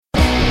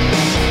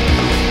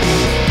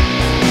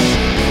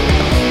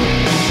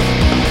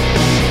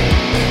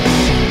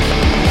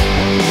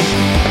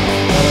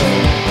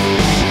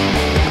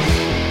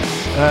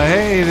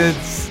right,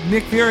 it's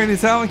Nick Fury and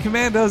his Howling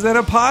Commandos at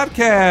a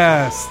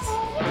podcast.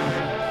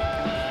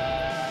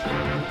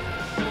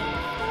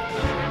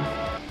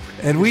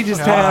 And we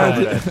just had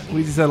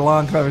a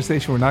long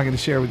conversation we're not going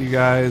to share with you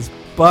guys,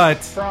 but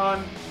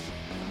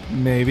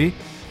maybe.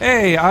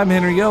 Hey, I'm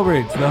Henry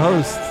Gilbert, the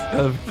host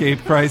of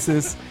Cape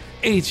Crisis,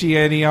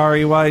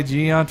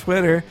 HENEREYG on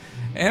Twitter,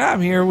 and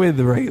I'm here with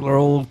the regular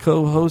old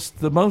co-host,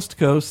 the most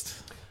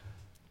coast,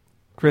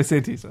 Chris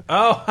Antista.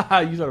 Oh,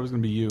 you thought it was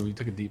going to be you. You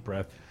took a deep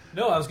breath.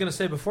 No, I was going to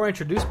say, before I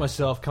introduce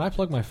myself, can I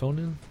plug my phone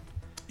in?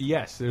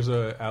 Yes, there's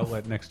an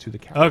outlet next to the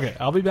couch. Okay,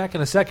 I'll be back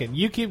in a second.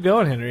 You keep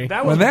going, Henry.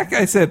 When that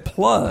guy said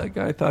plug,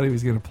 I thought he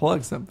was going to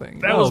plug something.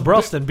 That was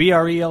Brelston,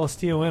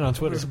 BRELSTON on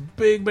Twitter. It was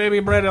big baby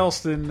Brett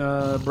Elston,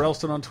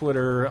 Brelston on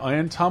Twitter,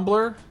 and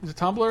Tumblr. Is it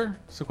Tumblr?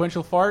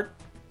 Sequential Fart?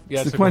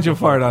 Yeah, Sequential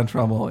Fart on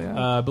Trumbull,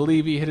 yeah. I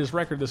believe he hit his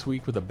record this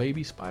week with a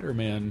Baby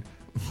Spider-Man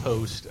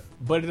post.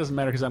 But it doesn't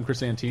matter because I'm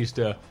Chris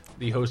Antista,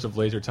 the host of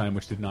Laser Time,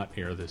 which did not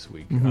air this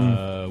week. You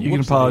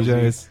can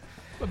apologize.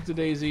 What's the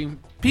daisy?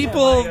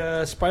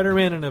 People...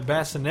 Spider-Man and a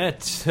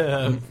bassinet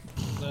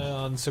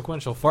on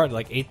Sequential Fart,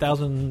 like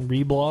 8,000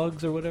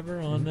 reblogs or whatever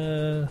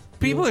on...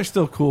 People are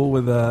still cool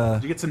with...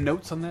 Did you get some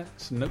notes on that?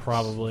 Some notes?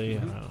 Probably, I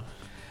don't know.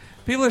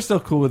 People are still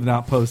cool with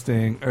not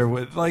posting, or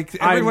with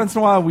every once in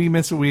a while we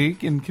miss a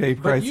week in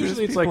Cape Crisis.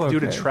 Usually it's People like due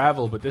okay. to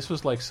travel, but this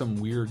was like some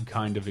weird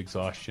kind of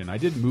exhaustion. I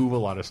did move a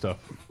lot of stuff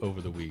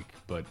over the week,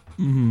 but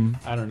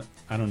I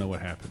don't know what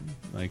happened.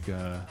 Like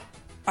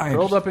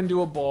curled up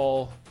into a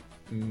ball,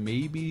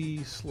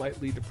 maybe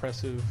slightly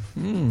depressive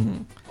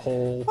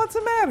hole. What's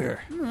the matter?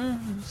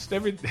 Just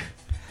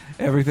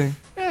Everything.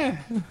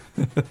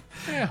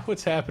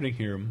 What's happening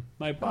here?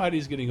 My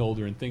body's getting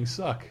older and things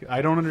suck.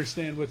 I don't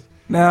understand what.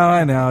 No,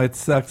 I know it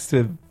sucks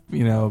to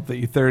that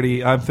you're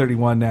 30. I'm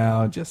 31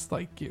 now. Just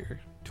like your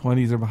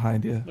 20s are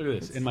behind you. Look at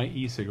this, and my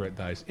e-cigarette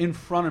dies in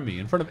front of me,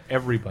 in front of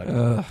everybody.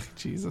 Ugh,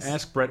 Jesus.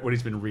 Ask Brett what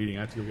he's been reading.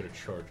 I have to go get a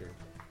charger.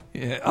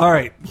 Yeah. All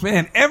right,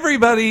 man.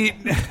 Everybody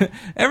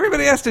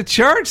has to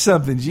charge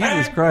something.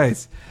 Jesus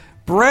Christ,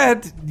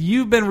 Brett,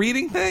 you've been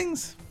reading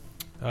things?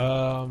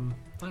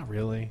 Not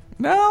really.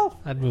 No.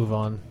 I'd move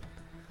on.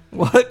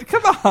 What?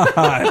 Come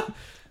on.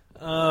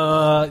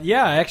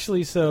 Yeah,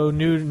 actually, so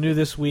new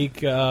this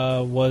week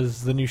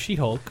was the new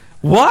She-Hulk.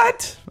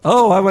 What?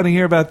 Oh, I want to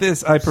hear about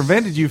this. I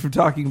prevented you from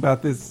talking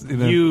about this in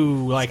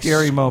a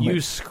scary moment. You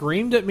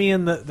screamed at me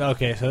in the...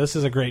 Okay, so this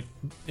is a great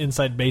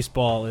inside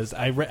baseball. Is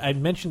I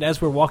mentioned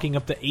as we're walking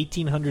up the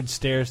 1,800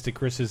 stairs to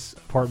Chris's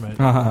apartment,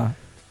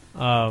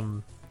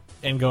 and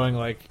going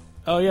like,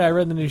 oh yeah, I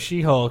read the new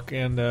She-Hulk,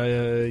 and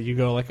you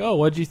go like, oh,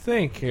 what'd you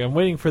think? I'm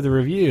waiting for the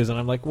reviews, and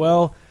I'm like,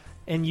 well...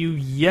 And you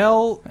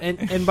yell,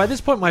 and by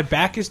this point my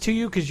back is to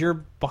you because you're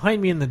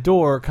behind me in the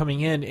door coming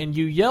in, and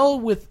you yell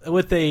with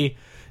a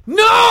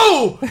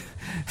no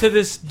to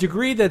this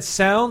degree that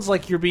sounds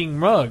like you're being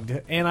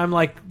mugged, and I'm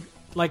like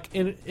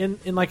in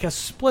like a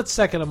split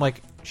second I'm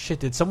like,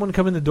 shit, did someone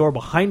come in the door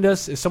behind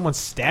us? Is someone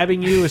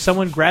stabbing you? Is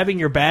someone grabbing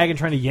your bag and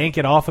trying to yank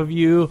it off of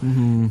you?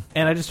 And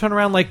I just turn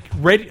around like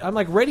ready. I'm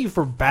like ready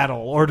for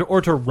battle or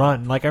to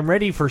run. Like I'm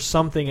ready for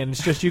something, and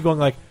it's just you going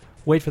like,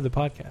 wait for the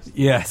podcast.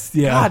 Yes,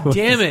 yeah. God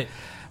damn it.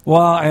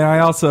 Well, and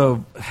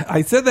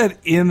I said that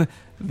in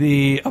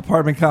the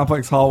apartment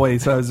complex hallway,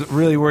 so I was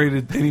really worried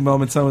at any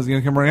moment someone was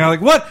going to come running out.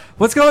 Like, what?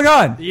 What's going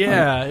on?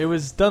 Yeah, it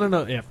was done in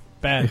a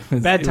bad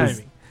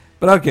timing.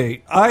 But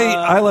okay,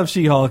 I love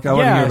She-Hulk. I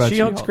want to hear about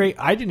She-Hulk. She-Hulk's great.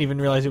 I didn't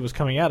even realize it was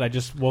coming out. I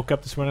just woke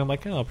up this morning. I'm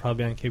like, oh, I'll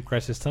probably be on Cape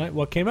Crisis tonight.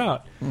 What came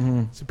out?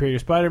 Superior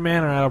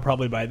Spider-Man, and I'll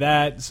probably buy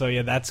that. So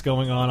yeah, that's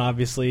going on.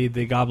 Obviously,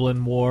 the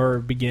Goblin War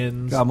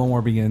begins.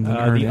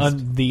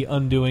 The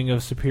undoing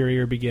of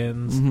Superior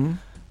begins.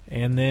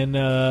 And then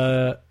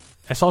I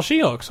saw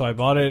She-Hulk, so I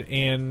bought it.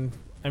 And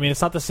I mean,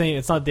 it's not the same.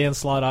 It's not Dan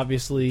Slott,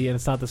 obviously, and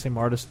it's not the same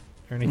artist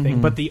or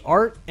anything. But the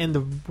art and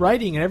the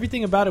writing and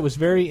everything about it was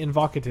very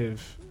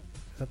evocative.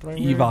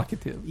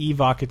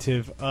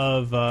 Evocative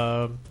of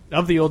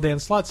the old Dan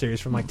Slott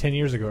series from like 10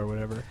 years ago or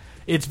whatever.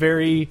 It's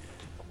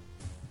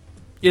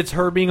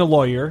her being a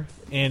lawyer,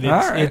 and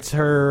it's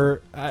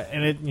her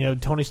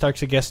and Tony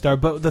Stark's a guest star.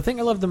 But the thing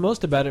I loved the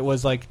most about it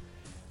was like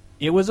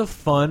it was a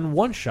fun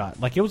one shot.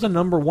 Like it was a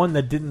number one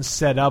that didn't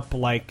set up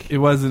like it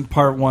wasn't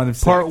part one of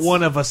 6. Part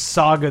one of a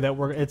saga that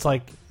it's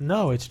like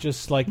no, it's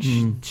just like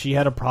she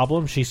had a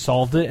problem, she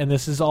solved it, and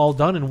this is all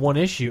done in one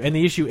issue, and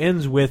the issue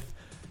ends with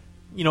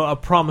a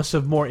promise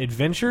of more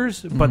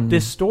adventures, but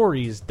this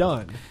story is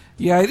done.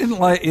 Yeah, I didn't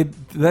like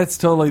it. That's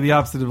totally the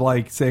opposite of,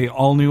 like, say,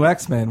 All New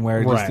X-Men,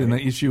 where just in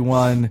the issue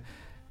 1,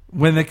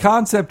 when the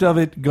concept of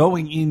it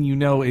going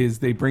in, is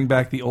they bring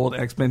back the old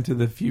X-Men to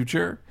the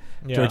future,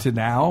 or to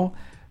now.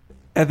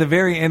 At the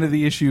very end of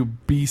the issue,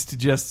 Beast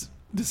just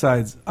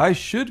decides, I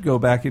should go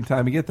back in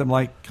time and get them.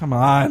 Like, come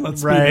on,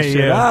 let's speed this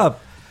shit up.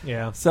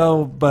 Yeah.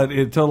 So, but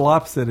it total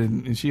opposite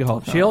in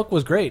She-Hulk. She-Hulk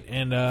was great.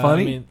 And,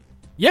 funny? I mean,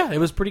 yeah, it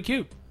was pretty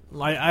cute.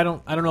 I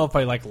don't know if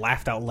I like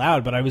laughed out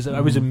loud, but I was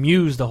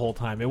amused the whole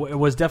time. It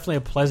was definitely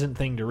a pleasant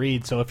thing to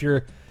read. So if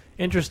you're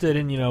interested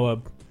in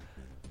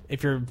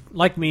if you're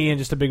like me and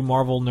just a big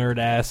Marvel nerd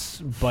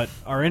ass, but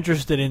are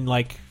interested in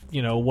like,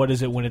 you know, what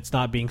is it when it's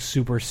not being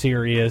super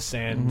serious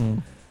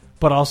and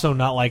but also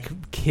not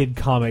like kid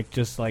comic,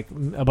 just like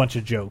a bunch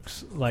of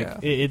jokes. Like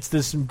it's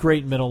this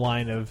great middle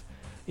line of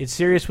it's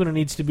serious when it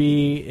needs to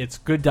be, it's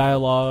good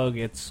dialogue,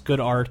 it's good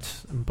art,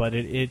 but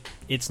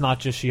it's not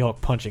just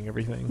She-Hulk punching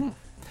everything.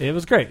 It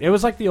was great. It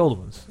was like the old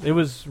ones. It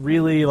was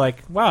really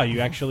like, wow, you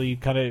actually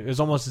kind of, it was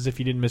almost as if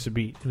you didn't miss a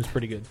beat. It was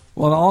pretty good.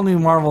 Well, the all-new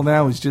Marvel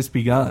now has just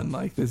begun.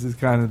 Like, this is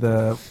kind of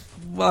the,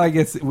 well, I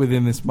guess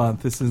within this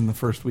month. This isn't the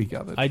first week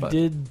of it. I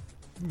did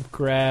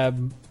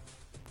grab,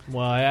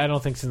 well, I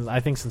don't think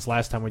since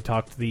last time we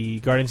talked, the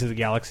Guardians of the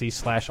Galaxy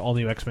 /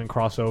 all-new X-Men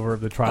crossover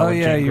of the trial of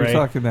Jean Grey. You were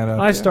talking that up.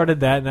 I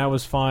started that, and that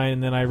was fine.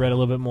 And then I read a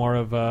little bit more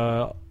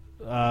of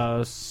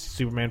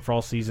Superman for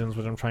All Seasons,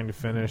 which I'm trying to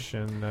finish.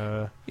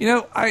 And you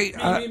know,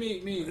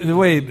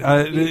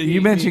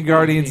 you mentioned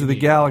Guardians of the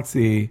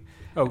Galaxy.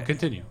 Oh,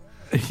 continue.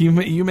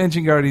 You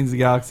mentioned Guardians of the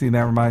Galaxy, and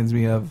that reminds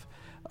me of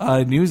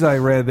news I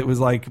read that was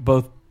like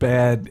both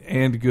bad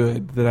and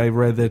good. That I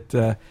read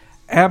that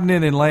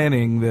Abnett and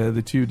Lanning,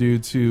 the two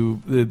dudes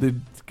who the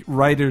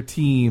writer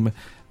team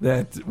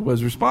that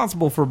was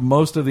responsible for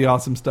most of the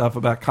awesome stuff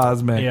about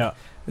Cosmic.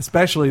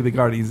 Especially the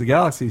Guardians of the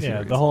Galaxy series.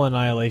 Yeah, the whole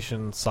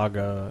Annihilation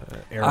saga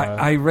era.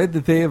 I read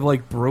that they have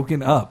like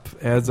broken up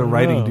as a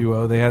writing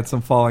duo. They had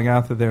some falling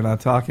out that they're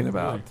not talking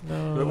about.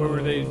 What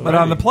were they but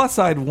on the plus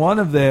side, one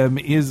of them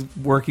is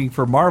working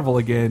for Marvel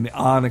again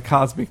on a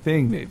cosmic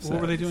thing. They've said.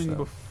 What were they doing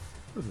before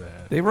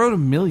that? They wrote a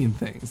million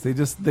things.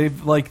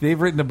 They've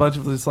written a bunch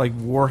of this like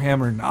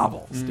Warhammer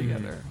novels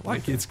together.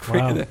 Like it's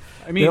crazy. Wow.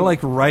 I mean, they're like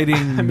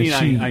writing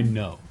machines. I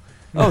know.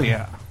 Oh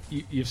yeah.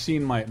 You've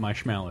seen my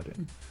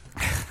Schmaladin.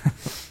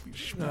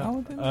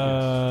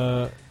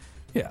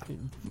 Yeah,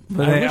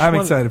 but I'm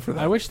excited for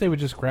that. I wish they would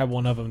just grab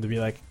one of them to be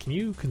like, can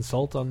you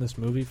consult on this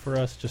movie for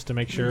us just to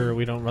make sure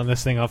we don't run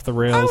this thing off the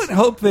rails? I would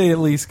hope they at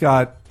least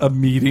got a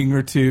meeting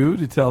or two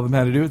to tell them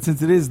how to do it,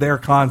 since it is their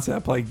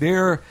concept. Like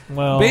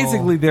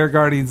basically their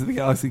Guardians of the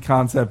Galaxy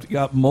concept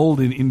got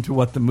molded into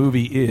what the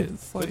movie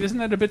is. Like, but isn't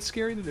that a bit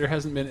scary that there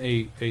hasn't been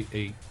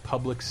a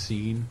public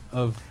scene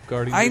of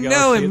Guardians of the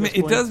Galaxy? I know,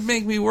 it does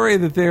make me worry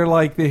that they're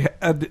like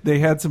they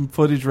had some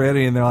footage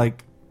ready and they're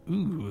like,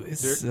 ooh,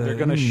 they're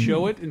going to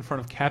show it in front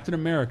of Captain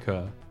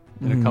America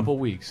in a couple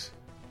weeks,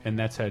 and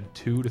that's had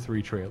 2 to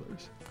 3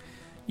 trailers.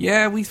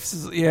 Yeah,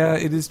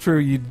 it is true.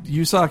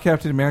 You saw a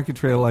Captain America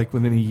trailer like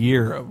within a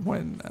year of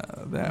when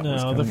that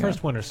was. No, the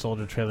first Winter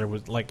Soldier trailer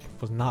was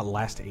not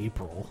last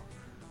April.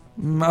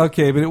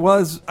 Okay, but it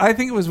was. I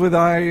think it was with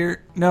Iron.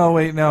 No,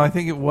 wait, no. I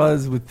think it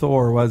was with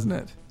Thor, wasn't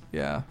it?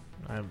 Yeah.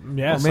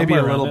 Yeah, or maybe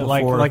a little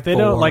before. Like they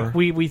don't like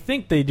we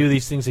think they do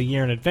these things a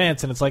year in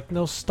advance, and it's like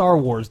no, Star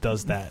Wars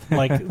does that.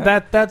 Like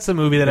that's a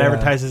movie that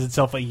advertises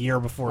itself a year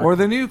before, or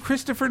the new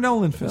Christopher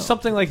Nolan film,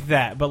 something like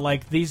that. But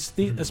like these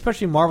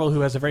especially Marvel,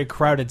 who has a very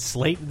crowded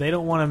slate, they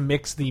don't want to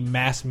mix the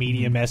mass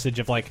media message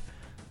of like,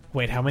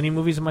 wait, how many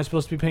movies am I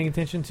supposed to be paying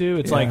attention to?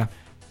 It's like,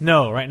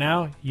 no, right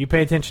now you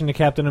pay attention to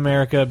Captain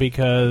America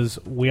because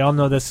we all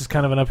know this is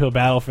kind of an uphill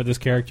battle for this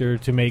character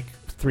to make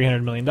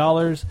 $300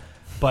 million.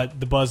 But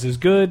the buzz is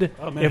good.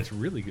 Oh man, it's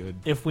really good.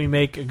 If we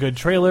make a good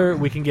trailer,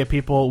 we can get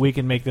people. We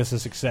can make this a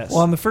success.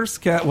 Well, on the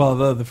first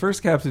the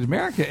first Captain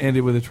America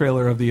ended with a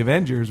trailer of the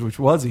Avengers, which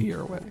was a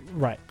year away.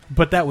 Right,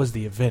 but that was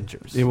the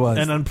Avengers. It was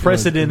an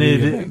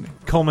unprecedented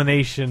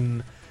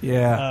culmination.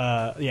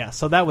 Yeah,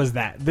 So that was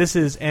that. This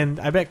is,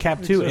 and I bet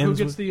Cap 2 ends.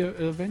 Who gets the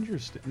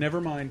Avengers?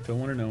 Never mind. Don't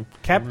want to know.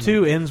 Cap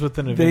 2 ends with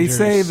an Avengers.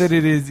 They say that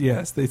it is.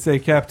 Yes, they say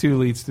Cap 2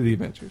 leads to the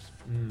Avengers,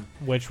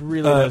 which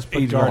really does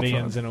put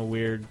Guardians in a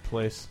weird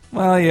place.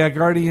 Well, yeah,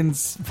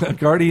 Guardians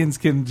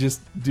can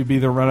just be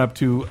the run up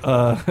to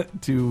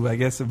I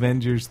guess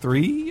Avengers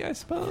 3, I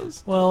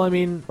suppose. Well, I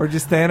mean, or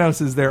just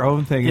Thanos is their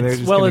own thing.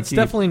 It's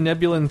definitely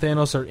Nebula and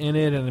Thanos are in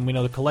it, and we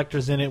know the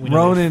Collector's in it.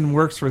 Ronan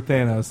works for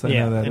Thanos. I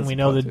know that, and we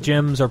know the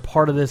gems are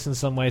part of this in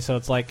some way. So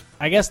it's like,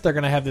 I guess they're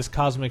going to have this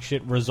cosmic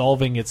shit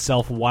resolving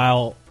itself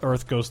while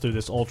Earth goes through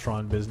this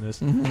Ultron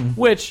business,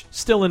 which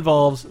still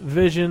involves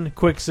Vision,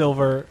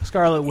 Quicksilver,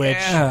 Scarlet Witch.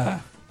 Yeah.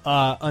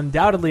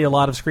 Undoubtedly a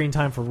lot of screen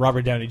time for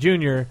Robert Downey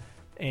Jr.,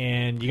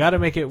 and you got to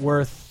make it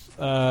worth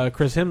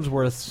Chris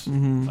Hemsworth's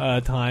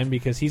time,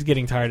 because he's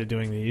getting tired of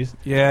doing these.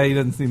 Yeah, he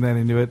doesn't seem that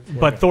into it.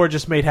 But Thor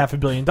just made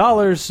 $500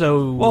 million,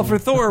 so... Well, for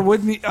Thor,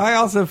 wouldn't he... I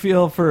also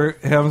feel for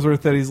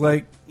Hemsworth that he's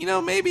like,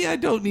 maybe I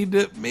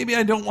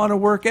don't want to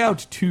work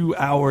out 2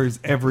 hours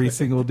every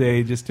single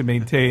day just to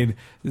maintain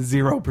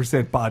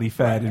 0% body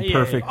fat and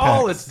perfect pecs.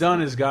 All it's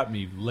done is got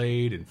me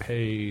laid and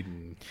paid.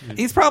 And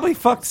he's probably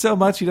fucked so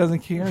much he doesn't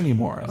care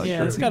anymore. Like,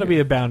 there's got to be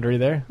a boundary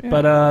there. Yeah.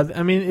 But,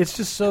 I mean,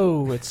 it's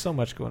so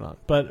much going on.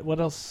 But what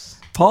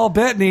else? Paul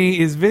Bettany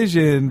is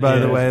Vision, by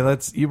the way.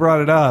 You brought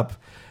it up.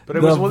 But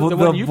it was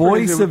the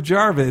voice of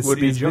Jarvis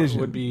is Vision.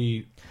 Would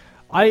be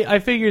I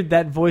figured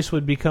that voice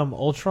would become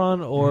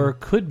Ultron or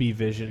could be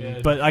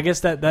Vision, but I guess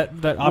that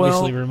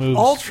obviously removes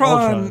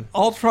Ultron.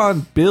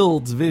 Ultron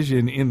builds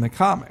Vision in the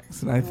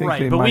comics, and I think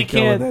they might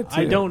go with that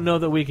too. I don't know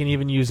that we can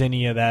even use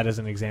any of that as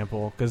an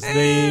example because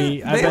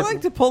they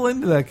like to pull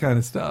into that kind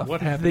of stuff.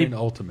 What happened in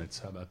Ultimates?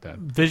 How about that?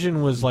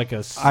 Vision was like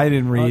a. I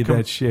didn't read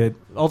that shit.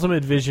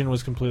 Ultimate Vision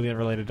was completely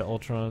unrelated to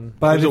Ultron.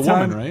 It was a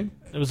woman, right?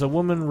 It was a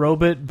woman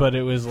robot, but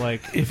it was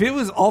like if it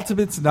was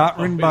Ultimates not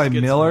written by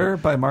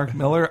Mark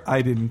Miller,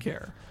 I didn't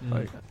care.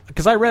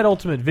 Because I read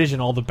Ultimate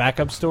Vision, all the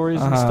backup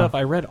stories and stuff.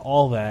 I read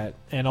all that,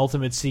 and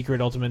Ultimate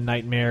Secret, Ultimate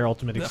Nightmare,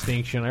 Ultimate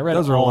Extinction. I read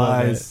those all are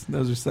lies. Of it.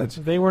 Those are such.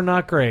 They were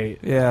not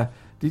great. Yeah.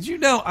 Did you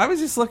know? I was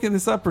just looking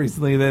this up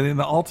recently that in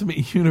the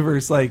Ultimate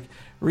Universe, like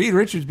Reed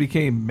Richards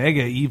became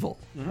mega evil.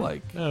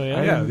 Like,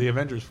 the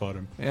Avengers fought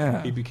him.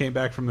 Yeah, he became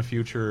back from the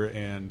future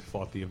and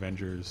fought the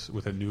Avengers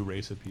with a new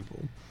race of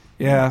people.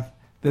 Yeah,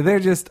 they're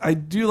just. I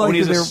do like.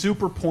 He's a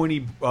super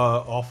pointy,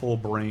 awful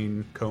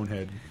brain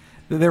conehead.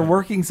 They're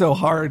working so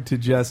hard to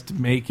just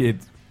make it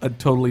a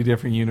totally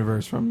different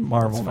universe from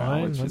Marvel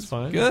now, which is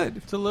good.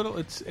 It's a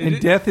little.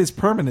 Death is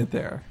permanent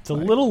there. It's a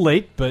little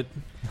late, but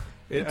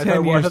I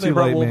thought they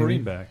brought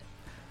Wolverine back.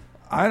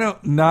 I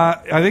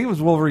think it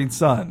was Wolverine's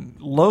son.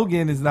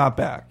 Logan is not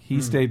back.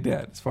 He stayed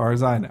dead, as far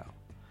as I know.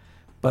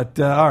 But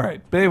all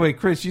right. But anyway,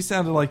 Chris, you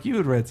sounded like you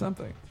had read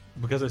something.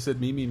 Because I said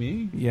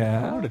me?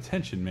 Yeah. I want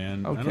attention,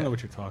 man. Okay. I don't know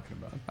what you're talking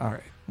about. All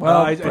right.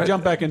 Well, I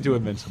jumped back into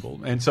Invincible,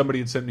 and somebody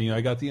had sent me,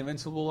 I got the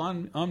Invincible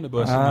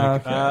omnibus.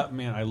 I'm like,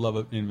 man, I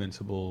love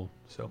Invincible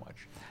so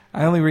much.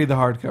 I only read the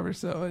hardcover,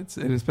 so it's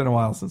been a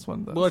while since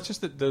one of those. Well, it's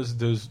just that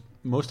those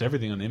most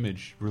everything on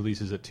Image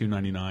releases at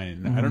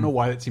 $2.99. I don't know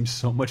why that seems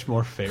so much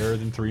more fair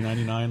than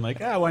 $3.99. Like,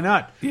 why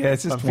not? Yeah,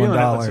 it's just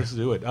 $1. Let's just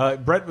do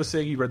it. Brett was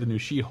saying he read the new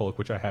She-Hulk,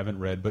 which I haven't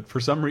read, but for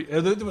some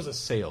reason there was a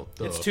sale.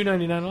 It's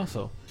 $2.99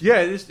 also. Yeah,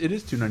 it is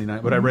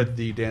 $2.99. But I read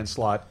the Dan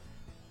Slott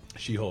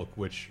She-Hulk,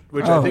 which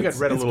I think I'd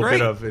read a little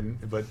bit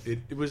of, but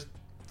it was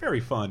very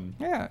fun.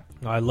 Yeah,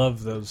 I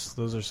love those.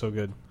 Those are so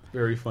good.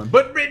 Very fun,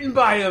 but written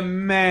by a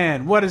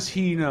man. What does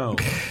he know?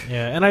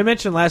 Yeah, and I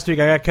mentioned last week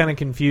I got kind of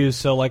confused.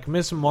 So like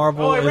Miss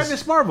Marvel. Oh, I read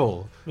Miss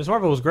Marvel. Miss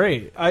Marvel was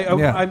great.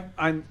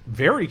 I'm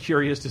very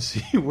curious to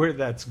see where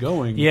that's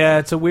going. Yeah,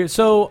 it's a weird.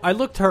 So I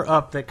looked her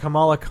up. That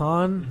Kamala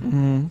Khan.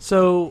 Mm-hmm.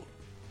 So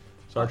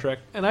Star Trek,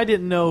 and I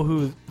didn't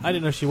know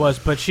she was,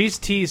 but she's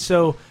teased.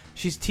 So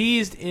she's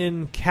teased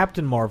in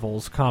Captain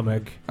Marvel's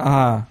comic.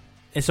 And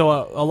so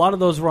a lot of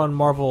those were on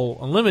Marvel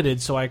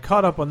Unlimited. So I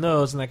caught up on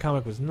those, and that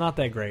comic was not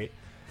that great.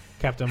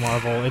 Captain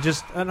Marvel.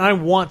 And I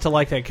want to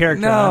like that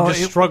character. I'm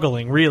just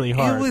struggling really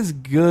hard. It was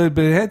good,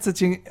 but it had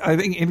such I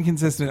think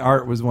inconsistent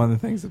art was one of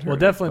the things that hurt. Well,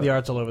 definitely the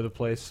art's all over the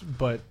place,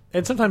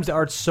 and sometimes the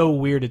art's so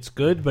weird it's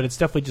good, but it's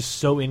definitely just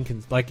so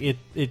inconsistent. Like it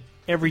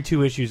every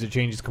 2 issues it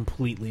changes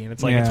completely, and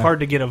it's like it's hard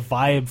to get a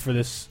vibe for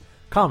this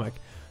comic.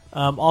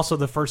 Also,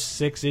 the first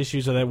 6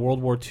 issues of that World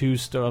War II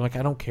story, I'm like,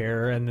 I don't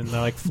care, and then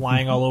they're like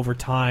flying all over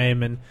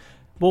time, and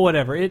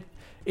whatever.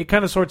 It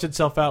kind of sorts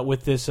itself out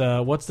with this.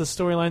 What's the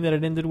storyline that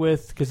it ended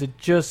with? Because it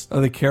just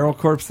the Carol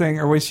Corps thing,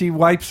 or where she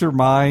wipes her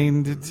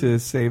mind to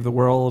save the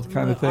world,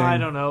 kind of thing. I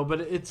don't know, but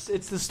it's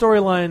the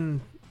storyline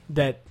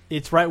that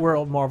it's right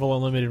where Marvel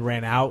Unlimited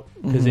ran out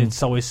because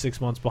it's always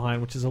 6 months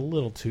behind, which is a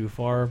little too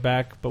far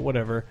back. But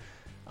whatever.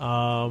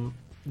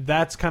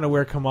 That's kind of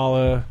where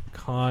Kamala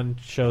Khan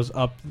shows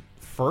up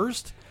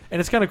first, and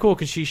it's kind of cool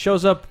because she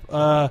shows up.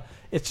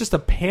 It's just a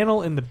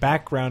panel in the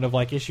background of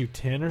like issue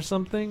 10 or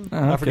something.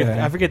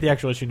 Okay. I forget the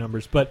actual issue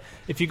numbers, but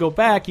if you go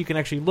back, you can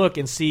actually look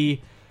and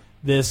see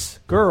this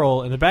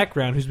girl in the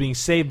background who's being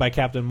saved by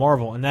Captain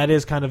Marvel, and that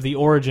is kind of the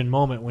origin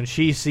moment when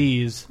she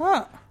sees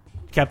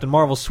Captain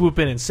Marvel swoop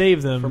in and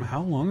save them. From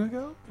how long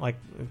ago? Like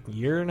a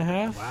year and a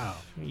half. Wow.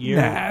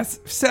 Nah,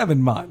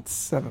 7 months.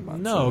 7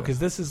 months. No, because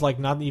this is like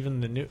not even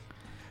the new.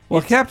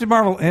 Well, Captain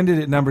Marvel ended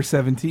at number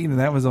 17,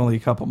 and that was only a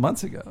couple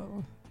months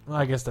ago. Well,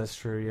 I guess that's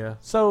true, yeah.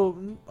 So,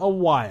 a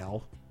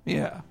while.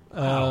 Yeah.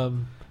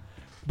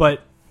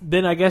 But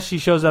then I guess she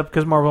shows up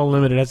because Marvel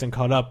Unlimited hasn't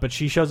caught up, but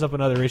she shows up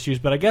in other issues.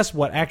 But I guess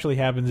what actually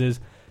happens is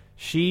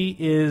she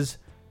is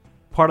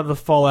part of the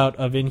fallout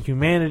of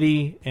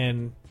Inhumanity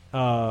and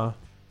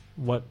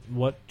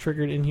what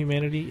triggered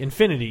Inhumanity?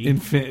 Infinity.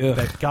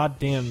 That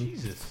goddamn...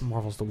 Jesus.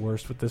 Marvel's the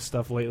worst with this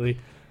stuff lately.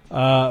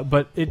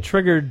 But it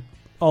triggered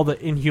all the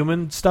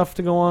Inhuman stuff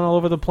to go on all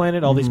over the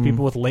planet, all these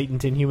people with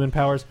latent Inhuman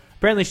powers.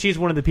 Apparently she's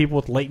one of the people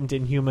with latent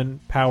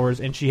Inhuman powers,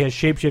 and she has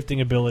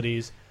shape-shifting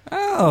abilities.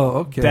 Oh,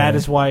 okay. That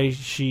is why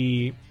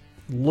she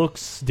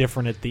looks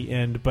different at the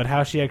end, but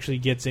how she actually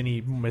gets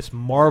any Miss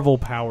Marvel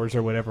powers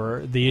or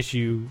whatever,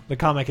 the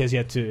comic has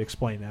yet to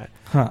explain that.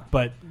 Huh.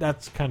 But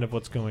that's kind of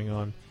what's going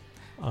on.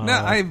 No,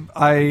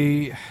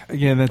 I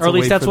again, that's or at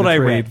least that's what I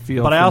read.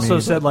 But I also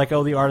said,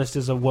 the artist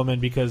is a woman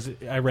because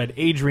I read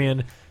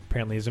Adrian,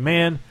 apparently is a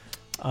man.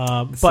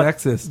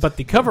 Sexist. But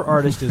the cover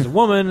artist is a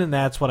woman, and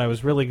that's what I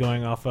was really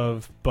going off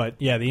of. But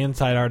yeah, the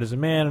inside art is a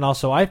man, and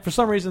also I, for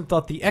some reason,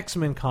 thought the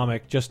X-Men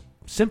comic, just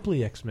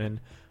simply X-Men,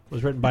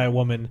 was written by a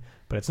woman,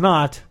 but it's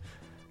not.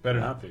 Better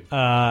not be.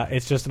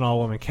 It's just an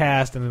all-woman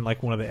cast, and then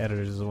like one of the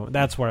editors is a woman.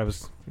 That's where I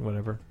was,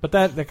 whatever. But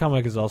that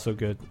comic is also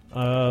good.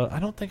 I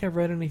don't think I've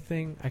read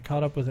anything. I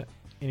caught up with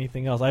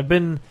anything else. I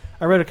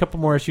read a couple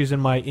more issues in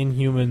my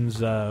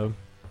Inhumans,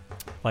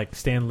 like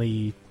Stan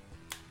Lee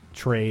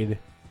trade.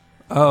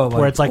 Oh, like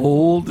where it's like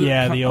old,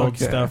 the old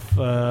stuff.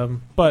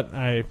 But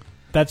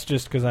that's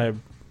just because I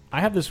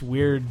have this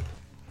weird,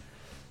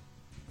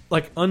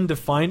 like,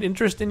 undefined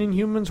interest in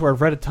Inhumans where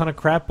I've read a ton of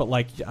crap, but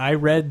like I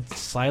read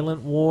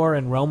Silent War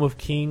and Realm of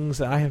Kings.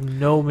 I have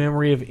no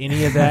memory of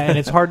any of that, and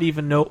it's hard to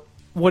even know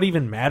what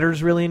even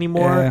matters really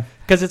anymore.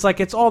 Because it's like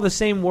it's all the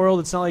same world.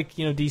 It's not like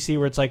DC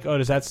where it's like, oh,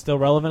 is that still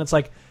relevant? It's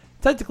like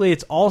technically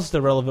it's all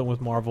still relevant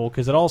with Marvel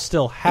because it all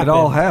still happened. It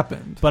all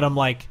happened. But I'm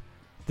like,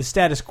 the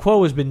status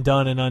quo has been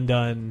done and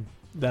undone.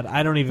 That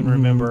I don't even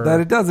remember.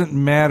 That it doesn't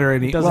matter.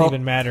 It doesn't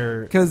even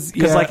matter because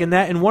like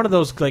in one of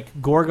those, like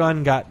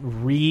Gorgon got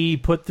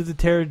put through the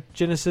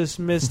Terrigenesis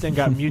mist and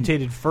got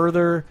mutated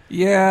further.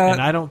 Yeah,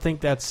 and I don't think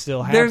that's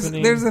still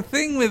happening. There's a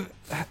thing with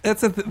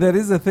that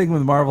is a thing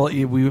with Marvel.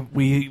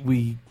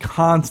 We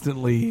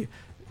constantly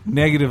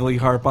negatively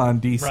harp on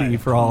DC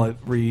for all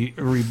it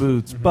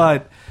reboots,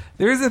 but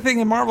there is a thing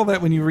in Marvel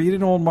that when you read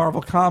an old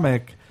Marvel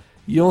comic,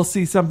 you'll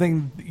see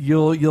something.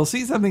 You'll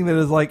see something that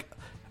is like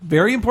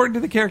very important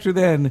to the character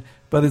then,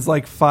 but is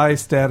like 5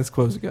 status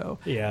quos ago.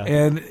 Yeah.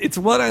 And it's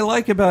what I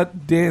like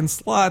about Dan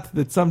Slott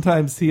that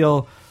sometimes he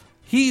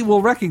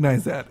will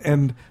recognize that.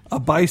 And a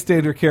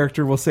bystander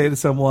character will say to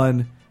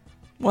someone,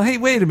 well, hey,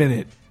 wait a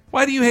minute.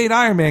 Why do you hate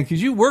Iron Man?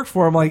 Because you worked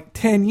for him like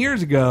 10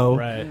 years ago.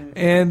 Right.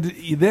 And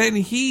then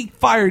he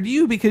fired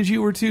you because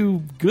you were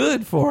too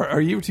good or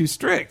you were too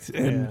strict.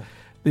 And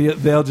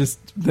they'll just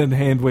then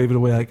hand wave it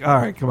away like, all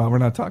right, come on, we're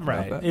not talking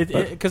about that.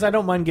 Because I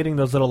don't mind getting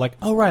those little like,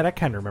 oh, right, I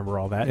kind of remember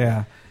all that.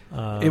 Yeah.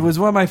 It was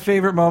one of my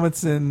favorite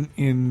moments in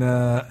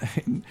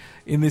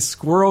this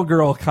Squirrel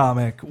Girl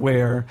comic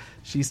where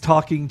she's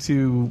talking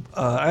to,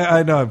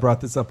 I know I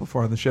brought this up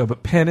before on the show,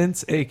 but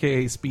Penance,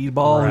 a.k.a.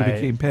 Speedball, who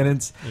became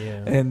Penance.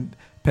 Yeah. And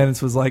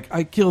Penance was like,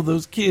 I killed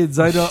those kids.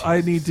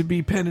 I need to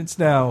be Penance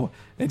now.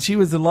 And she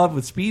was in love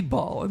with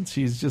Speedball. And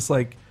she's just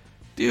like,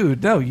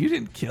 dude, no, you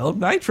didn't kill him.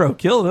 Nitro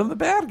killed him, the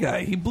bad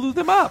guy. He blew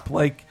them up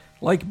like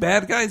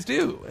bad guys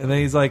do. And then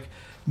he's like,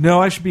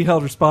 no, I should be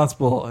held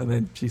responsible. And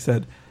then she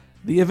said,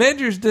 the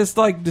Avengers just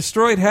like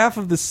destroyed half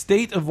of the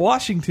state of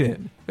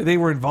Washington. They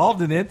were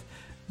involved in it.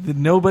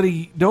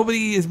 Nobody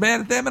is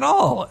mad at them at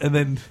all. And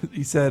then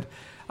he said,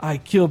 I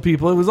killed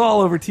people. It was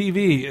all over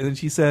TV. And then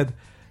she said,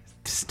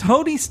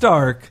 Tony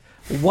Stark,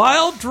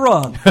 while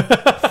drunk,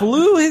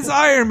 flew his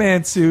Iron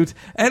Man suit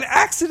and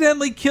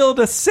accidentally killed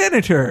a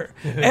senator.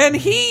 And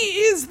he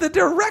is the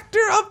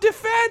director of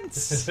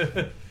defense.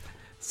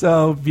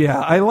 So, yeah,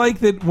 I like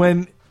that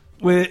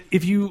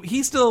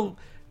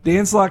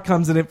Dan Slott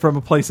comes in it from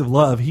a place of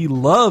love. He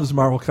loves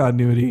Marvel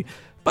continuity,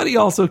 but he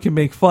also can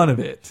make fun of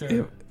it.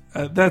 Sure.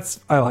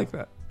 I like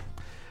that.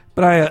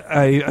 But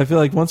I feel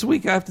like once a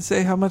week I have to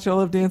say how much I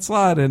love Dan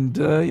Slott, and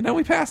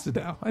we passed it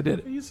now. I did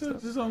it. He's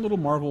his own little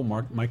Marvel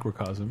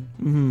microcosm.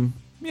 Mm-hmm.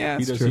 Yeah,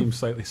 he does seem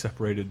slightly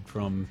separated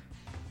from.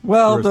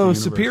 Well, though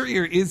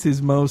Superior is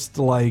his most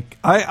like.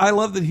 I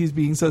love that he's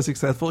being so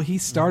successful. He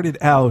started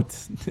out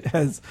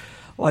as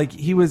like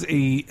he was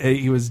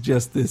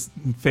just this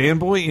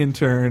fanboy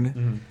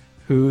intern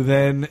who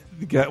then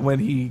when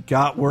he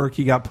got work,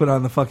 he got put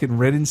on the fucking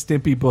Ren and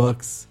Stimpy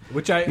books.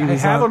 Which I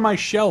have on my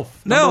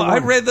shelf. No, I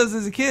read those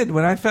as a kid.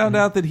 When I found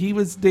out that he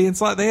was Dan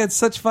Slott, they had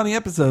such funny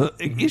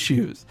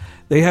issues.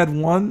 They had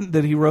one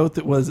that he wrote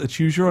that was a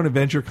Choose Your Own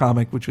Adventure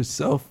comic, which was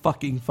so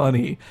fucking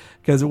funny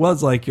because it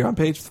was like, you're on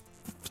page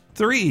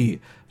 3,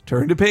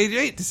 turn to page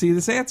 8 to see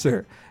this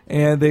answer.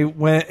 And they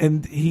went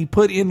and he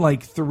put in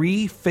like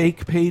 3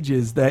 fake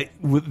pages that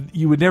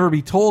you would never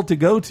be told to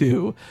go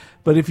to.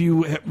 But if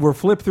you were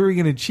flip through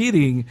and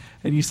cheating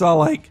and you saw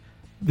like,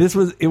 it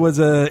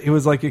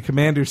was like a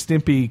Commander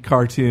Stimpy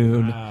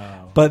cartoon.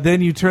 Wow. But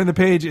then you turn the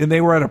page and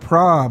they were at a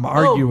prom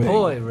arguing. Oh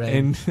boy, Ray.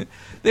 And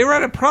they were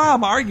at a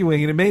prom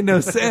arguing and it made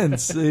no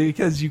sense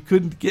because you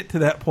couldn't get to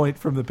that point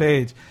from the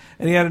page.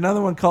 And he had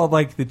another one called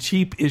like the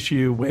cheap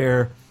issue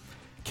where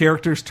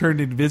characters turned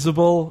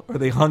invisible or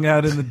they hung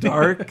out in the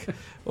dark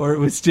or it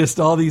was just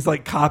all these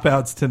like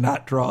cop-outs to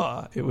not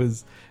draw. It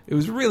was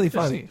really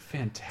funny.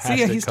 Fantastic.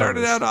 So yeah, he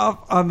started out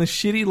off on the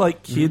shitty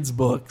like kids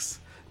books,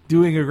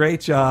 doing a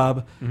great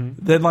job,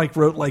 then like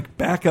wrote like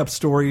backup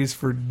stories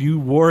for New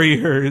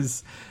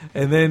Warriors,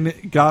 and then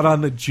got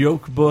on the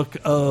joke book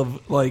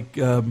of like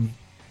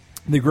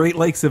the Great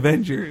Lakes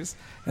Avengers,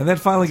 and that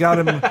finally got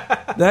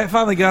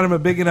him a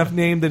big enough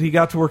name that he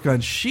got to work on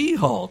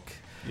She-Hulk.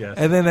 Yes.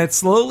 And then that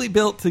slowly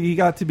built till he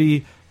got to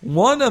be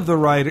one of the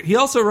writers. He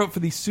also wrote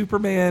for the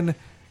Superman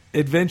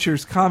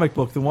Adventures comic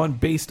book, the one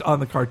based on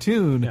the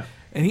cartoon,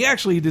 and he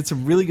actually did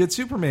some really good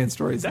Superman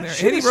stories in there.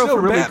 And he wrote for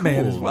really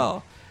Batman as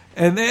well.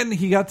 And then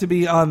he got to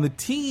be on the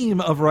team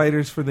of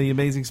writers for the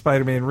Amazing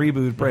Spider-Man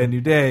reboot, Brand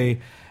New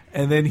Day,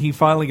 and then he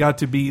finally got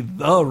to be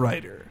the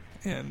writer.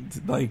 And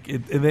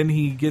and then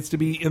he gets to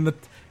be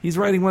he's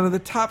writing one of the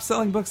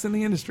top-selling books in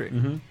the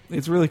industry.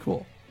 It's really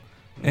cool.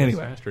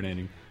 Anyway,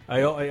 fascinating.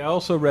 I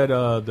also read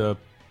the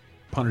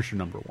Punisher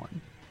 #1.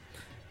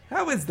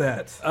 How is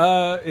that?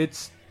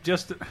 It's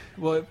just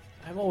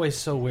I'm always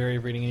so wary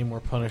of reading any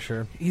more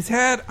Punisher.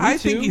 I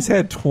think he's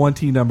had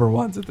 20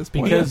 #1s at this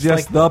point. Because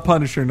just the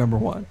Punisher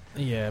 #1.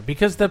 Yeah,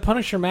 because the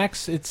Punisher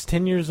Max, it's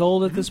 10 years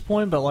old at this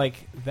point, but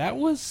like that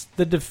was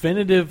the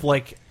definitive.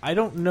 Like I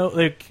don't know,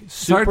 like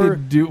super. It's hard to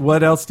do.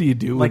 What else do you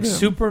do? Like with him?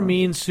 super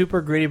mean,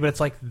 super gritty, but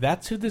it's like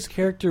that's who this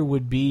character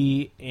would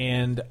be,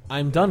 and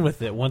I'm done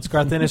with it. Once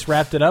Garth Ennis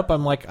wrapped it up,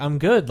 I'm like, I'm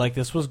good. Like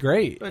this was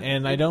great,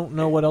 and I don't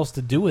know what else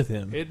to do with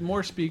him. It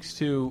more speaks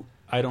to.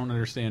 I don't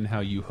understand how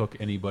you hook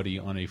anybody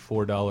on a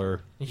 $4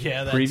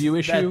 preview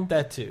issue.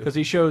 That too. Because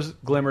he shows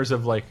glimmers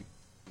of, like,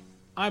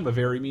 I'm a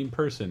very mean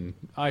person.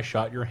 I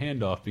shot your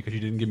hand off because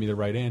you didn't give me the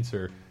right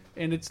answer.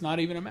 And it's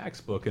not even a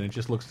Max book, and it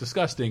just looks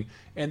disgusting.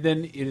 And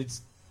then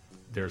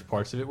there's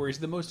parts of it where he's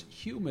the most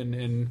human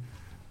and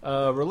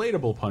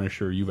relatable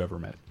Punisher you've ever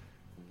met.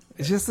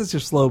 It's just such a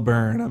slow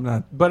burn. I'm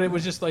not. But it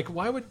was just like,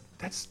 why would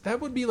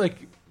that would be like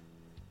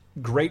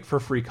great for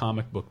Free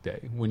Comic Book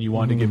Day when you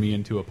wanted to get me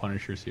into a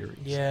Punisher series.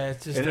 Yeah,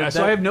 it's just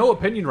so I have no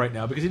opinion right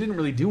now because he didn't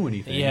really do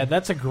anything. Yeah,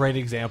 that's a great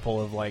example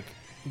of like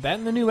that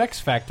in the new X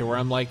Factor where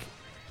I'm like,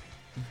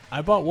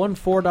 I bought one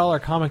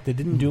 $4 comic that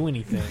didn't do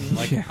anything.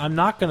 Like I'm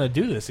not gonna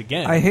do this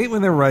again. I hate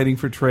when they're writing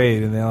for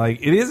trade and they're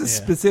like, it is a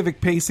specific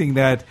pacing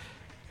that.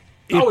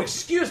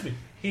 Excuse me,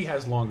 he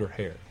has longer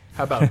hair.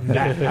 How about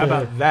that? How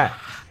about that?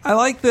 I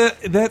like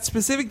that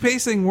specific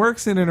pacing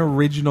works in an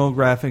original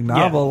graphic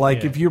novel.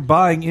 If you're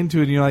buying into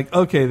it and you're like,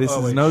 okay, this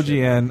is an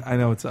OGN, I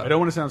know what's up. I don't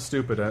want to sound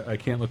stupid. I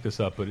can't look this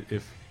up, but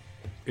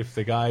if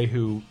the guy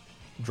who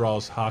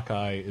draws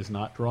Hawkeye is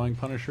not drawing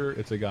Punisher,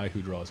 it's a guy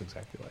who draws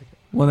exactly like it.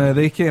 Well, no,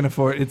 they can't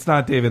afford. It's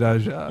not David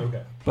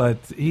Aja, but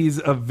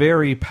he's a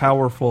very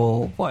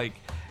powerful. Like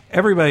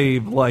everybody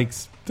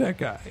likes that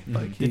guy.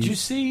 Like, did you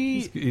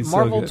see he's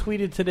Marvel so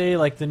tweeted today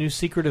like the new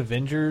Secret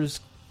Avengers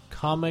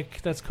comic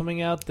that's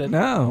coming out? That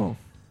no,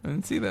 I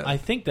didn't see that. I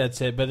think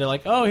that's it, but they're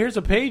like, oh, here's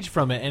a page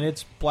from it, and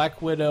it's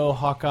Black Widow,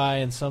 Hawkeye,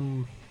 and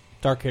some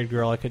dark-haired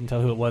girl. I couldn't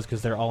tell who it was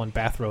because they're all in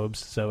bathrobes,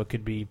 so it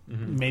could be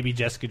maybe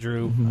Jessica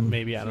Drew,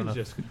 maybe I don't know.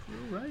 Jessica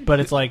Drew, right? But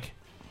it's like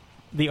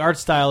the art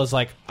style is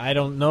like, I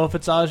don't know if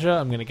it's Aja.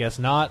 I'm gonna guess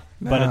not,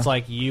 but it's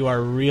like you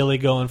are really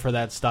going for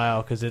that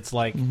style because it's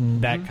like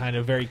that kind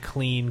of very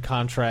clean,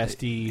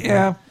 contrasty.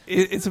 Yeah,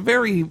 it's a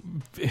very.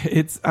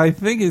 I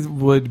think it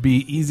would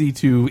be easy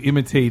to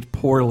imitate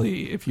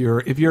poorly if you're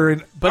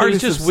an. But it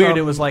was just weird.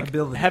 It was like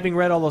ability. Having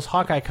read all those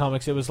Hawkeye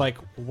comics. It was like,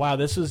 wow,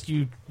 this is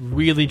you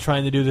really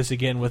trying to do this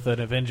again with an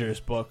Avengers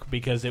book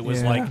because it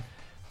was like.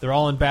 They're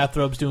all in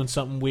bathrobes doing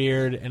something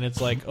weird, and it's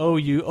like,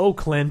 oh,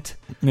 Clint.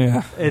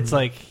 Yeah. It's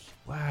like,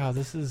 wow,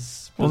 this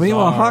is bizarre. Well,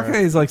 meanwhile, Hawkeye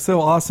is like so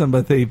awesome,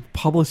 but they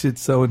publish it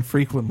so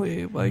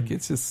infrequently. Like,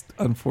 it's just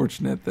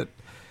unfortunate that...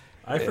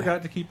 I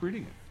forgot to keep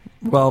reading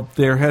it. Well,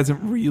 there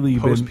hasn't really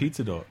Post been...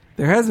 Pizza Dog.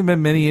 There hasn't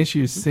been many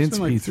issues since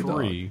like Pizza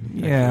 3, Dog.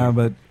 Yeah,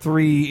 but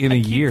 3 in a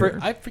year.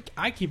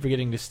 I keep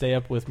forgetting to stay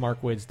up with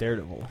Mark Waid's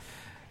Daredevil.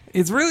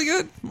 It's really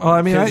good. Well,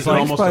 I mean, I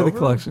almost buy the over?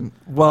 collection.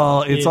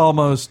 Well, it's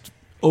almost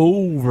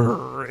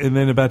over and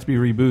then about to be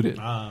rebooted.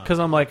 Because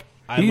I'm like,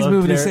 he's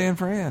moving to San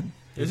Fran.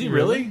 Is he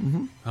really?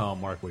 Mm-hmm. Oh,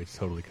 Mark Waid's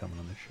totally coming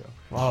on this show.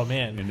 Oh,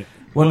 man.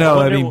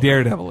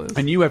 Daredevil is.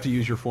 And you have to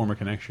use your former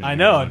connection. I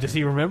know. Does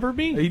he remember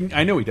me?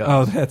 I know he does.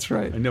 Oh, that's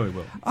right. I know he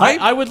will.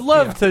 I would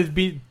love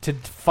to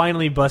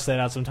finally bust that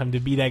out sometime,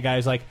 to be that guy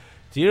who's like,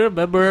 do you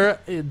remember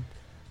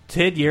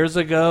 10 years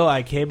ago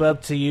I came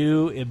up to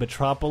you in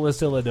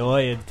Metropolis,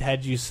 Illinois and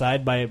had you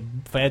signed my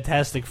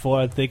Fantastic Four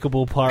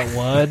Unthinkable Part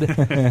 1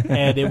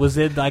 and it was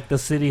in like the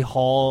city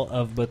hall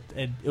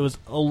and it was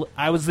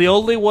I was the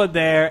only one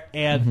there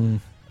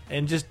and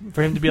just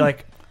for him to be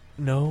like,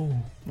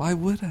 no. Why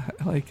would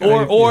I?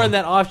 Or in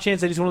that off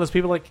chance that he's one of those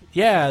people like,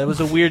 yeah, it was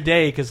a weird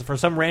day because for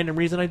some random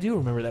reason I do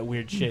remember that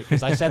weird shit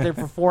because I sat there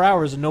for 4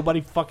 hours and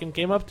nobody fucking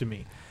came up to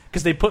me.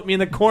 Because they put me in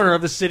the corner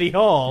of the city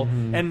hall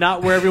and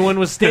not where everyone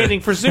was standing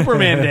for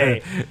Superman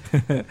Day.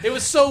 It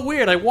was so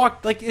weird. I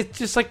walked, like, it's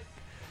just like,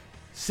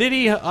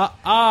 city,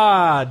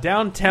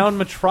 downtown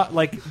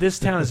like, this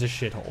town is a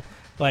shithole.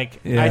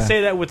 Like, I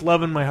say that with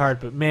love in my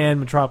heart, but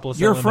man, Metropolis,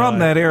 You're Illinois, from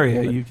that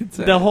area, you could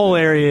say. The whole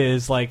area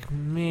is like,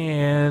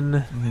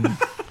 man.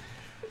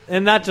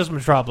 And not just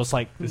Metropolis,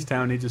 like... This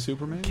town needs a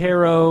Superman?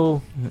 Cairo.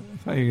 I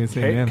thought you were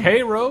going to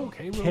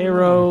say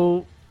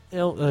Cairo.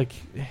 Like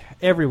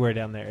everywhere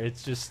down there,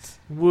 it's just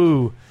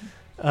woo.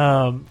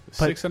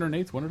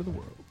 608th wonder of the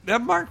world. That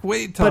Mark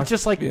Waid talk, but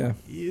just like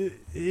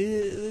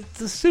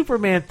it's a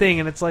Superman thing,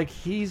 and it's like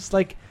he's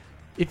like,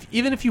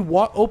 even if you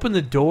open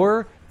the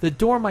door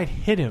might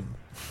hit him,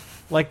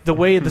 like the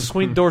way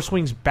the door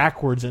swings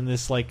backwards in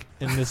this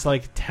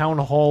town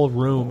hall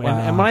room. Wow.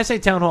 And when I say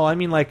town hall, I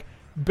mean like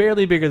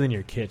barely bigger than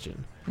your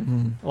kitchen.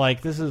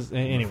 Like this is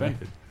anyway.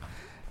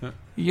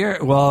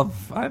 Yeah, well,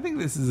 I think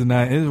this is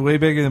it's way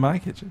bigger than my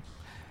kitchen.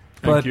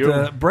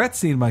 But Brett's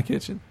seen my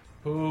kitchen.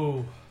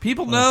 Ooh.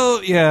 People know,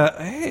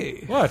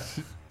 hey. What?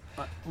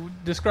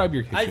 Describe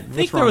your kitchen. I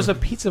think there was a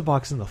pizza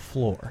box in the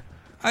floor.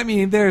 I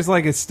mean, there's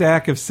like a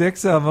stack of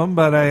 6 of them,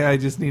 but I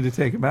just need to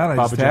take them out. I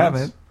Papa just John's?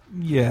 haven't.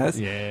 Yes.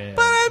 Yeah.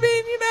 But I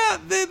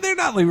mean, they're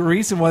not like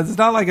recent ones. It's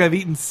not like I've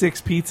eeaten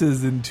 6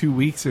 pizzas in 2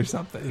 weeks or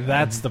something.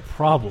 That's the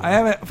problem. I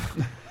haven't.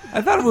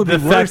 I thought it would be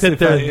worse.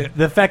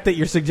 The fact that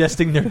you're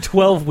suggesting they're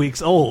 12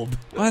 weeks old.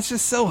 Well, it's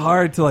just so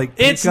hard to like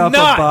pick It's up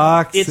not. a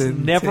box. It's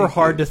and never take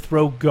hard it. to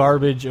throw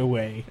garbage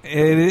away.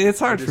 It's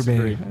hard for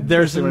me.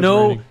 There's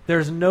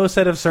no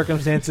set of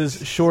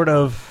circumstances short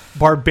of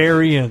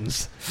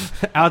barbarians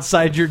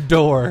outside your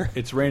door.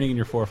 It's raining and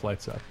you're 4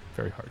 flights up.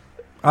 Very hard.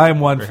 I'm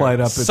one flight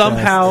up.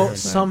 At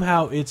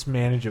Somehow it's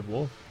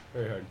manageable.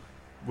 Very hard.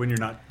 When you're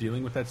not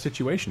dealing with that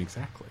situation,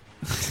 exactly.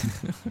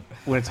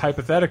 When it's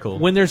hypothetical.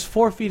 When there's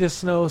 4 feet of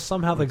snow,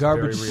 somehow the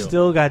garbage very real.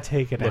 still got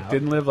taken out.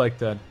 Didn't live like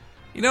that.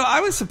 You know,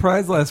 I was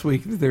surprised last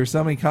week that there were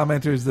so many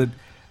commenters that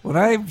when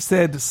I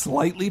said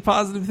slightly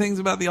positive things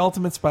about the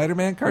Ultimate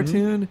Spider-Man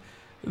cartoon,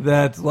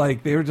 that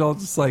like they were all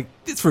just like,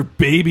 "It's for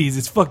babies.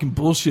 It's fucking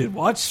bullshit.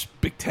 Watch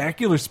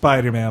Spectacular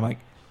Spider-Man." I'm like,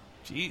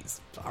 "Jeez,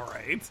 all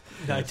right."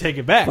 I take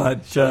it back.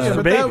 But,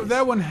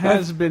 that one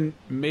has been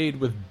made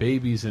with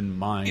babies in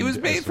mind. It was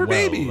made as for well.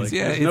 babies. Like,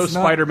 Yeah, there's no it's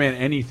not- Spider-Man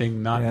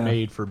anything not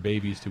made for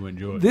babies to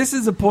enjoy. This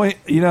is a point,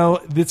 you know,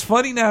 it's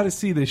funny now to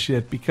see this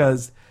shit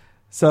because,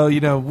 so,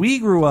 you know, we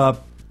grew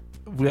up,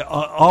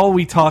 all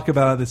we talk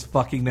about on this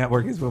fucking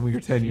network is when we were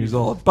 10 years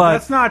old. But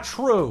that's not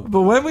true.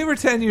 But when we were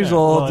 10 years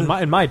old...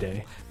 Well, in my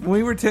day. When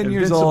we were 10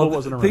 years Invincible old,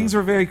 wasn't around. things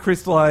were very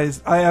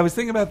crystallized. I was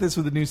thinking about this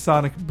with the new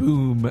Sonic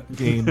Boom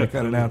game that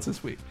got announced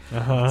this week.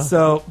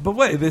 So, but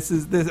wait,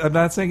 I'm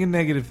not saying a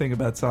negative thing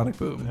about Sonic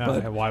Boom.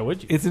 But why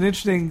would you? It's an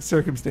interesting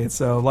circumstance.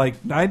 So,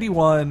 like,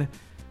 91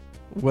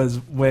 was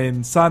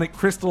when Sonic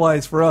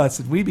crystallized for us,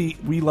 and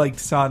we liked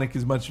Sonic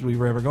as much as we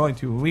were ever going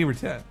to when we were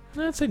 10.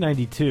 I'd say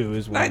 92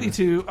 is when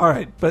 92, all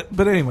right. But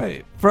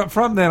anyway,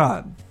 from then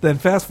on, then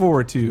fast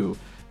forward to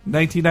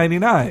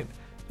 1999.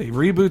 They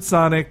reboot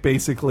Sonic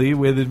basically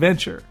with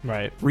Adventure.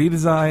 Right.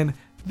 Redesign.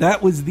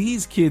 That was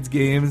these kids'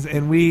 games,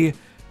 and we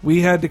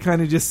had to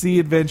kind of just see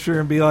Adventure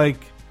and be like,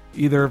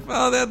 either,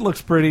 oh, that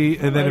looks pretty,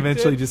 and then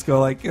eventually just go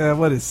like,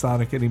 what is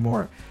Sonic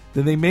anymore?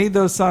 Then they made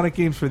those Sonic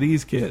games for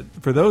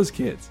those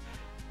kids.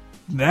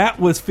 That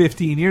was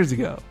 15 years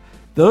ago.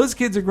 Those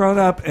kids are grown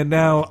up, and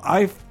now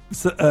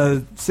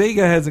Sega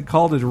hasn't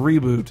called it a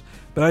reboot,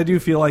 but I do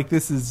feel like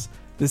this is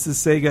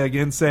Sega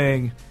again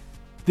saying,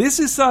 this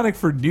is Sonic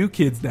for new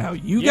kids now.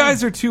 You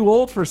guys are too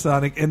old for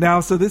Sonic, and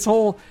now so this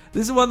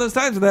is one of those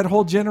times where that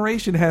whole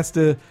generation has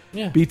to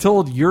be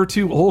told you're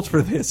too old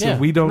for this, and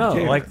we don't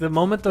care. Like the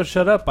moment they'll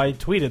shut up, I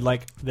tweeted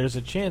like, "There's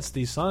a chance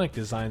these Sonic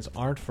designs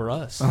aren't for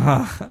us,"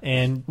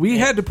 and we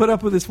had to put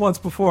up with this once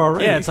before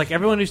already. Yeah, it's like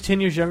everyone who's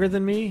 10 years younger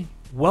than me,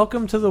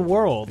 welcome to the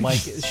world. Like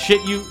shit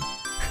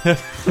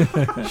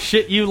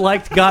you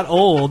liked got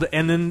old,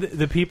 and then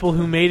the people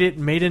who made it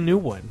made a new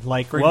one.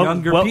 Like for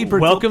younger people.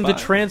 Welcome to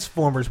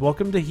Transformers.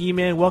 Welcome to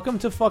He-Man. Welcome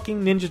to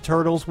fucking Ninja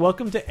Turtles.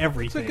 Welcome to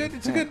everything.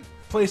 It's a good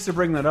place to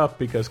bring that up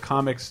because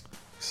comics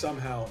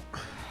somehow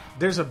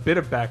there's a bit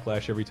of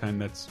backlash every time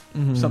that's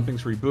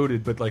something's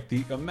rebooted, but like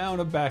the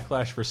amount of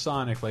backlash for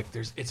Sonic, like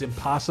it's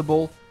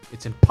impossible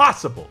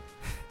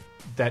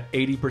that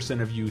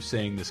 80% of you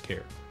saying this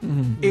care.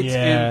 It's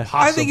impossible.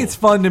 I think it's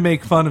fun to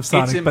make fun of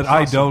Sonic, but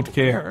I don't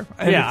care.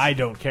 And I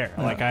don't care.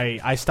 Like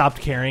I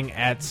stopped caring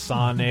at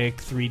Sonic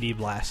 3D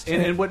Blast.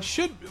 And what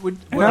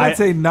I'd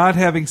say not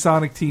having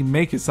Sonic Team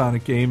make a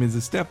Sonic game is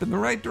a step in the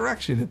right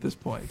direction at this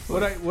point.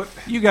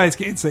 You guys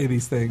can't say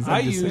these things. I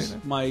use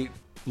my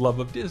love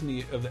of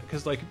Disney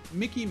because like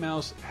Mickey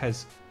Mouse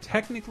has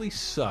technically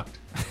sucked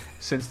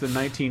since the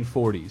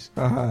 1940s,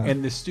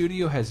 and the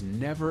studio has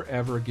never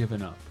ever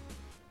given up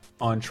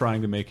on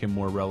trying to make him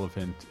more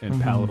relevant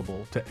and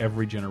palatable to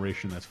every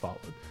generation that's followed.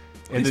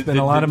 And they spent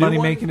a lot of money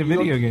making a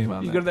video game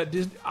on that. You go to that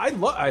Disney.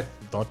 I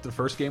thought the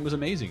first game was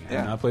amazing. I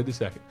have not played the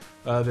second.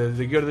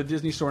 They go to the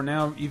Disney store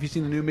now. Have you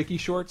seen the new Mickey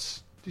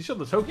shorts? You saw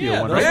the Tokyo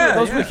one, right?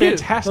 Those were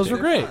fantastic. Those were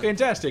great.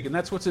 Fantastic, and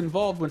that's what's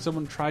involved when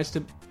someone tries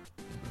to.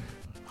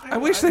 I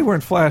wish they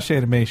weren't Flash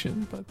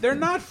animation, but they're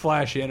not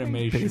Flash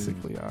animation. They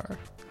basically are.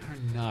 They're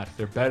not.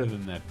 They're better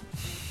than that.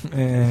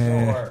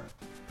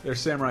 They're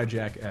Samurai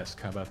Jack-esque.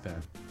 How about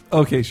that?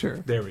 Okay, sure.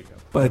 There we go.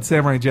 But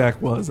Samurai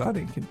Jack was on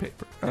ink and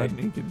paper, on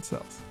ink and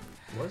cells.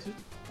 Was it?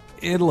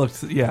 It looks,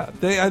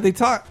 they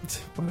talked.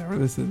 Whatever,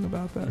 this isn't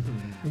about that.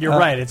 You're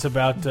right. It's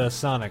about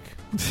Sonic.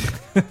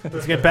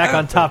 Let's get back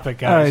on topic,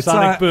 guys. Right,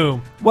 Sonic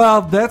Boom.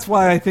 Well, that's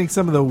why I think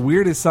some of the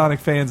weirdest Sonic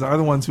fans are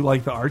the ones who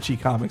like the Archie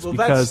comics,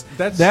 because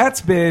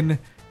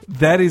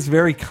that is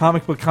very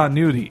comic book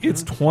continuity.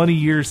 It's 20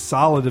 years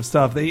solid of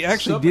stuff. They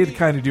actually did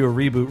kind of do a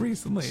reboot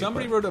recently.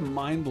 Somebody wrote a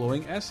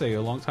mind-blowing essay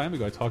a long time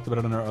ago. I talked about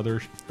it on our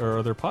other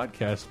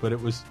podcast, but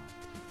it was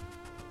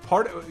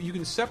you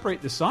can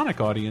separate the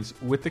Sonic audience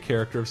with the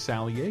character of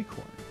Sally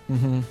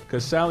Acorn,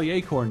 because Sally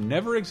Acorn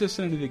never exists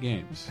in any of the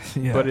games,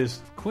 but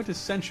is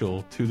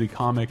quintessential to the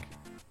comic.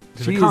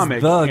 She's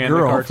the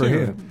girl for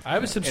him. I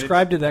was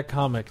subscribed to that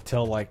comic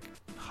till like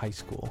high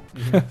school.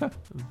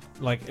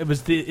 Like it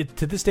was to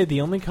this day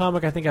the only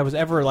comic I think I was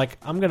ever like,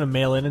 I'm gonna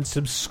mail in and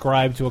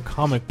subscribe to a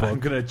comic book. I'm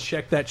gonna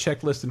check that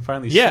checklist and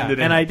finally send it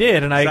in. And I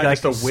did, and I like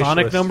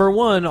Sonic list.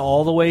 #1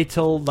 all the way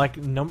till like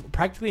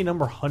practically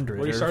number 100.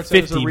 Where he starts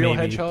 50 as a real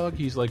maybe. hedgehog.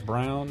 He's like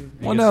brown.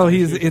 Well, no,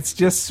 it's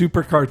just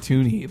super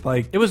cartoony.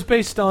 Like It was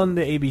based on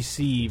the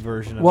ABC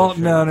version. Of well, the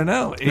show.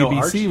 no. ABC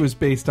Archie was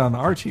based on the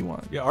Archie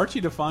one. Yeah,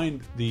 Archie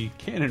defined the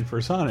canon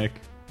for Sonic.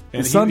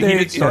 And Sunday, he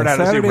did start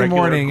out as a Saturday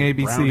regular morning, brown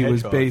ABC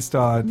was hedgehog. based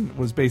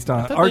on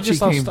I thought Archie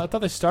came. I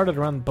thought they started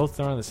both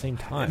around the same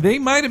time. They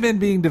might have been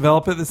being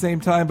developed at the same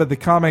time, but the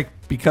comic,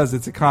 because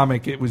it's a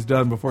comic, it was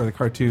done before the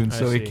cartoon,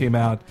 so it came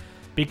out.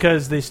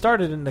 Because they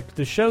started in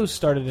the show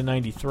started in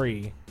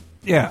 '93.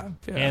 Yeah.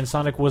 And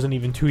Sonic wasn't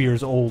even 2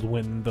 years old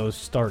when those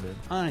started.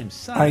 I'm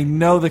Sonic. I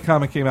know the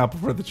comic came out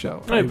before the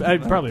show.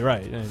 I'm probably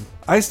right.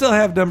 I still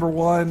have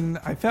 #1.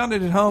 I found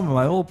it at home in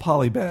my old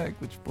poly bag,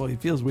 which, boy,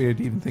 it feels weird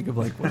to even think of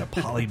like what a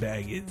poly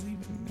bag is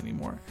even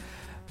anymore.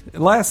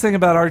 Last thing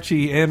about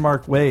Archie and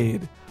Mark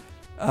Waid,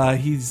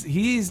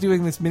 he's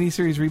doing this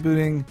miniseries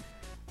rebooting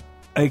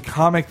a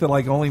comic that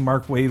like only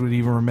Mark Waid would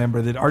even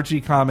remember. That Archie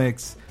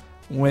comics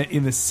went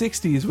in the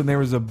 '60s when there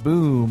was a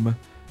boom.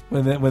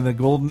 When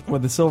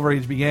the Silver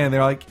Age began,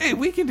 they're like, "Hey,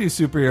 we can do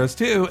superheroes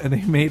too," and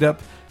they made up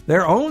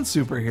their own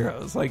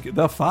superheroes. Like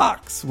the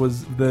Fox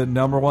was the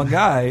 #1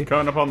 guy.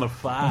 Coming up on the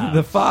Fox.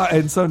 The Fox,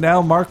 and so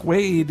now Mark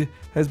Waid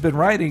has been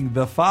writing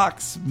the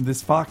Fox,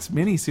 this Fox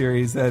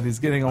miniseries that is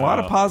getting a lot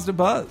of positive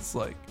buzz.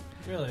 Like,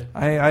 really,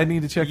 I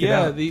need to check it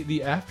out. Yeah,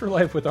 the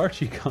Afterlife with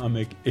Archie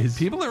comic is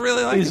people are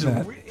really liking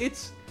that.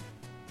 It's.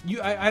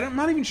 I'm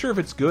not even sure if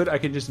it's good. I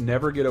can just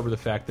never get over the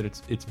fact that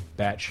it's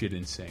batshit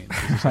insane.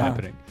 This is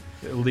happening.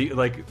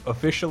 Like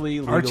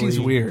officially, legally. Archie's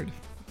weird.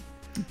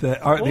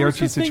 The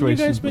Archie situation. You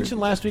guys mentioned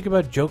last week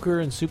about Joker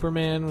and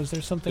Superman. Was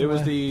there something? It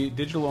was the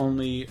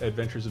digital-only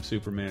Adventures of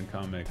Superman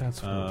comic.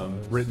 That's what it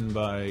was. Written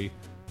by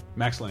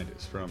Max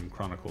Landis from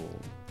Chronicle.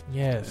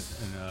 Yes,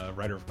 and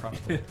writer of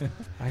Chronicle.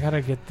 I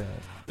gotta get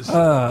that.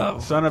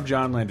 Son of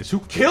John Landis, who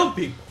killed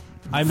people.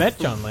 I met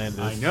John Landis.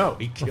 I know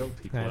he killed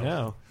people. I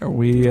know. Are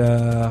we?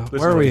 Where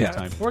are we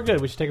at? We're good.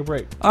 We should take a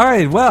break. All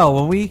right. Well,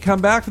 when we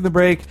come back from the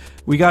break,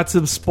 we got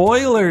some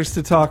spoilers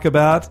to talk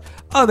about.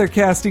 Other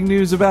casting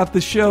news about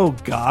the show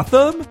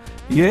Gotham.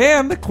 Yeah,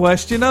 and the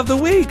question of the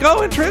week.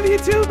 Oh, and trivia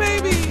too,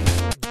 baby.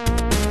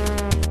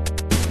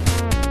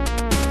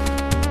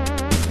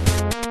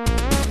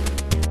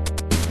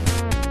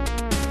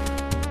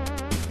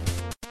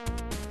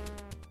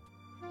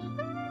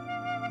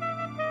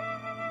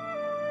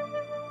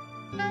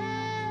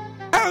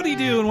 Howdy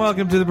do, and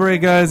welcome to the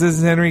break, guys. This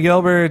is Henry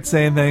Gilbert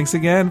saying thanks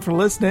again for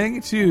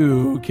listening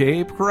to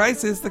Cape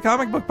Crisis, the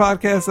comic book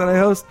podcast that I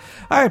host.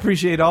 I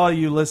appreciate all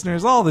you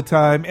listeners all the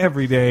time,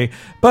 every day.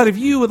 But if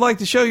you would like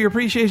to show your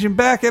appreciation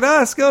back at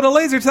us, go to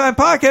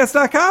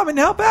lasertimepodcast.com and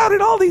help out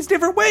in all these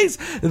different ways.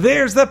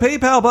 There's the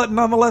PayPal button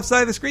on the left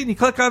side of the screen. You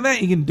click on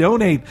that, you can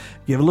donate.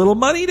 Give a little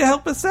money to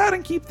help us out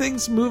and keep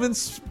things moving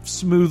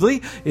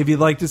smoothly. If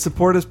you'd like to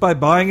support us by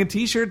buying a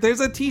t-shirt,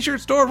 there's a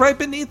t-shirt store right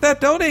beneath that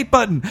donate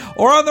button.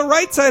 Or on the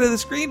right side of the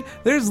screen,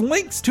 there's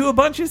links to a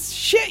bunch of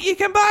shit you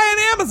can buy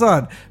on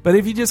Amazon. But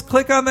if you just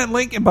click on that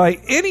link and buy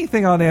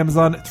anything on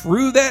Amazon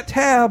through that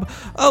tab,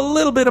 a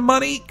little bit of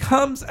money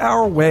comes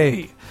our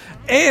way.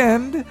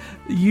 And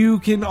you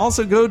can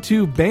also go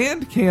to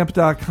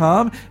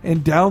bandcamp.com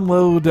and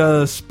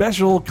download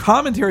special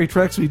commentary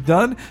tracks we've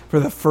done for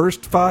the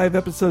first 5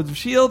 episodes of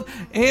S.H.I.E.L.D.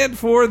 and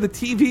for the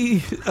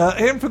TV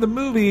and for the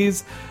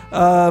movies.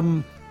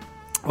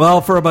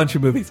 Well, for a bunch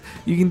of movies.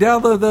 You can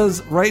download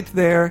those right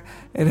there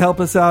and help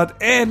us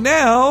out. And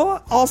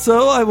now,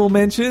 also, I will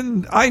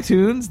mention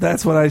iTunes.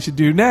 That's what I should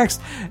do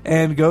next.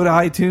 And go to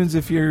iTunes.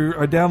 If you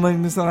are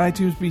downloading this on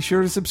iTunes, be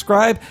sure to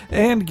subscribe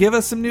and give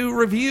us some new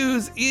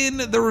reviews in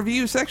the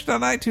review section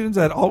on iTunes.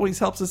 That always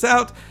helps us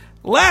out.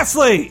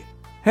 Lastly,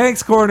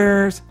 Hank's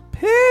Corner's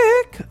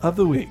Pick of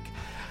the Week.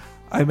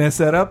 I messed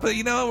that up, but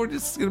we're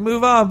just going to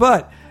move on.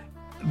 But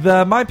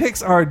my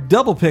picks are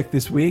double pick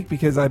this week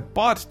because I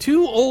bought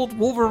 2 old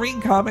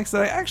Wolverine comics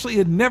that I actually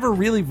had never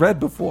really read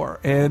before.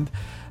 And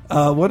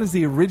one is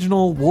the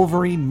original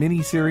Wolverine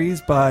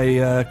miniseries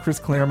by Chris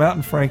Claremont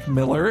and Frank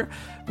Miller,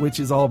 which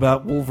is all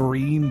about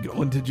Wolverine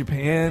going to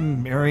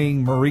Japan,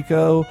 marrying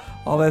Mariko,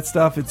 all that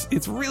stuff.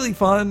 It's really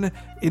fun.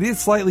 It is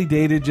slightly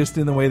dated just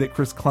in the way that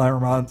Chris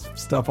Claremont's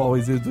stuff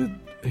always is, with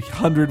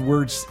 100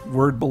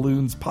 word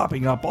balloons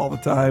popping up all the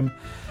time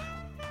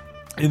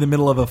in the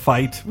middle of a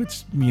fight,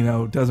 which,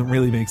 doesn't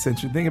really make sense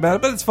to think about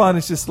it, but it's fun.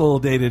 It's just a little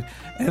dated.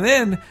 And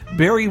then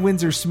Barry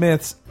Windsor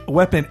Smith's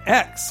Weapon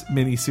X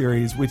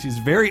miniseries, which is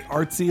very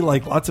artsy,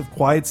 like lots of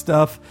quiet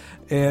stuff,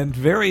 and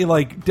very,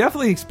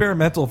 definitely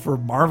experimental for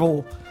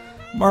Marvel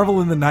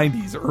in the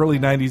 90s, early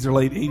 90s or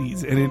late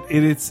 80s. And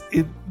it's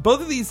both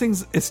of these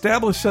things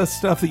establish us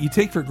stuff that you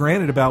take for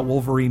granted about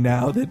Wolverine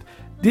now that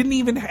didn't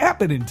even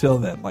happen until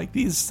then. Like,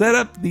 these set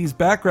up these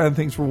background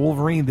things for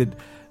Wolverine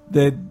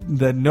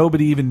that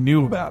nobody even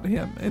knew about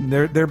him, and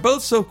they're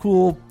both so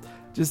cool.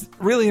 Just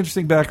really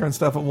interesting background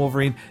stuff on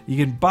Wolverine. You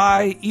can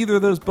buy either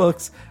of those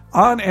books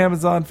on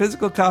Amazon,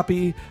 physical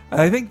copy.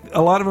 I think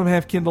a lot of them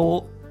have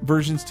Kindle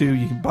versions too.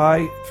 You can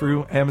buy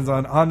through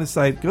Amazon on the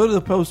site. Go to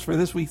the post for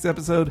this week's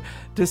episode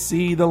to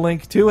see the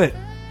link to it.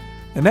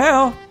 And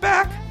now,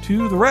 back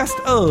to the rest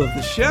of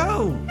the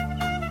show.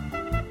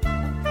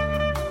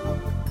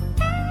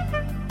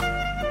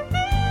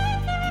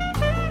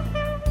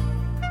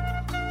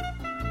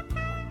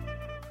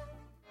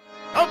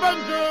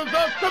 Avengers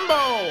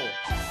Assemble!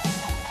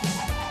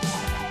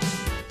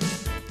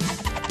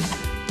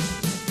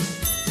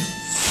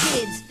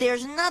 Kids,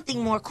 there's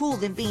nothing more cool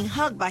than being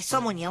hugged by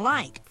someone you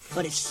like.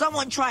 But if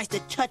someone tries to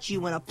touch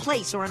you in a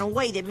place or in a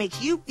way that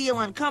makes you feel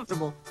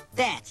uncomfortable,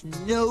 that's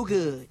no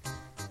good.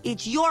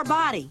 It's your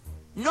body.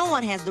 No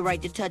one has the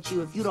right to touch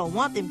you if you don't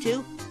want them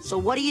to. So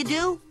what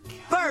do?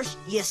 First,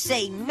 you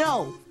say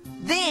no.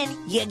 Then,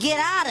 you get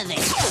out of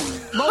there.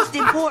 Most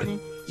important,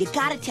 you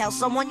gotta tell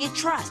someone you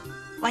trust.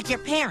 Like your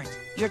parents,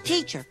 your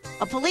teacher,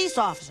 a police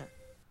officer.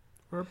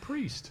 Or a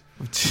priest.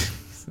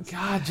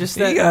 God, just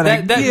that. You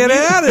gotta get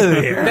out of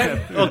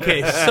there.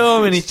 Okay,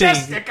 so many things.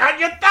 Just stick on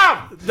your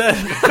thumb!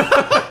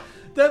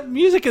 That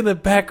music in the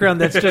background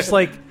that's just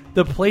like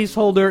the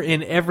placeholder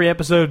in every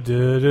episode.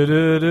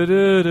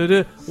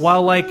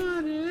 While like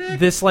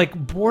this like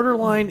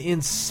borderline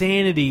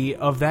insanity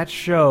of that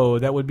show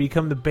that would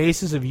become the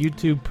basis of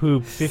YouTube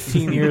poop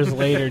 15 years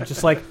later.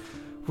 Just like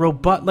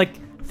robot, like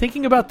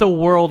thinking about the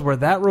world where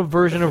that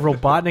version of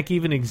Robotnik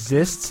even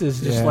exists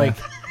is just like,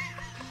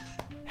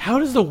 how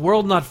does the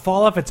world not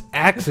fall off its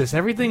axis?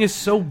 Everything is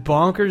so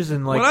bonkers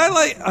and like.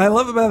 What I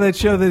love about that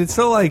show that it's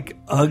so like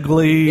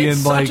ugly it's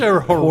and such like a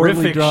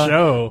horrific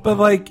show, but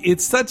like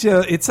it's such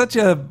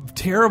a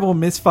terrible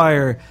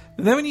misfire.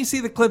 And then when you see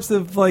the clips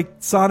of like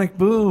Sonic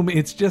Boom,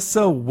 it's just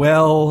so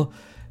well.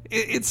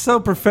 It's so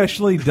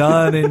professionally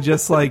done and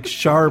just like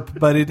sharp,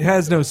 but it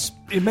has no.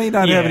 It may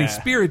not have any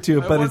spirit to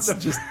it, but it's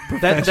just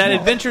professional. that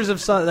Adventures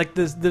of Sonic, like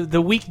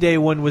the weekday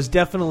one was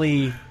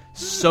definitely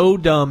so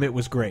dumb it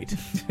was great.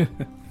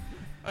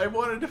 I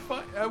wanted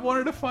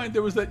to find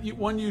there was that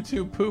one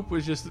YouTube poop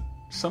was just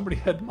somebody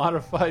had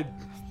modified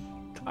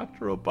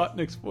Dr.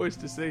 Robotnik's voice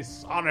to say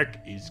Sonic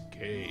is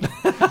gay.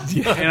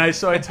 And I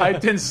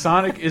typed in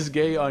Sonic is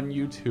gay on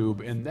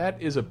YouTube, and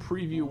that is a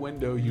preview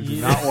window you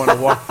do not want to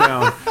walk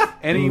down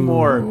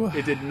anymore. Ooh.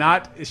 It did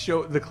not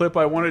show the clip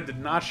I wanted did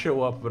not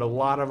show up, but a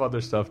lot of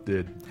other stuff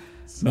did.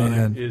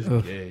 Sonic is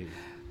gay.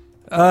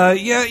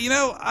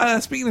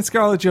 Speaking of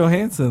Scarlett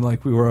Johansson,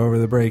 like we were over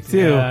the break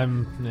too. Yeah,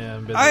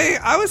 I'm busy.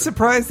 I was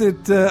surprised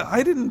that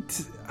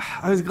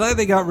I was glad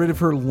they got rid of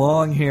her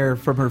long hair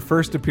from her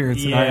first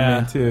appearance in Iron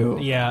Man 2.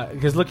 Yeah,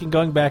 because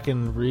going back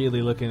and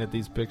really looking at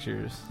these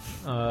pictures,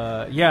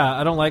 I'm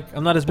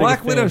not as big Black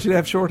a fan. Widow should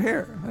have short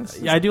hair.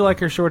 Yeah, I do like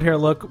her short hair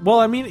look. Well,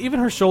 I mean, even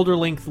her shoulder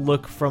length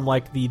look from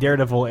like the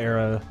Daredevil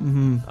era,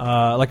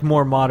 like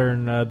more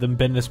modern, the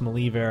Bendis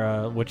Malieve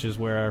era, which is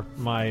where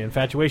my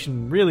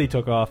infatuation really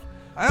took off.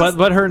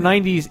 But her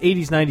 90s,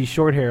 80s, 90s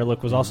short hair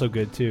look was also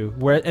good too.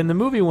 And the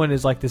movie one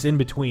is like this in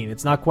between.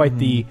 It's not quite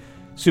the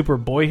super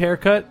boy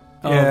haircut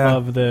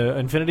of the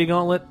Infinity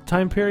Gauntlet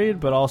time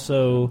period, but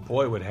also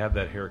boy would have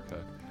that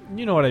haircut.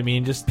 You know what I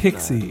mean? Just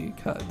pixie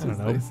cut. I don't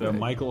know. The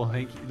Michael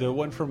Hank, the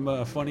one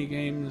from Funny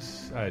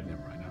Games. I never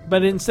mind.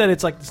 But instead,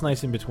 it's like this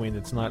nice in between.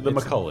 It's not the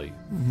Macaulay.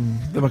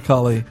 The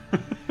Macaulay.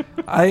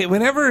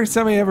 Whenever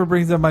somebody ever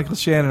brings up Michael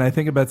Shannon, I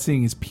think about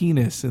seeing his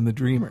penis in The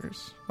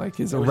Dreamers, like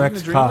his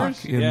erect cock.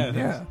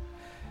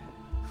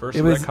 First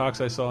erect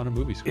cocks I saw in a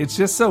movie screen. It's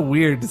just so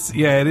weird to see.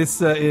 Yeah, it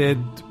is.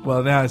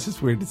 Now it's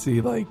just weird to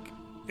see like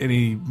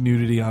any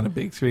nudity on a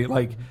big screen.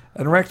 Like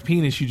an erect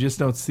penis, you just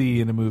don't see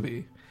in a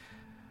movie.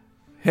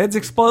 Heads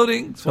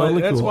exploding.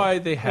 Totally that's cool. why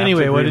they have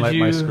anyway, to what did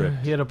my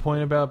script. You had a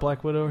point about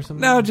Black Widow or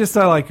something? No, just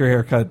I like her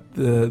haircut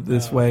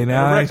this way.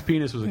 Now, erect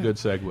penis was a good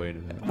segue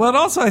into that. Well, and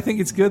also I think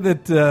it's good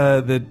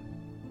that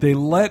they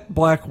let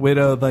Black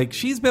Widow, like,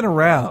 she's been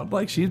around.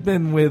 Like, she's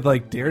been with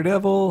like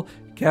Daredevil,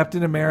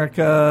 Captain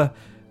America,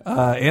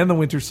 and the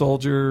Winter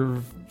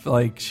Soldier.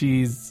 Like,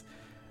 she's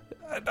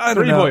I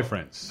don't know. 3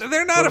 boyfriends.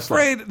 They're not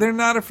afraid. They're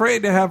not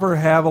afraid to have her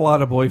have a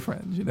lot of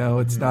boyfriends. You know,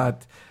 it's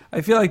not. I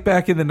feel like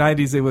back in the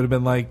 90s they would have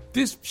been like,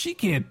 "This she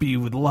can't be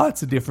with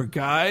lots of different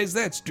guys.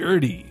 That's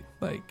dirty."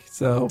 Like,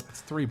 so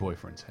it's 3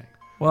 boyfriends, Hank.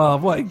 Well,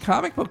 what in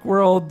comic book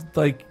world,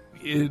 like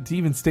to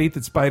even state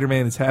that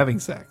Spider-Man is having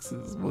sex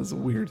was a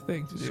weird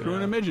thing to do.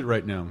 Screwing a midget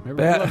right now.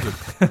 Everybody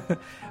loves it.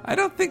 I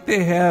don't think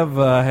they have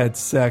had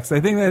sex. I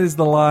think that is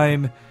the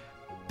line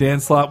Dan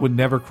Slott would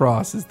never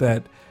cross. Is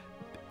that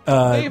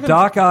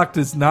Doc Ock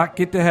does not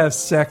get to have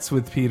sex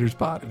with Peter's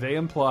body. They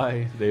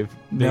imply they've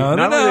they've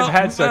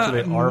had sex,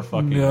 but they are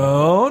fucking.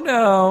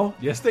 No.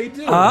 Yes, they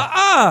do.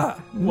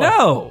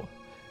 No.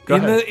 Go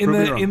ahead.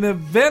 In the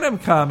Venom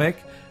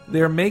comic,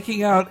 they're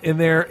making out in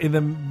the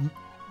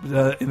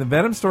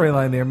Venom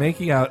storyline. They're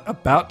making out,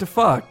 about to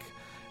fuck,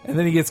 and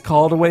then he gets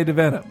called away to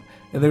Venom.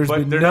 And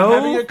they're not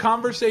having a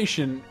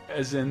conversation,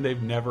 as in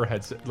they've never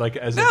had sex. Like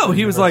as no,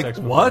 he was like,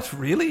 "What?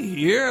 Really?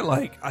 Here?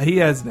 Like he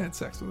hasn't had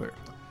sex with her."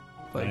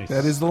 Like Nice.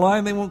 that is the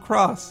line they won't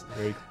cross.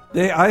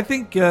 Very I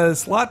think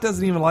Slott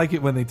doesn't even like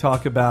it when they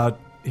talk about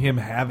him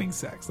having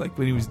sex. Like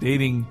when he was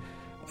dating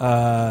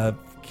Carly.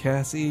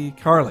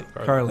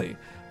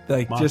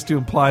 Like just to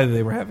imply that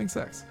they were having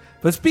sex.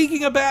 But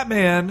speaking of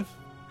Batman,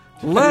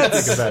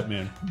 let's Think of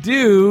Batman.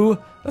 do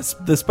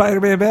the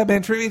Spider-Man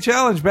Batman Trivia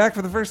Challenge back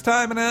for the first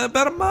time in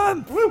about a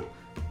month. Woo!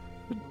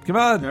 Come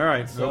on. All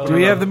right. Do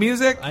we have the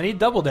music? I need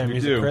double damn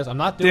music, do. Chris. I'm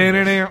not doing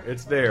this.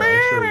 It's there.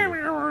 I'll show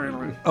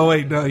you. Oh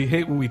wait, no, you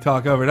hate when we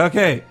talk over it.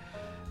 Okay.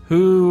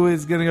 Who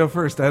is going to go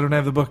first? I don't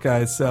have the book,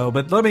 guys.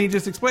 But let me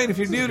just explain. If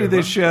you're new to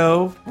this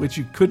show, which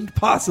you couldn't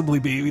possibly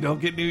be, we don't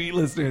get new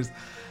listeners.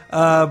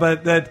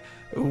 But that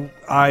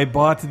I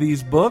bought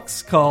these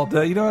books called.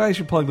 You know what? I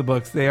should plug the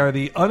books. They are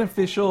the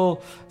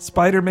unofficial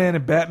Spider-Man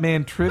and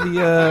Batman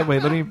trivia.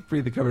 Wait, let me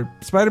read the cover.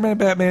 Spider-Man and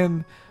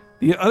Batman,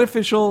 the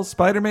unofficial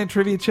Spider-Man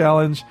trivia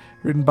challenge,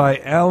 written by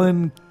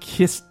Alan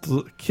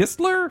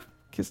Kistler.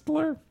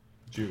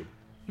 Jude.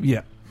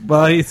 Yeah.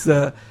 Well, he's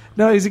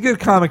he's a good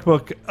comic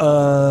book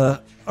a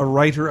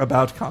writer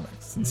about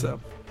comics. And so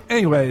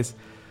anyways,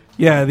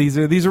 yeah, these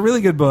are really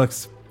good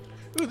books.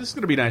 Ooh, this is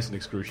going to be nice and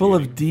excruciating. Full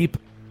of deep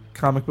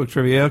comic book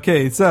trivia.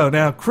 Okay, so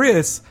now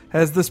Chris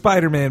has the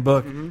Spider-Man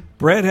book.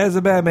 Brett has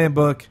a Batman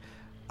book.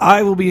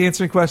 I will be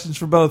answering questions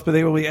for both, but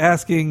they will be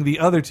asking the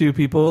other two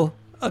people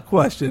a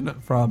question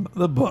from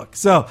the book.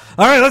 So, all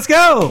right, let's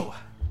go.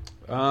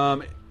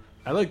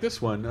 I like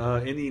this one.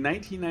 In the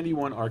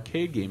 1991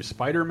 arcade game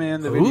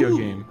Spider-Man the video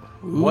game,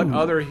 what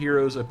other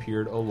heroes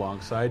appeared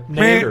alongside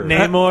Peter?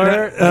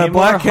 Namor,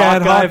 Black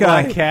Cat, Hawkeye, Hawkeye.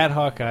 Black Cat,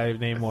 Hawkeye,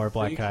 Namor,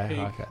 Black Cat,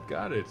 Hawkeye.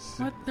 Got it.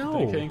 What?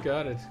 No. Hank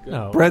got it. Good.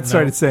 No. Brett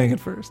started saying it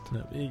first.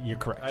 No, you're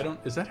correct. I don't.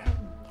 Is that how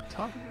I'm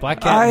talking?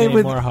 Black Cat,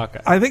 Namor,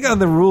 Hawkeye. I think on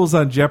the rules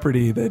on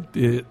Jeopardy that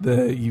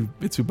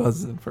it's who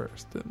buzzes in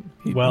first. And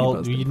he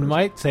buzzed in you first.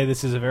 might say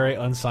this is a very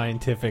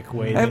unscientific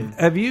way.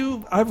 Have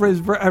you? I've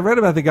read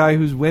about the guy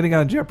who's winning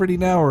on Jeopardy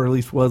now, or at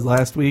least was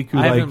last week. Who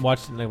I haven't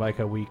watched it in like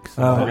a week.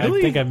 So Oh, I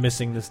really? think I'm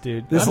missing this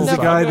dude. This I'm is the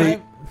never-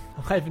 guy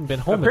I haven't been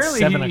home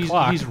Apparently, at 7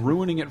 o'clock. he's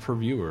ruining it for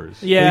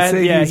viewers. Yeah, They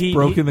say yeah, he's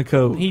broken the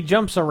code. He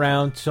jumps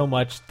around so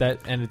much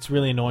and it's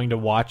really annoying to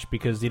watch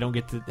because you don't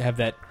get to have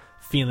that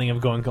feeling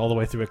of going all the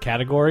way through a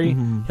category.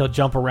 Mm-hmm. He'll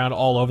jump around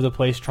all over the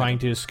place trying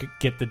to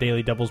get the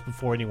daily doubles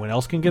before anyone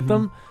else can get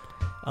them.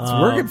 It's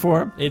working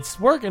for him. It's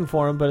working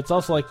for him, but it's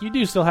also like you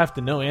do still have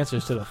to know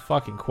answers to the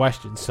fucking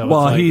questions. So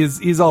Well, it's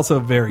like, he's also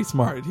very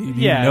smart. He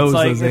knows it's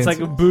like those it's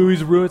answers. like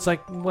Boo's Rue. It's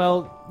like,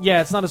 well,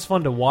 yeah, it's not as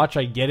fun to watch.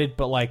 I get it,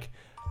 but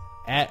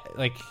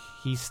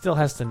he still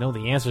has to know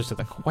the answers to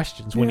the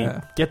questions when he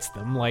gets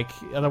them. Like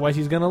otherwise,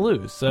 he's gonna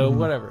lose. So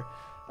whatever.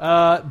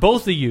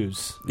 Both of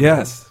yous.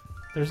 Yes.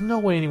 There's no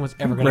way anyone's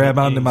ever gonna Grab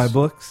get onto my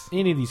books.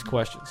 any of these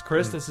questions.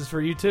 Chris, this is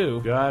for you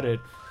too. Got it.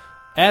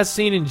 As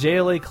seen in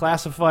JLA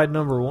Classified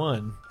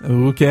 #1,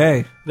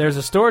 Okay. there's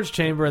a storage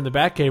chamber in the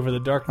Batcave where the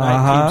Dark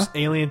Knight keeps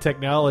alien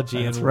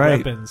technology That's and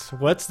right. weapons.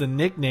 What's the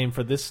nickname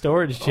for this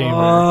storage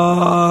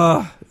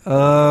chamber?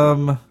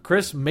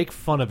 Chris, make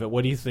fun of it.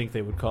 What do you think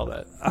they would call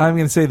that? I'm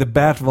going to say the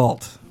Bat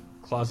Vault.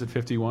 Closet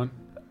 51.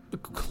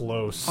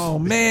 Close. Oh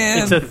man.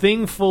 It's a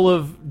thing full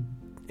of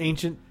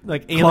ancient,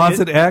 like alien,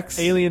 Closet X,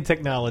 alien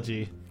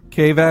technology.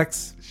 Cave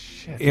X,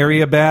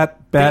 Area Bat,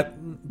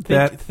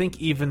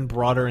 Think even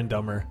broader and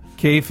dumber.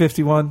 Cave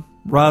 51,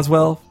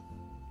 Roswell,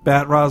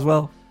 Bat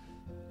Roswell.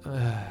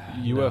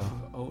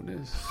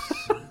 UFO-ness.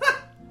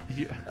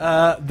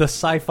 The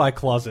sci-fi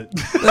closet.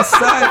 The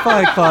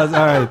sci-fi closet.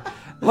 All right.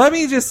 Let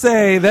me just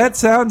say that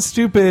sounds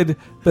stupid,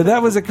 but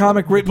that was a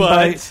comic written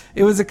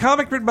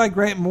by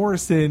Grant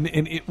Morrison,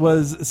 and it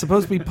was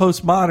supposed to be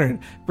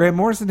postmodern. Grant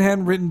Morrison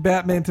hadn't written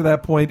Batman to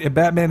that point, and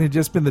Batman had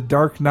just been the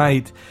Dark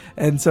Knight,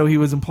 and so he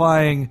was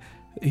implying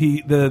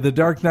the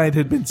Dark Knight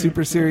had been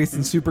super serious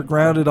and super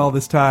grounded all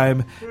this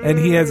time, and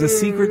he has a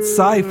secret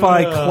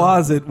sci-fi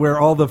closet where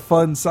all the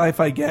fun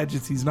sci-fi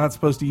gadgets he's not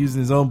supposed to use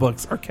in his own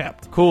books are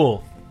kept.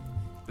 Cool.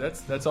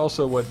 That's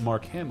also what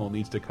Mark Hamill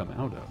needs to come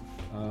out of.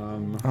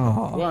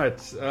 What?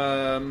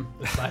 The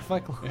sci-fi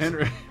closet.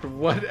 Henry,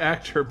 what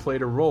actor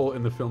played a role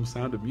in the film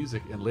Sound of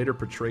Music and later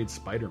portrayed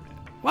Spider-Man?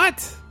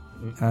 What?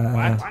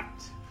 What?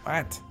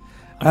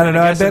 I don't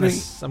know. I bet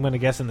I'm going to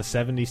guess in the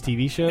 70s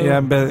TV show. Yeah,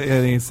 I'm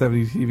betting he's a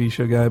 70s TV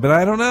show guy, but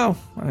I don't know.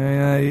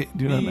 I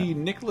do not know.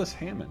 Nicholas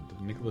Hammond.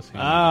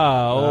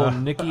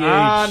 Nicky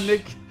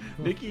H.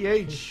 Nicky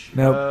H.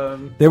 Now,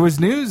 there was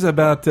news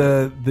about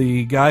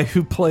the guy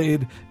who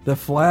played the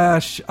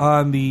Flash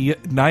on the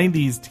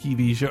 90s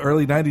TV show,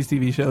 early 90s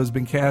TV show, has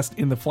been cast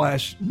in the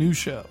Flash new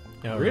show.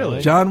 Oh,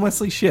 really? John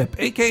Wesley Shipp,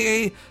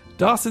 a.k.a.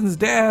 Dawson's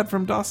dad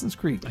from Dawson's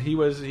Creek. He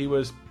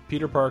was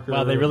Peter Parker.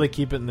 Wow, they really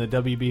keep it in the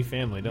WB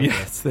family, don't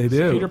Yes, they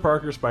do. Peter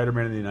Parker,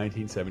 Spider-Man in the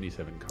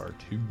 1977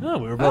 cartoon. they? Oh,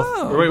 we were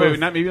both. Wait, maybe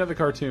not the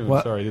cartoon.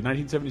 What? Sorry, the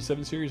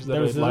 1977 series. Is that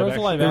There was live a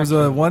action? live There was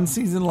a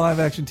one-season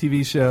live-action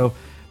TV show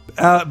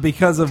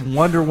because of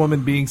Wonder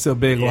Woman being so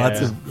big. Yeah.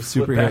 Lots of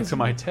Flip back superheroes. to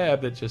my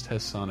tab that just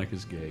has Sonic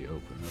as gay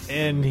open.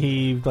 And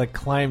he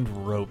climbed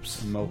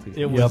ropes. Multi.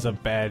 It was a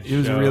bad show. It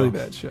was a really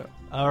bad show.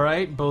 All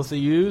right, both of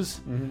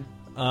yous.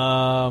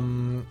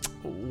 In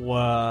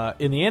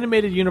the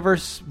animated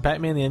universe,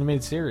 Batman the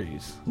Animated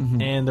Series,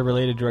 and the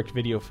related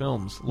direct-video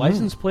films,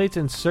 license plates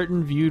and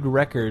certain viewed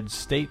records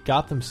state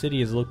Gotham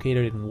City is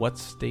located in what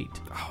state?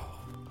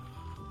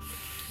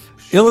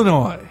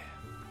 Illinois.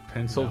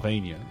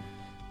 Pennsylvania.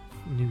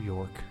 New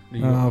York.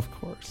 Of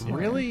course.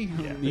 Really?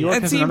 Yeah. New York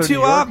That has seemed another too New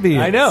York?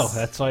 obvious. I know.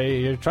 That's why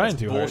you're trying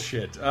to.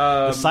 Bullshit.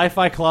 The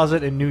Sci-Fi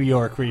Closet in New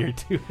York, where you're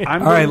doing. All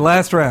right,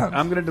 last round.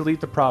 I'm going to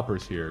delete the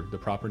propers here, the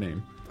proper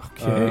name.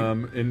 Okay.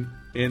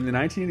 In the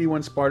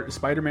 1981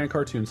 Spider-Man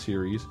cartoon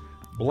series,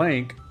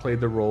 Blank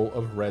played the role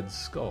of Red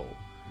Skull.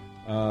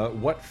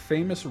 What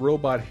famous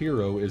robot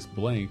hero is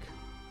Blank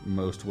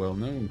most well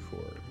known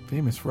for?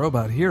 Famous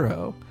robot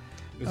hero.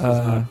 This is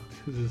not.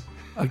 This is,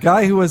 A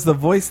guy who was the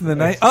voice in the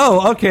night.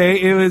 Oh,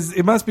 okay.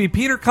 It must be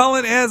Peter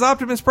Cullen as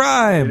Optimus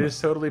Prime. it is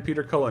totally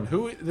Peter Cullen,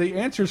 who the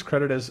answer's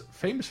credited as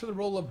famous for the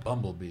role of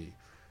Bumblebee.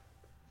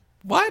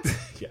 What?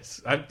 Yes.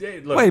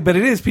 Look, Wait, but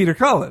it is Peter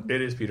Cullen.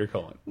 it is Peter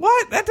Cullen.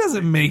 What? That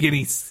doesn't make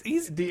any.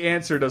 The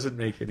answer doesn't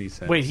make any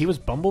sense. Wait, he was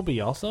Bumblebee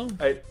also?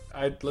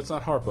 Let's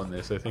not harp on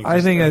this. I think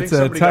it's a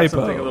somebody got typo.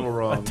 something a little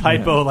wrong.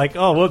 Typo, like,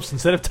 oh, whoops,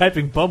 instead of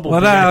typing Bumblebee. Well,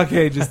 no,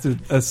 okay, just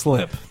a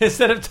slip.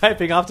 Instead of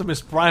typing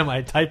Optimus Prime,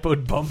 I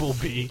typoed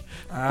Bumblebee.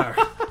 All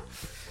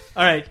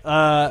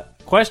right,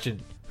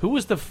 question. Who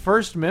was the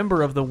first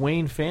member of the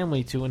Wayne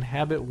family to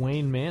inhabit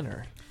Wayne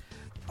Manor?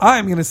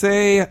 I'm going to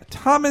say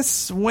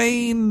Thomas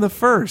Wayne the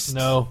First.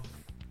 No.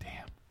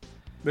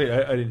 Wait,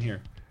 I didn't hear.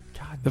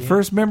 The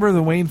first member of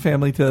the Wayne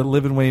family to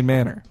live in Wayne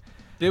Manor.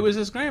 It was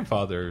his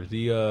grandfather,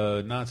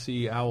 the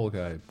Nazi owl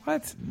guy.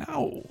 What?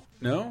 No.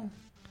 No?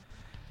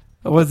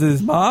 Was it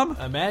his mom?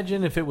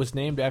 Imagine if it was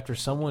named after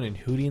someone in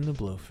Hootie and the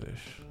Blowfish.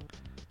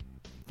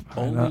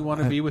 Only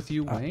want to be with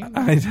you, Wayne?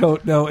 I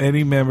don't know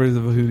any members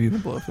of Hootie and the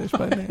Blowfish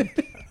by name.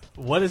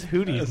 What is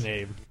Hootie's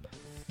name?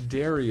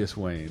 Darius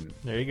Wayne.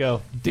 There you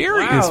go.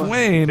 Darius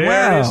Wayne.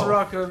 Darius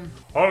Wow. Ruckin.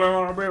 Only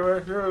want to be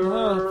with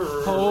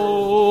you.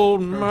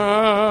 Hold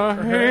my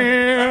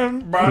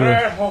hand. Ugh.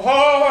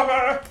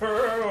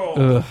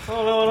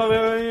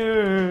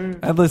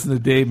 I'd listen to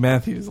Dave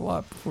Matthews a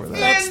lot before that.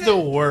 That's the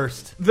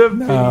worst. The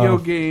video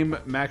game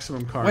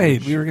Maximum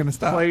Carnage. Wait, we were going to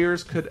stop.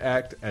 Players could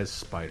act as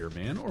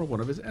Spider-Man or one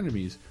of his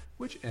enemies.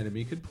 Which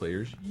enemy could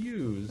players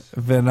use?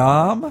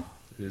 Venom?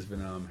 It is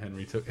Venom.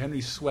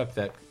 Henry swept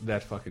that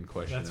fucking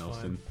question, That's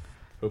Elston.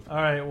 All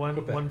right, one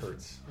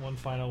hurts. one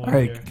final one. All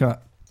right, here. come on.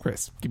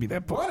 Chris, give me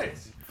that book. What?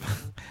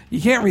 You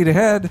can't read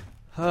ahead.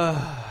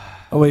 Oh,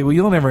 wait, well,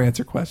 you'll never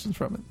answer questions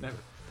from it. Never.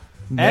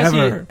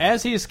 Never.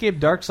 As he escaped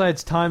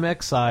Darkseid's time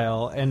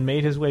exile and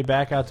made his way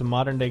back out to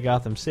modern-day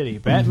Gotham City,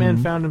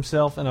 Batman found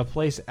himself in a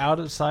place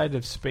outside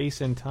of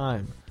space and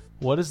time.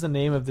 What is the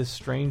name of this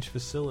strange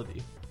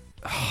facility?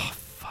 Oh,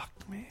 fuck,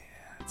 man.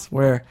 It's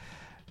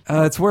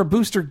where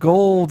Booster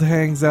Gold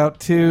hangs out,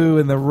 too,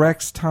 and the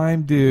Rex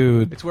Time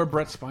dude. It's where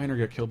Brett Spiner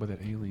got killed by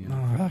that alien.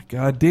 Oh,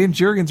 God. Dan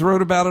Jurgens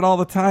wrote about it all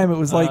the time. It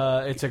was like...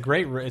 it's a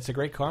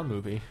great car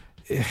movie.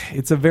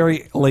 It's a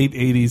very late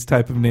 80s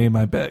type of name,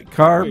 I bet.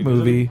 Car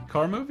movie.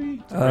 Car movie?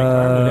 It's a great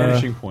car movie.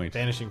 Vanishing Point.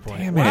 Vanishing Point.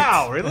 Damn it.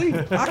 Wow, really?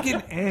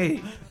 Fucking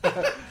A.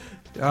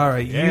 All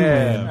right, you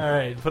Yeah. win. All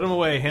right, put him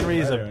away. Henry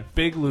is a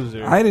big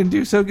loser. I didn't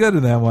do so good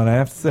in that one, I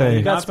have to say.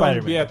 You got Not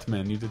Spider-Man.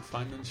 Batman. You did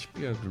fine on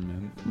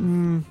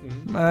Spider-Man.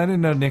 I didn't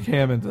know Nick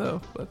Hammond,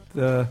 though.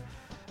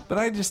 But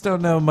I just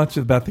don't know much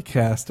about the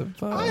cast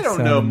of I don't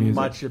Sound know of Music.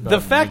 much about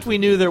The fact music. we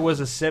knew there was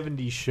a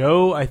 70s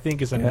show, I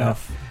think, is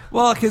enough.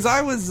 Well, because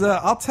I was...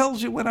 I'll tell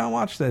you when I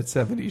watched that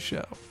 70s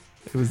show.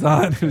 It was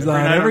on. It was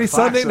on night every on Fox,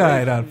 Sunday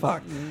right? night on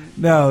Fox.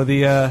 No,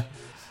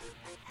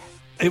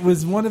 it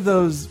was one of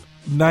those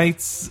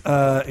nights.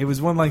 It was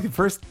one like the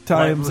first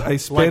times I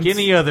spent. Like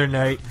any other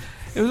night.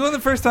 It was one of the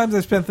first times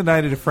I spent the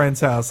night at a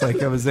friend's house.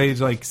 Like I was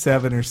age like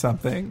 7 or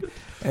something,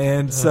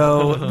 and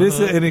so this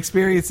is an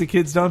experience the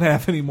kids don't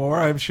have anymore,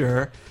 I'm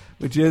sure.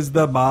 Which is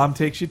the mom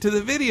takes you to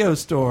the video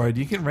store and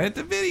you can rent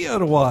the video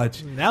to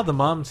watch. Now the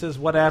mom says,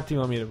 "What app do you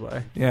want me to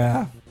buy?"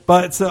 Yeah,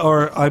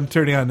 or I'm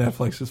turning on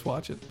Netflix, just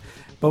watch it.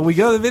 But we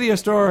go to the video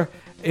store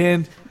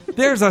and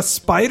there's a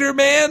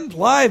Spider-Man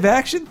live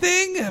action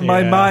thing, and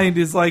my mind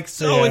is like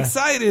so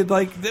excited.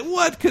 Like,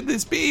 what could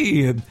this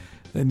be? And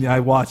then I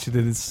watch it,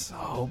 and it's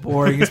so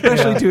boring,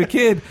 especially to a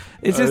kid.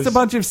 It's just a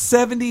bunch of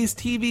 70s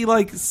TV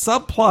like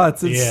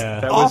subplots.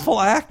 It's awful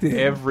acting.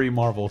 Every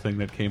Marvel thing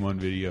that came on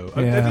video.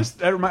 Yeah.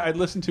 I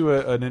listened to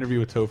an interview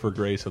with Topher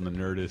Grace on the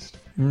Nerdist,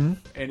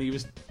 and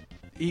he's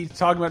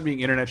talking about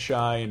being internet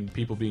shy and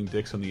people being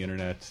dicks on the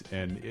internet,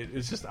 and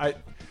it's just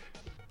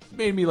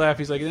made me laugh.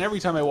 He's like, and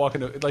every time I walk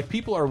into, like,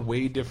 people are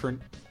way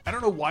different. I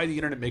don't know why the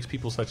internet makes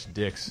people such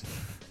dicks.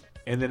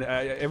 And then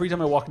every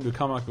time I walk into a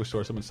comic book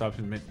store, someone stops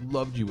me and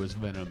loved you as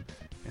Venom,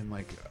 and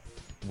like,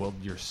 well,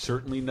 you're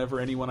certainly never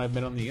anyone I've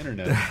met on the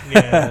internet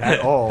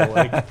at all.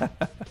 Like,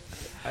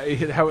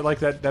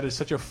 that is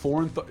such a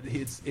foreign thought.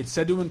 It's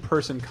said to him in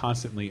person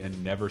constantly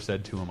and never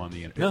said to him on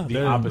the internet. No,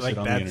 the opposite like,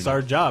 on the that's internet.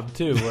 our job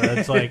too. Where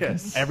it's like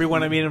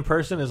everyone I meet in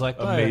person is like,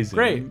 oh, Amazing.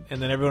 great,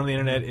 and then everyone on the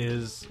internet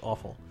is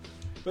awful.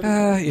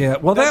 Yeah.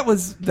 Well, that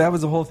was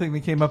a whole thing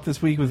that came up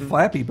this week with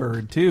Flappy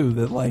Bird too.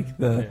 That like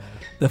the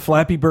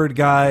Flappy Bird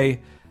guy,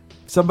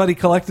 somebody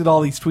collected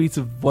all these tweets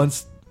of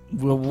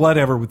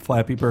whatever with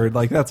Flappy Bird.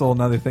 Like that's a whole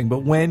another thing.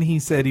 But when he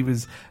said he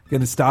was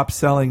going to stop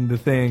selling the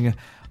thing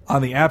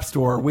on the App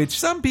Store, which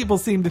some people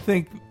seem to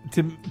think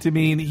to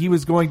mean he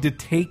was going to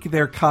take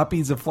their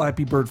copies of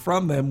Flappy Bird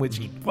from them, which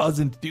he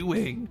wasn't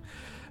doing,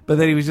 but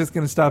that he was just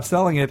going to stop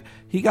selling it.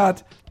 He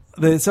got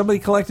somebody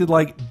collected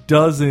like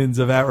dozens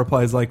of at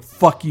replies like,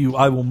 fuck you,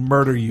 I will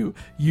murder you,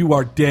 you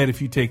are dead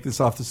if you take this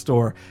off the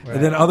store. Right.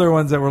 And then other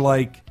ones that were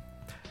like,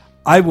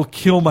 I will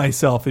kill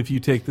myself if you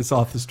take this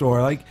off the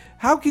store. Like,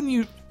 how can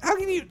you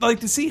like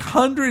to see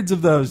hundreds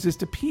of those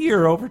just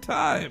appear over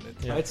time?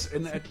 Yeah.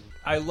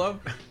 I love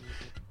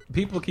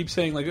people keep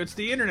saying like, it's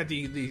the internet,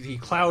 the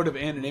cloud of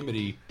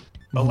anonymity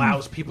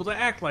allows people to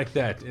act like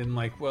that. And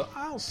like, well,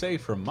 I'll say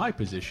from my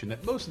position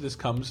that most of this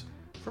comes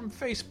from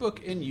Facebook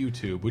and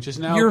YouTube, which is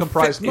now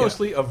comprised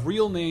mostly of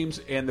real names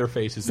and their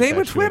faces. Same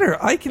with Twitter.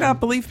 I cannot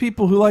believe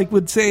people who like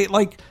would say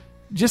like,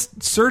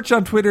 just search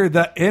on Twitter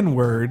the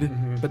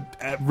N-word,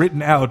 but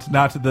written out,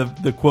 not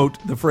the quote,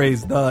 the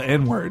phrase the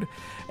N-word,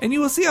 and you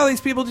will see all these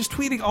people just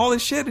tweeting all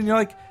this shit, and you're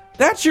like,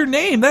 that's your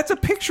name. That's a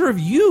picture of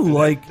you.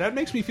 Like that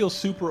makes me feel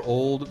super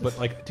old, but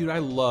like, dude, I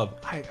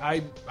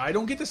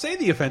don't get to say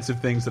the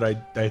offensive things that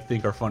I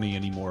think are funny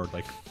anymore,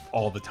 like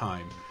all the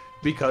time,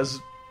 because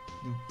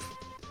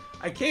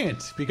I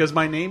can't, because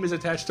my name is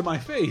attached to my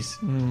face.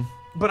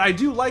 But I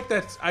do like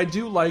that. I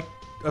do like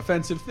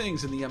offensive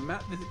things, and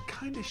the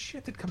kind of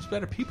shit that comes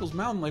out of people's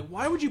mouth. I'm like,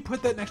 why would you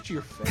put that next to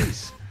your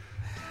face?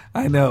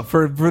 I know,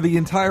 for the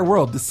entire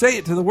world, to say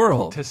it to the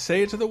world. To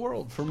say it to the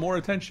world for more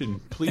attention,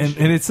 please.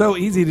 And it's so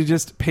easy to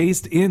just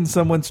paste in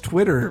someone's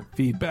Twitter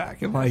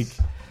feedback. And like,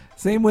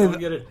 same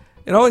with,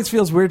 it always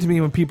feels weird to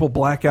me when people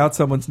black out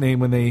someone's name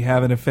when they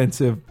have an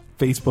offensive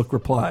Facebook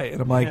reply.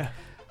 And I'm like,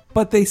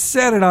 but they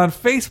said it on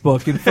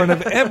Facebook in front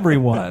of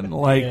everyone.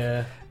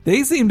 Like,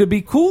 they seem to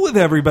be cool with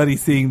everybody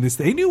seeing this.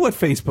 They knew what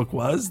Facebook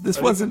was. This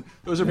wasn't...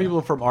 Those are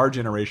people from our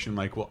generation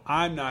like, well,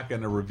 I'm not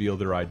going to reveal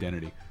their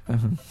identity.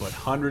 But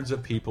hundreds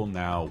of people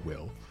now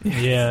will.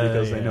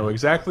 Because they know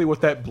exactly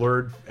what that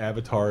blurred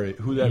avatar is,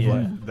 who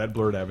that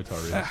blurred avatar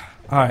is. All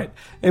right.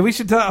 And we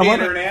should talk...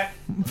 Internet.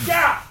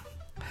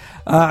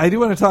 I do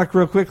want to talk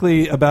real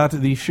quickly about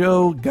the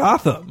show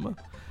Gotham,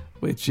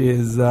 which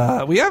is...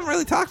 we haven't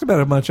really talked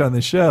about it much on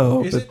the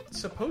show. Is it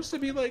supposed to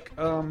be like...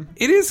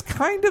 It is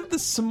kind of the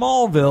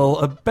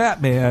Smallville of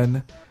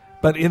Batman,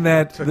 but in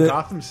that...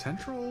 Gotham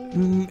Central?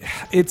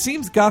 It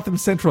seems Gotham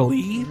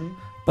Central-y,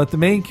 but the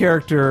main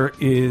character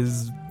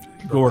is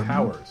Gordon.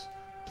 Powers.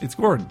 It's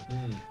Gordon.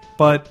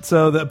 But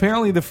so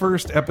apparently the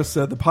first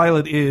episode, the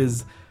pilot,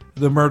 is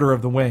the murder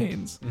of the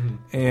Waynes.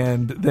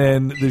 And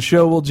then the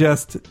show will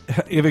just...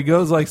 If it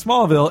goes like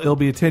Smallville, it'll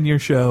be a 10-year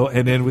show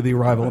and end with the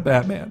arrival of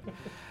Batman.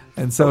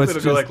 And so it's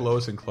just go like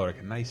Lois and Clark,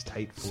 a nice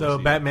tight. So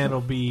Batman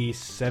will be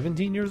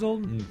 17 years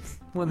old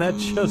when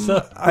that shows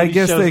up. I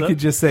guess they could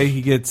just say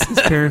his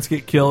parents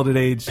get killed at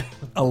age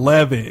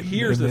 11.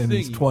 Here's and the then thing: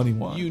 he's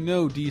 21. You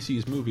know,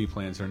 DC's movie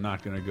plans are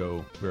not going to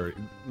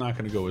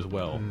go as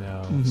well.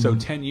 No. So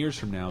 10 years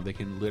from now, they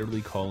can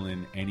literally call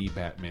in any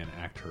Batman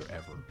actor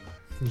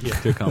ever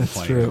to come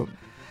play. True.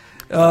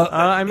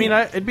 I mean,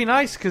 it'd be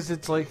nice because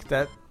it's like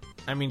that.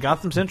 I mean,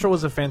 Gotham Central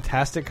was a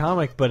fantastic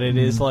comic, but it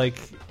is like.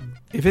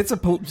 If it's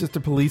just a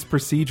police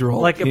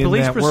procedural, like a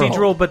police procedural,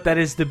 world. But that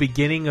is the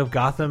beginning of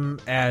Gotham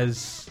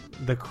as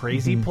the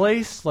crazy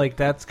place. Like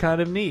that's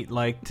kind of neat.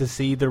 Like to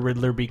see the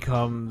Riddler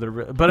become the.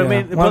 But I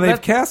mean, they've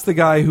cast the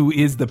guy who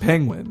is the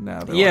Penguin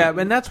now.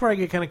 And that's where I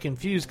get kind of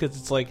confused because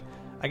it's like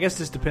I guess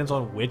this depends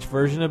on which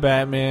version of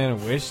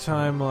Batman, which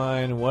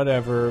timeline,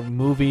 whatever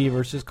movie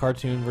versus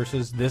cartoon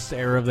versus this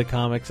era of the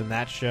comics and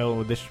that show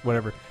or this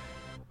whatever.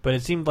 But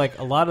it seemed like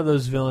a lot of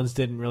those villains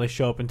didn't really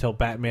show up until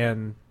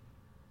Batman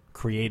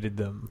created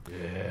them.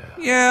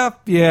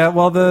 Yeah.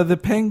 Well, the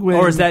Penguin,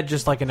 or is that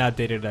just like an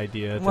outdated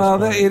idea?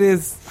 Well, it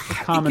is a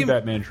common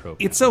Batman trope.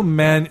 It's so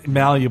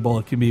malleable;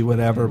 it can be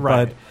whatever.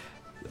 Right. But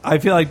I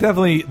feel like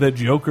definitely the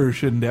Joker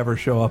should never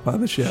show up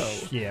on the show.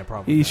 Yeah,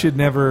 probably he should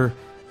never.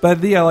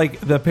 But yeah, like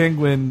the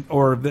Penguin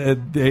or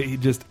the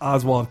just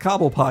Oswald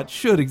Cobblepot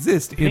should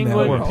exist in that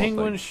world.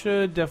 Penguin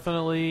should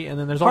definitely, and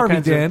then there's all Harvey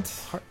kinds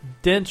Dent.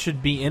 Dent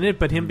should be in it,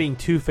 but him being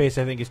Two-Face,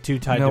 I think, is too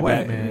tied to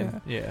Batman.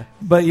 Yeah.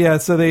 But yeah,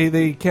 so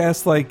they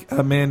cast like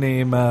a man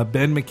named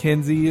Ben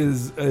McKenzie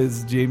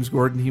as James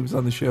Gordon. He was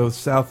on the show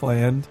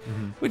Southland,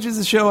 which is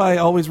a show I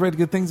always read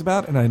good things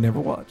about and I never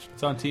watched.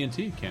 It's on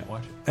TNT. Can't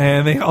watch it.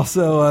 And they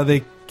also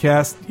they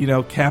cast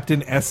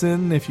Captain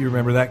Essen, if you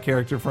remember that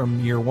character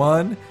from Year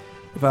One.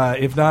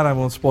 If not, I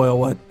won't spoil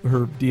what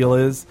her deal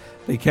is.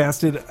 They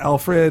casted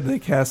Alfred. They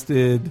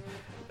casted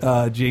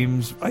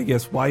James, I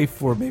guess, wife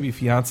or maybe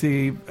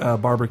fiance,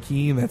 Barbara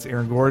Keene. That's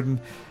Aaron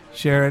Gordon.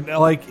 Sharon.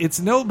 Like,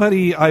 it's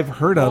nobody I've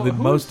heard of in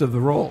most of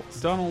the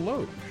roles. Donald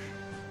Logue.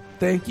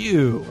 Thank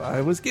you. I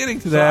was getting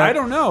to that. I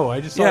don't know.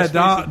 I just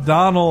saw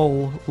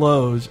Donald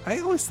Loge. I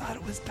always thought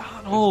it was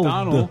Donald.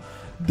 Donald.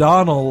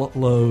 Donald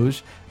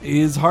Loge.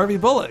 is Harvey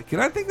Bullock,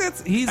 and I think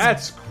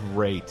that's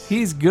great.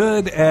 He's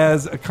good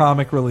as a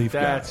comic relief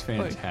guy. That's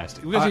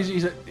fantastic.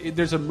 Because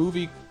there's a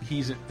movie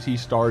he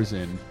stars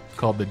in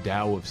called The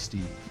Tao of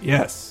Steve.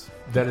 Yes,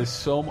 that is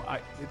so.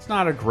 It's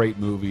not a great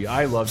movie.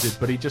 I loved it,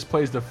 but he just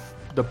plays the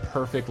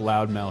perfect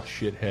loudmouth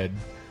shithead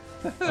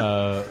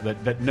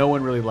that no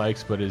one really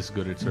likes, but is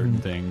good at certain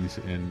things.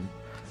 And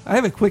I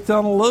have a quick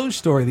Donald Logue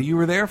story that you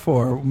were there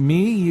for.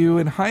 Me, you,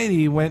 and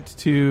Heidi went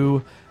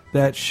to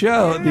that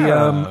show,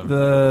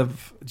 the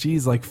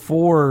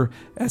 4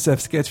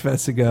 SF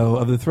Sketchfests ago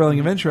of the Thrilling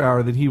Adventure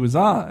Hour that he was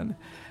on,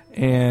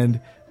 and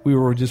we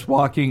were just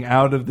walking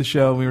out of the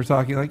show and we were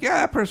talking like,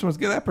 yeah, that person was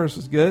good, that person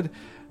was good,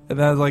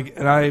 and I was like,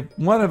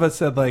 one of us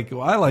said like,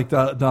 well, I like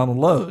Donald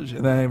Logue,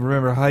 and then I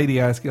remember Heidi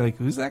asking like,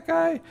 who's that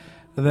guy?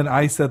 And then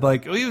I said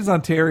like, oh, he was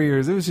on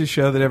Terriers. It was a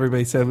show that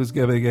everybody said was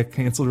going to get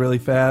canceled really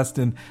fast,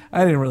 and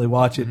I didn't really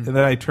watch it. And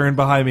then I turned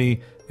behind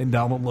me, and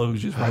Donald Logue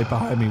just right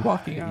behind me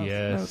walking out.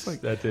 Yes,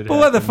 like, that did. But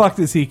what the fuck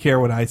does he care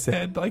what I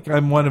said? Like,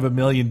 I'm one of a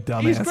million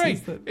dumbasses. He's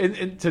great.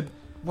 And to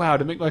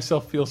make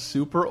myself feel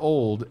super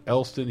old,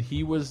 Elston,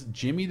 he was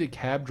Jimmy the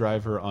cab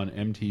driver on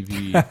MTV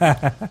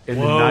in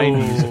the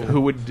 90s.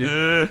 Who would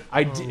do?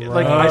 I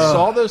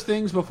saw those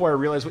things before I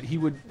realized what he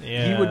would.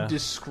 He would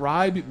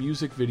describe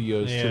music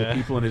videos to the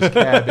people in his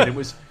cab, and it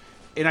was.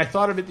 And I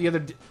thought of it the other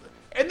day.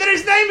 And then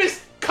his name is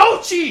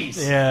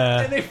Cochise.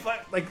 Yeah. And they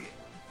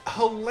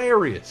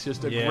hilarious,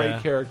 just a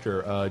great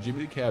character.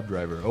 Jimmy the cab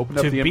driver opened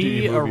up the MTV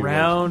movie. To be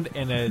around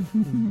in a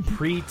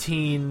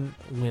preteen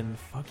when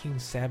fucking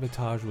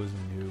Sabotage was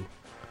new,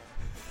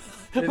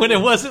 when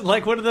it wasn't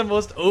like one of the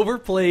most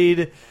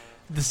overplayed.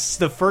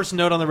 The first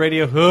note on the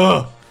radio.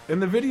 Ugh.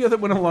 And the video that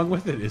went along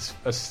with it is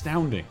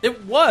astounding.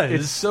 It was.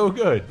 It's so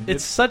good.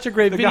 It's such a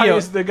great video.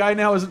 The guy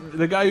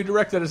who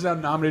directed that is now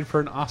nominated for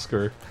an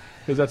Oscar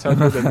because that's how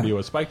good that video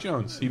was. Spike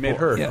Jonze. He made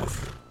Her. Yes.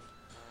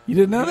 You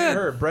didn't know that?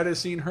 Her. Brett has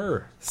seen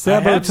Her.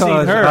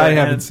 Sabotage. I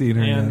haven't seen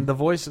her. And yet. the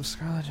voice of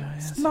Scarlett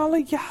Johansson.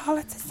 Y'all,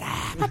 it's a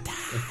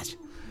sabotage.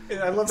 And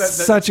I love that.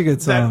 Such a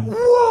good song.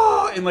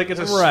 Whoa! And like it's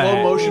a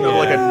slow motion of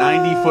like a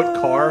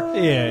 90-foot car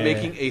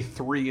making a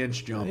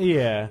 3-inch jump.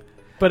 Yeah.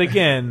 But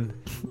again,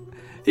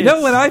 you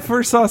know, when I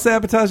first saw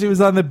Sabotage, it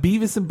was on the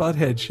Beavis and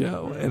Butthead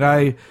show, and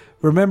I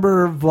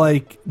remember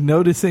like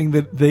noticing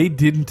that they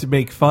didn't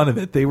make fun of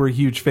it. They were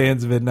huge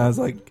fans of it, and I was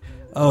like,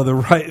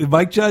 oh,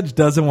 Mike Judge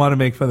doesn't want to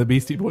make fun of the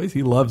Beastie Boys.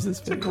 He loves this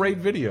video. It's a great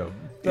video.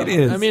 It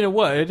is. I mean,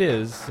 it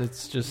is.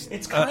 It's just.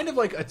 It's kind of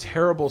like a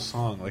terrible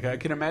song. Like I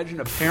can imagine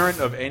a parent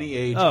of any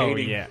age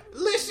hating. Yeah.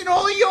 Listen,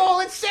 all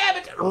y'all, it's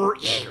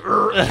Sabotage.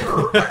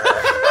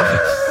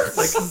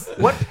 Like,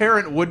 what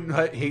parent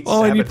wouldn't hate?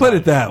 Oh, and you put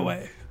it that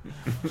way.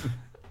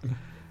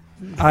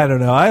 I don't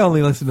know. I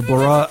only listen to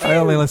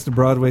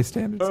Broadway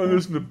standards. I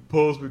listen to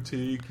Paul's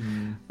Boutique.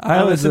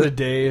 I listen to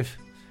Dave.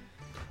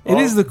 It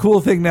is the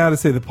cool thing now to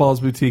say that Paul's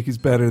Boutique is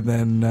better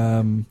than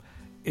I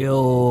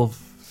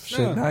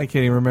can't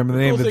even remember the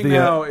name. The cool thing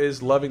now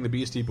is loving the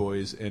Beastie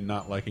Boys and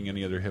not liking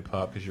any other hip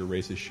hop because you're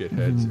racist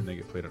shitheads and they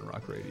get played on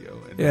rock radio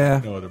and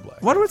no other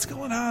black. I wonder what's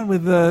going on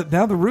with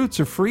now the Roots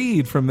are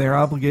freed from their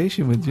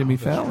obligation with Jimmy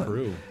Fallon.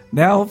 True.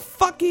 Now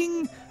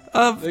fucking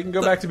they can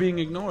go back to being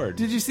ignored.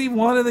 Did you see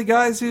one of the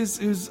guys who's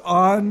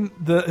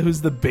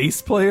the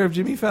bass player of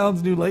Jimmy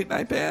Fallon's new late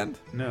night band?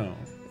 No.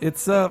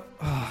 It's Fred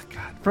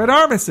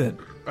Armisen.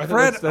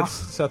 That's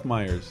Seth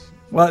Meyers.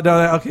 Well,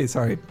 no, okay,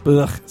 sorry.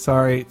 Ugh,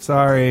 sorry.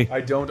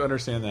 I don't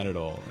understand that at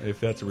all, if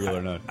that's real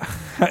or not.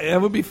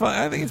 It would be fun.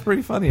 I think it's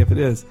pretty funny if it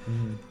is.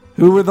 Mm-hmm.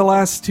 Who were the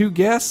last two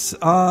guests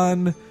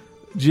on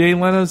Jay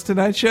Leno's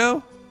Tonight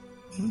Show?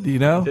 Do you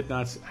know? I did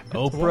not.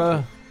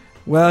 Oprah.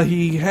 Well,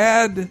 he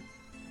had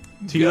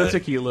Tila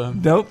Tequila.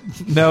 Nope.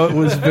 No, it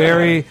was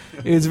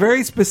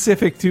very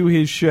specific to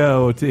his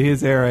show, to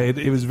his era.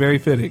 It was very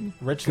fitting.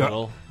 Rich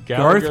Little.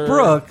 Garth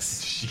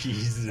Brooks,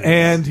 Jesus.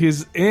 and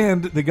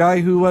the guy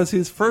who was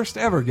his first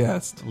ever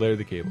guest, Larry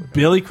the Cable Guy.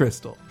 Billy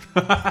Crystal.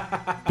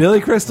 Billy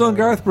Crystal and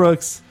Garth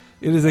Brooks.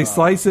 It is a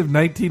slice of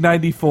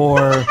 1994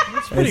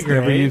 as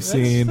never you've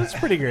seen. That's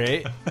pretty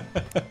great.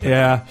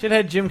 Yeah. Should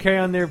have had Jim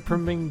Carrey on there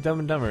from being Dumb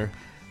and Dumber.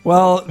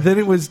 Well, then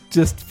it was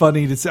just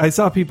funny to see. I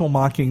saw people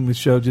mocking the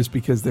show just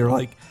because they're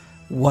like,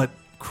 what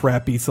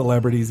crappy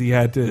celebrities he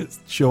had to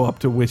show up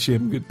to wish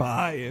him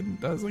goodbye.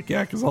 And I was like,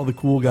 yeah, because all the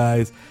cool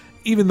guys,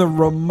 even the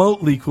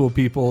remotely cool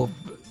people,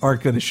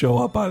 aren't going to show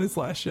up on his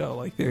last show.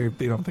 Like they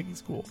don't think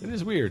he's cool. It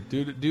is weird.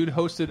 Dude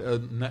hosted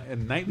a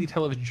nightly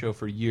television show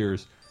for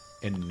years,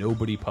 and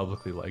nobody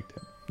publicly liked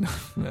him.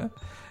 Some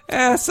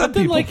but then,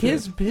 people like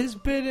his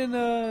bit in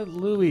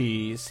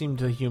Louis seemed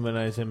to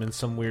humanize him in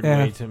some weird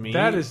way to me.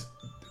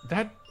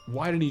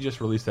 Why didn't he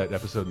just release that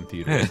episode in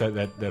theaters?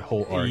 that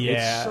whole arc. Yeah,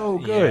 it's so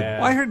good. Yeah.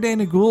 Well, I heard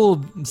Dana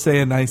Gould say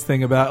a nice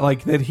thing about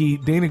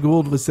Dana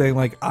Gould was saying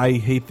like, I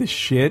hate the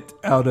shit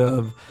out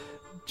of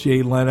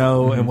Jay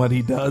Leno and what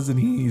he does, and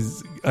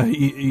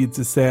it's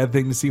a sad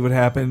thing to see what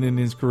happened in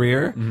his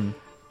career.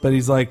 But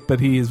he's like, but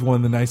he is one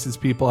of the nicest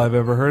people I've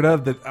ever heard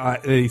of.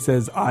 That he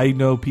says, I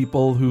know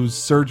people whose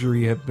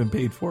surgery have been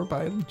paid for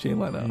by Jay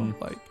Leno.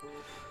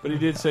 But he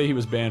did say he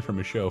was banned from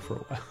a show for a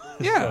while.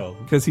 Yeah,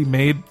 because he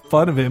made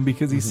fun of him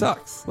because he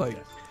sucks. Like,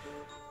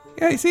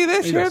 yeah, you see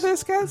this? Share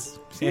this, guys?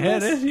 See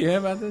this? You hear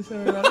about this,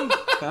 everybody?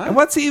 And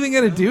what's he even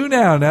going to do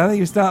now? Now that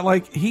he's not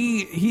like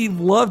he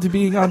loved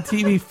being on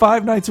TV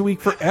 5 nights a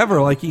week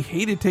forever. Like he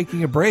hated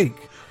taking a break.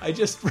 I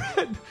just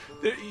read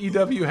that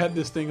EW had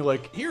this thing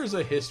like, here's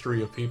a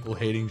history of people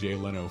hating Jay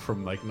Leno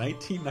from like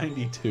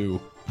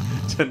 1992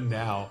 to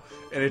now,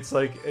 and it's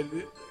like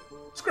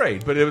it's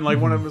great. But even like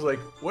one of them was like,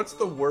 "What's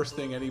the worst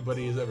thing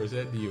anybody has ever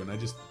said to you?" And I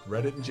just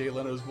read it in Jay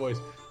Leno's voice.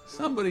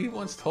 Somebody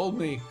once told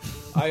me,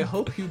 "I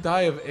hope you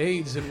die of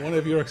AIDS in one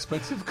of your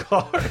expensive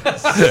cars."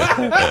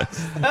 That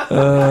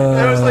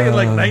was like in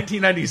like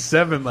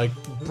 1997. Like,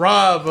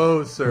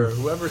 bravo, sir!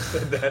 Whoever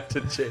said that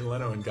to Jay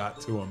Leno and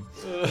got to him.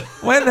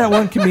 When that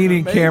one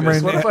comedian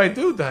Cameron, what if I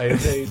do die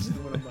of AIDS?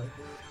 In one of my...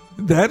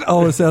 That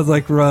always sounds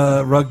like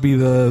Rugby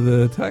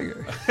the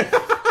Tiger.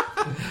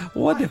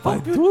 What if I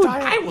do?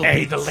 I will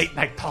be the late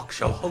night talk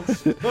show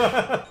host.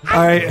 All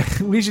right,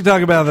 we should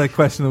talk about the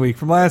question of the week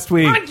from last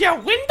week. On your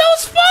Windows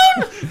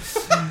phone?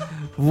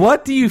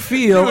 What do you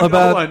feel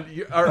about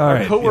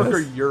our coworker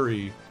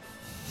Yuri?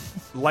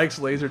 Likes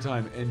Laser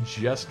Time and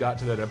just got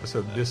to that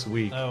episode this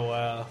week. Oh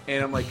wow!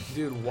 And I'm like,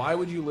 dude, why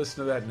would you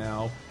listen to that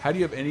now? How do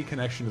you have any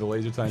connection to the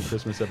Laser Time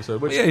Christmas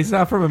episode? Which, yeah, he's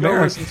not from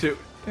America. Listen to.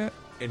 Yeah.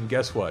 And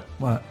guess what?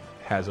 What?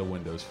 Has a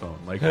Windows phone.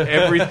 Like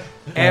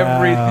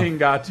everything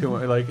got to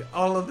him. Like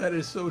all of that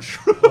is so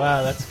true.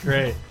 Wow, that's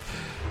great.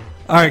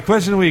 All right,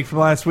 question of the week from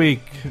last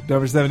week,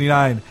 number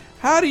 79.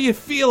 How do you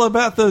feel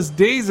about those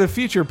Days of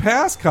Future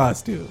Past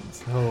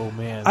costumes? Oh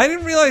man, I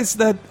didn't realize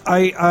that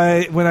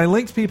I when I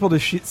linked people to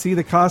see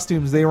the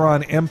costumes, they were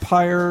on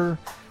Empire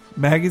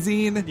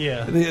magazine.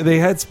 Yeah, they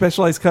had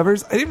specialized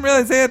covers. I didn't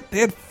realize they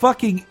had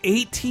fucking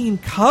 18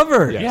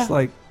 covers. Yeah.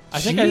 Like, I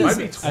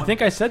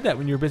think I said that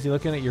when you were busy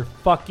looking at your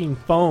fucking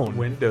phone.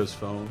 Windows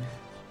phone.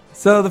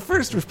 So the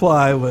first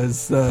reply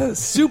was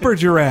Super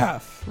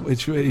Giraffe,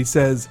 which he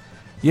says,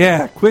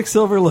 yeah,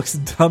 Quicksilver looks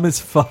dumb as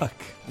fuck.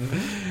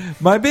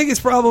 Mm-hmm. My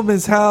biggest problem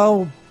is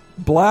how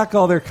black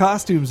all their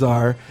costumes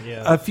are.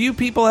 Yeah. A few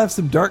people have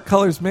some dark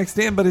colors mixed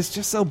in, but it's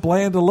just so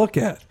bland to look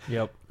at.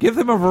 Yep. Give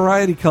them a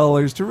variety of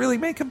colors to really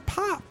make them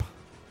pop.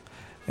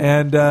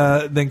 And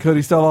then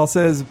Cody Stovall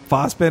says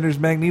Fassbender's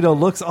Magneto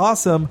looks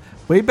awesome,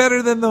 way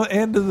better than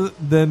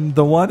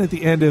the one at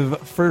the end of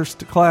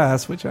First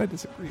Class, which I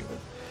disagree with.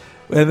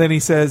 And then he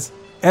says,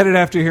 edit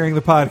after hearing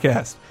the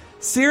podcast.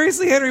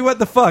 Seriously, Henry, what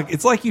the fuck?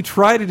 It's like you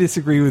try to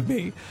disagree with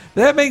me.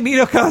 That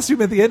Magneto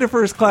costume at the end of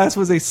First Class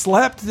was a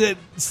slapped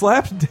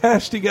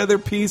together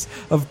piece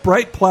of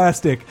bright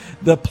plastic.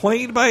 The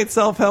plain by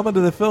itself helmet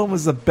of the film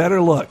was a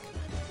better look.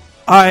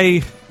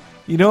 You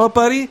know what,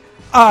 buddy?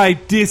 I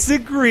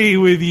disagree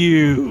with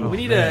you. We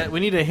need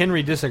a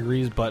Henry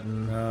disagrees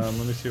button. Let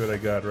me see what I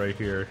got right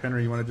here.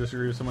 Henry, you want to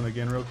disagree with someone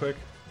again real quick?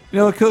 You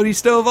know what, Cody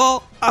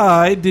Stovall?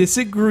 I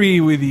disagree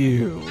with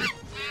you.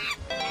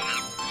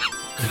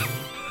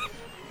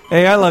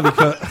 Hey, I love you,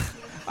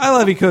 I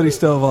love you, Cody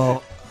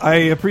Stovall. I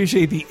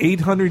appreciate the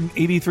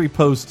 883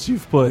 posts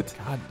you've put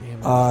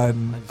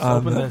on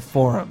the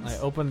forums. I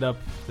opened up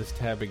this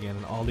tab again,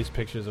 and all these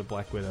pictures of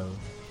Black Widow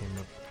came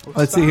up.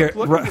 Let's see here.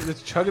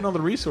 It's chugging all the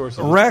resources.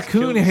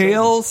 Raccoon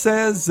Hale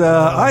says,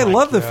 I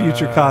love the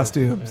future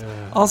costumes.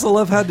 Yeah. Also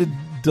love how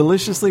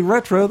deliciously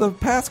retro the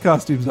past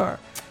costumes are.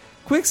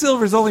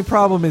 Quicksilver's only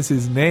problem is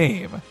his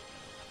name.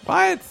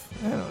 What?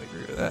 I don't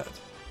agree with that.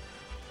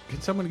 Can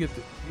someone get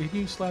can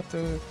you slap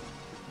the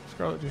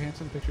Scarlett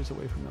Johansson pictures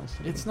away from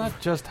Nelson? It's not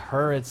just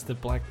her, it's the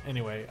black...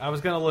 Anyway, I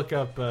was going to look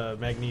up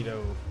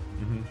Magneto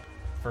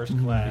First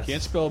Class. You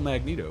can't spell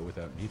Magneto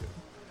without Nito.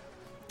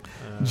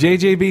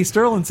 JJB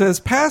Sterling says,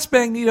 past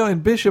Magneto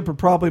and Bishop are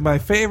probably my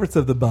favorites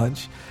of the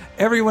bunch.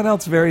 Everyone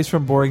else varies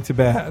from boring to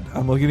bad.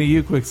 I'm looking at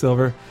you,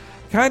 Quicksilver.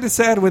 Kind of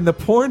sad when the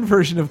porn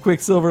version of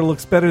Quicksilver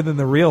looks better than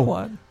the real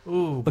one.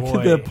 Ooh, Look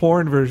at the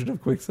porn version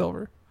of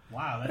Quicksilver.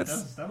 Wow,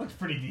 that looks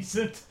pretty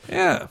decent.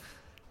 Yeah.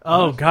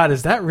 Oh, God,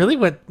 is that really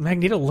what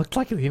Magneto looked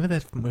like at the end of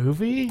that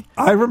movie?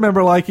 I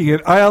remember liking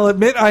it. I'll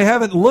admit I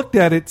haven't looked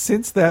at it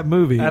since that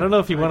movie. I don't know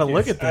if you want to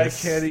look at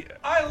this.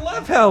 I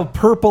love how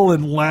purple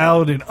and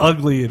loud and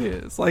ugly it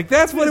is. Like,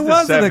 that's what it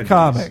was in the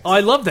comics. Oh,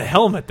 I love the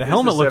helmet. The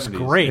helmet looks 70s.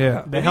 great.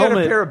 Yeah. The helmet.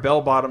 Had a pair of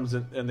bell bottoms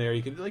in there.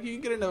 You can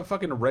get into a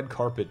fucking red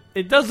carpet.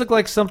 It does look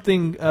like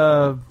something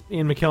Ian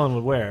McKellen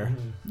would wear.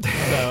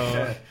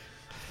 So...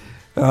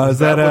 Is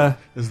that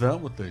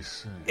what they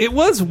say? It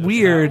was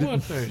weird.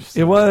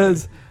 It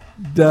was.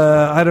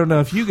 I don't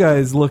know if you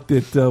guys looked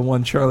at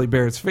one Charlie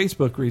Barrett's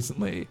Facebook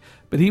recently,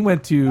 but he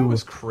went to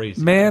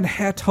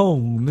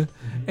Manhattan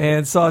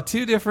and saw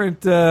two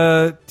different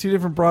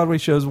Broadway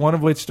shows, one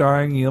of which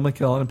starring Ian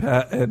McKellen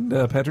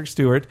and Patrick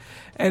Stewart.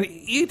 And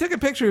he took a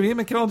picture of Ian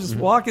McKellen just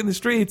walking the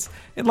streets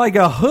in like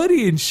a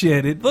hoodie and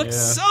shit. It looked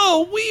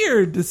so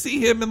weird to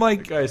see him in like.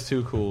 That guy's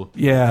too cool.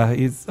 Yeah,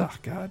 he's. Oh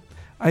God.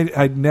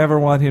 I'd never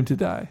want him to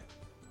die.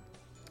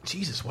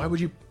 Jesus, why would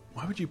you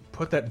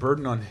put that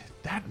burden on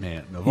that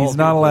man? He's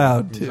not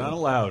allowed to. He's not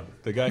allowed.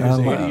 The guy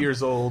who's 80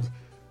 years old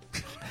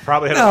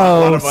probably had a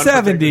lot of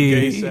 70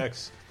 gay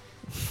sex.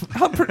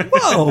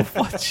 Whoa!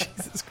 What?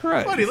 Jesus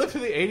Christ! What? He lived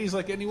through the '80s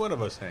like any one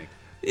of us, Hank.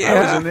 Yeah.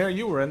 I was in there.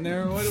 You were in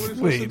there. What are we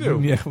supposed to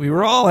do? Yeah, we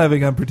were all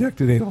having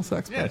unprotected anal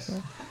sex. Yes.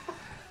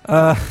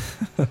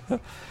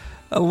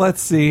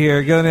 Let's see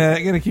here.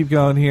 Gonna keep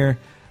going here.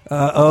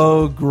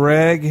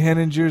 Greg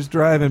Henninger's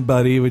Driving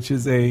Buddy, which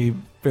is a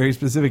very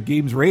specific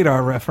Games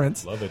Radar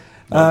reference. Love it.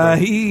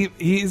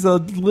 He's a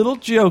little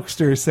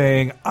jokester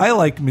saying, "I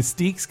like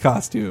Mystique's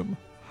costume."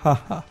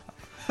 Ha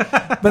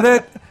But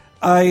that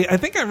I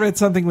think I read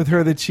something with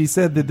her that she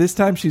said that this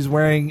time she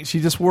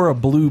just wore a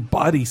blue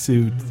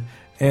bodysuit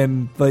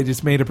and they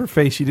just made up her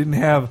face. She didn't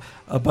have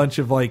a bunch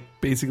of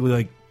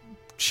basically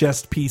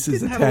chest pieces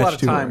Didn't attached have a lot of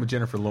to time her. with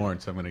Jennifer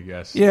Lawrence, I'm going to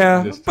guess.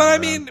 Yeah, but I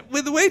mean,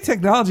 with the way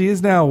technology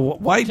is now,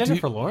 why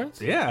Jennifer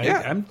Lawrence?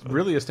 Yeah, I'm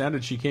really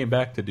astounded she came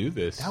back to do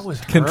this. That was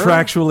her?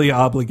 contractually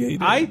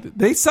obligated?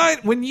 They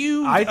signed when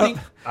you.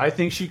 I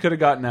think she could have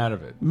gotten out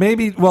of it.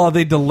 Maybe. Well,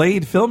 they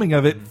delayed filming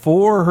of it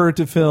for her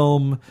to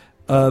film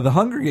the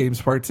Hunger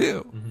Games Part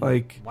 2.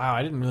 Wow,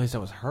 I didn't realize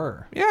that was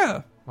her.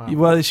 Yeah. Wow.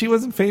 Well, she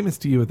wasn't famous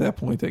to you at that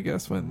point, I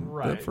guess, when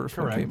the first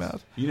one came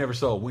out. You never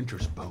saw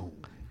Winter's Bone.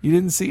 You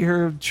didn't see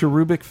her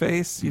cherubic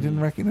face? You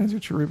didn't recognize her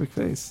cherubic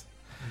face?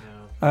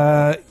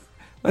 No.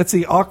 Let's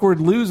see. Awkward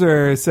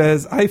Loser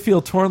says, I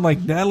feel torn like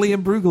Natalie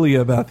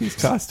Imbruglia about these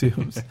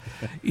costumes.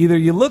 Either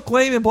you look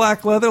lame in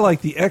black leather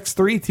like the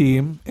X3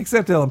 team,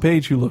 except Ellen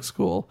Page, who looks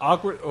cool.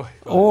 Awkward.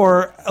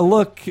 Or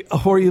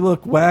you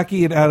look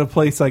wacky and out of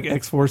place like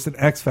X-Force and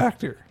X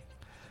Factor.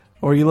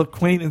 Or you look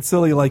quaint and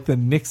silly like the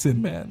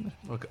Nixon Men.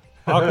 Look,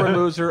 Awkward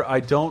Loser, I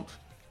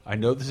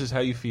know this is how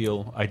you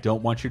feel. I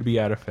don't want you to be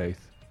out of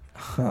faith.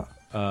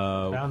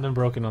 Found and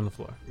broken on the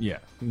floor. Yeah,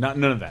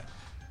 none of that.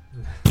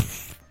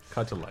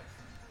 Cut to life.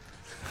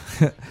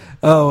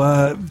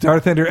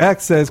 Darth Ender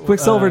X says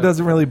Quicksilver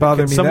doesn't really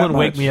bother me that much. Someone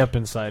wake me up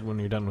inside when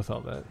you're done with all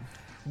that.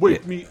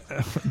 Wake me.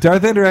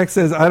 Darth Ender X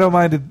says I don't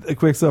mind a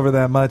Quicksilver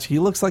that much. He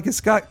looks like a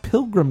Scott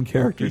Pilgrim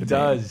character. He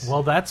does.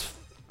 Well, that's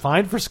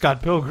fine for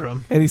Scott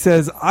Pilgrim. And he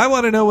says, I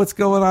want to know what's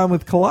going on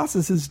with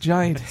Colossus's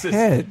giant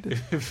head.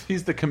 If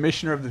he's the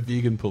commissioner of the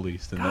vegan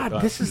police, then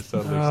God, this is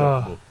totally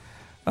acceptable.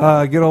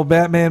 Good old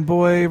Batman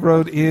Boy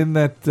wrote in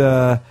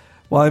that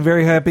while I'm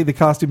very happy the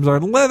costumes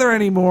aren't leather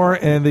anymore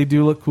and they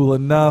do look cool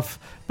enough,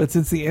 but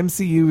since the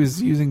MCU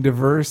is using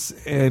diverse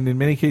and in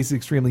many cases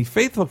extremely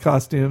faithful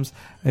costumes,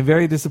 I'm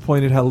very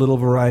disappointed how little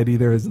variety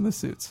there is in the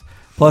suits.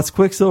 Plus,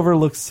 Quicksilver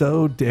looks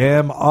so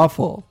damn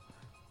awful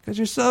because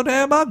you're so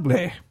damn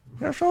ugly.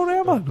 You're so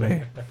damn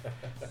ugly.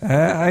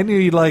 I knew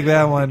you'd like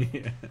that one.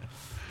 Yeah.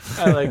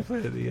 I like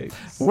Planet of the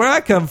Apes. Where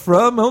I come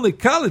from, only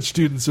college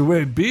students are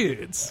wearing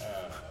beards.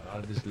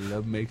 I just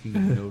love making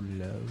no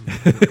love.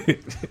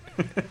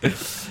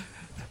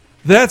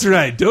 That's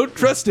right. Don't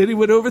trust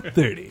anyone over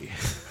 30.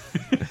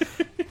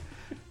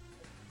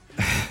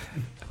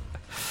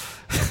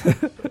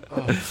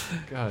 Oh,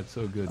 God,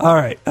 so good. All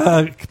right.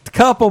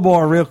 Couple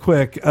more real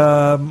quick.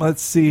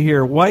 Let's see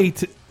here.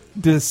 White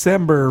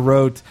December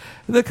wrote,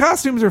 the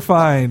costumes are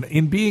fine.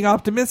 In being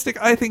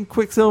optimistic, I think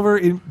Quicksilver,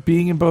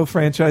 being in both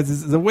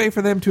franchises, is a way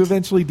for them to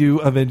eventually do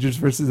Avengers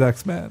vs.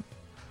 X-Men.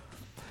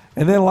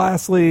 And then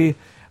lastly,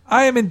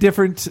 I am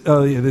indifferent.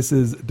 Oh, yeah, this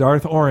is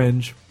Darth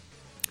Orange.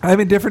 I'm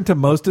indifferent to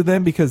most of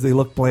them because they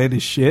look bland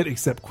as shit,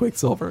 except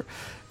Quicksilver.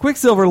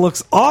 Quicksilver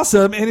looks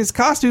awesome, and his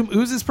costume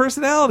oozes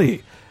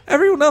personality.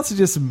 Everyone else is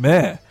just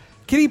meh.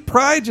 Kitty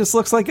Pryde just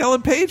looks like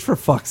Ellen Page, for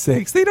fuck's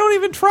sakes. They don't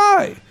even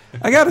try.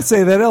 I gotta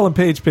say, that Ellen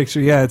Page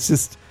picture, it's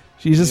just...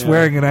 She's just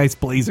wearing a nice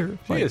blazer.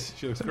 She is.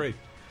 She looks great.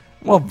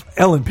 Well,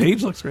 Ellen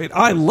Page looks great.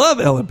 I love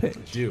Ellen Page.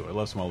 I do. I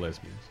love small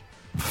lesbians.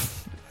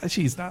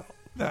 She's not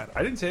that.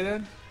 I didn't say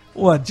that.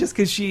 What? Just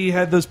because she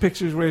had those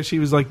pictures where she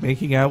was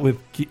making out with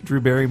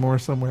Drew Barrymore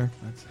somewhere?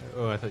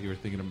 I thought you were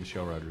thinking of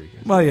Michelle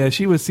Rodriguez. Well, yeah,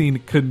 she was seen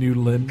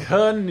canoodling.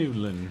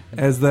 Canoodling.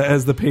 As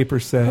the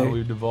papers say. Oh,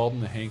 we've devolved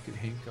in the Hank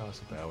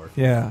Gossip Hour.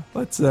 Yeah.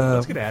 Let's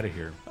get out of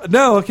here.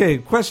 No, okay.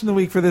 Question of the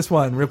week for this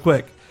one, real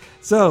quick.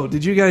 So,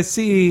 did you guys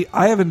see?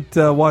 I haven't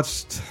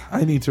watched.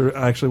 I need to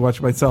actually watch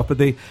it myself. But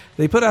they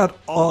put out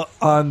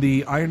on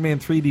the Iron Man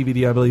 3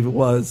 DVD, I believe it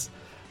was,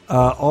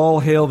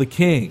 All Hail the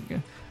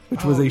King,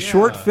 which was a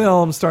short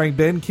film starring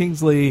Ben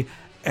Kingsley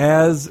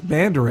as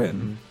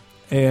Mandarin,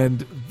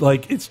 and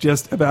it's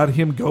just about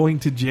him going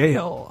to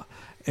jail,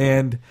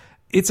 and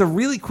it's a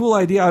really cool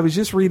idea. I was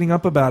just reading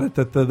up about it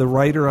that the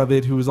writer of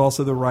it, who was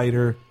also the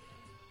writer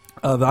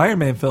of the Iron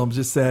Man films,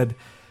 just said,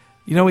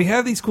 we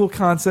have these cool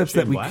concepts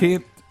that we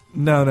can't.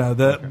 No,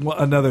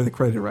 another the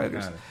credit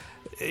writers.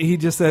 He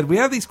just said, we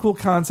have these cool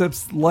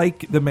concepts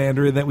like the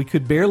Mandarin that we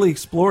could barely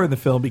explore in the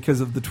film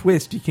because of the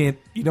twist.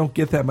 You don't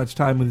get that much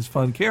time with his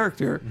fun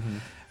character.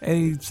 And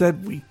he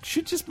said, we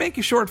should just make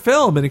a short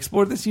film and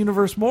explore this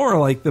universe more.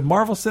 Like, the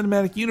Marvel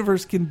Cinematic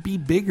Universe can be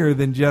bigger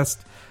than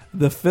just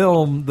the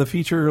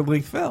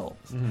feature-length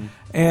films.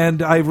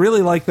 And I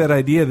really like that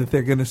idea that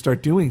they're going to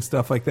start doing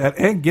stuff like that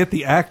and get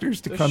the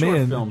actors to come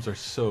in. Films are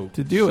so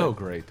to do so it.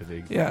 great that they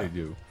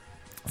do.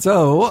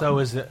 So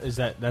is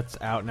that's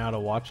out now to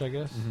watch? I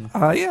guess.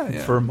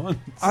 Yeah. For a month.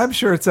 I'm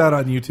sure it's out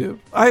on YouTube.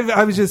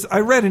 I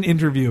read an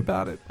interview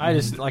about it. I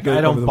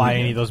don't buy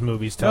any of those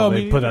movies till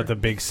they put out the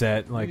big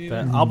set like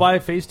that. I'll buy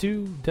Phase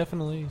 2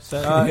 definitely. In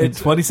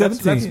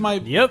 2017. That's my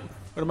One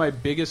of my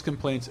biggest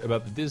complaints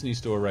about the Disney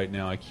Store right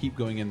now. I keep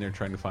going in there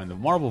trying to find the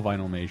Marvel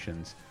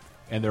Vinylmations,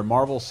 and their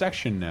Marvel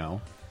section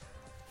now.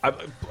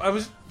 I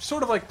was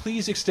sort of like,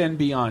 please extend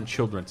beyond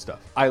children's stuff.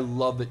 I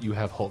love that you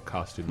have Hulk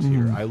costumes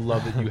here. I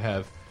love that you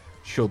have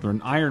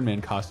children Iron Man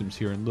costumes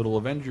here and little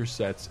Avengers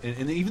sets.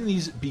 And even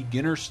these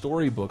beginner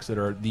storybooks that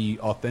are the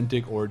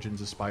authentic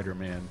origins of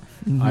Spider-Man,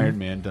 Iron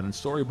Man done in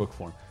storybook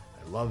form.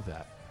 I love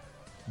that.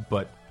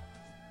 But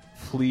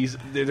please,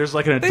 there's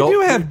like an adult... They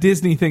do have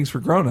Disney things for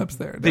grown-ups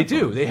there. They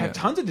do. They have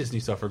tons of Disney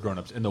stuff for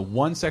grown-ups. And the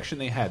one section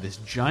they had, this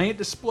giant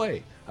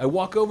display... I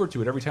walk over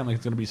to it every time like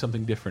it's going to be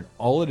something different.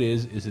 All it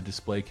is a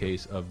display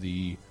case of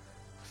the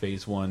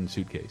Phase 1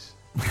 suitcase.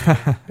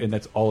 And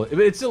that's all.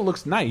 It still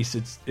looks nice.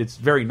 It's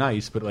very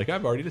nice, but like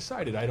I've already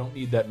decided I don't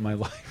need that in my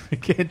life. I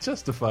can't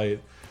justify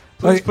it.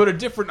 Please put a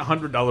different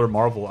 $100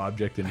 Marvel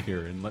object in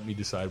here and let me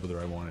decide whether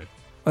I want it.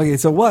 Okay,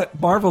 so what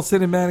Marvel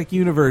Cinematic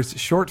Universe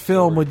short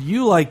film would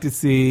you like to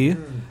see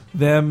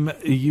them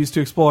use to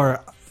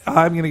explore?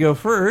 I'm going to go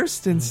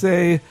first and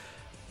say...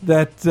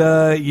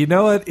 that, you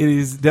know what, it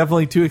is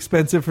definitely too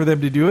expensive for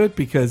them to do it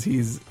because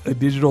he's a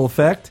digital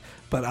effect.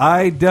 But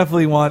I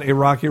definitely want a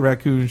Rocket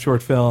Raccoon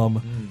short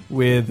film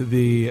with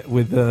the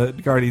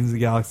Guardians of the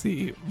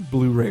Galaxy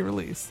Blu-ray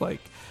release.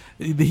 Like,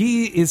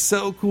 he is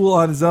so cool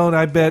on his own,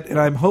 I bet, and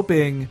I'm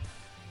hoping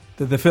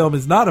that the film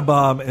is not a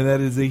bomb and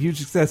that it is a huge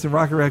success and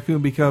Rocket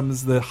Raccoon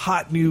becomes the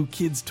hot new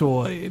kid's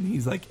toy and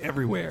he's like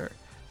everywhere.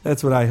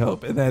 That's what I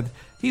hope. And that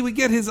he would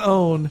get his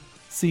own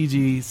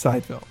CG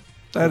side film.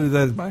 That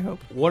is my hope.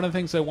 One of the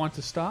things I want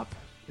to stop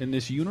in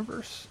this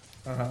universe,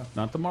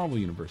 not the Marvel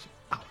universe,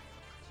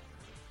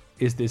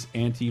 is this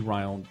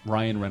anti-Ryan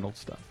Reynolds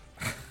stuff.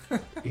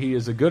 He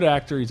is a good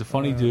actor. He's a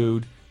funny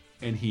dude,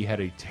 and he had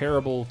a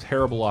terrible,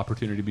 terrible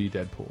opportunity to be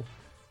Deadpool.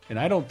 And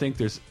I don't think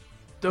the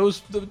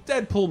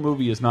Deadpool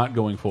movie is not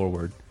going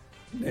forward.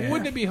 Yeah.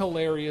 Wouldn't it be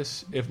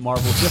hilarious if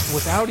Marvel, just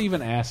without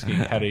even asking,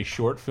 had a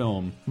short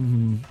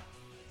film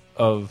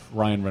of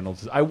Ryan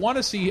Reynolds? I want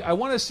to see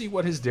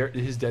what his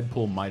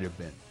Deadpool might have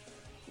been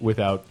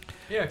without.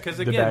 Yeah, because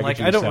again, like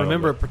I don't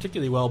remember it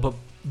particularly well, but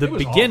the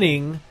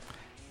beginning,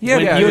 awful.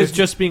 when he was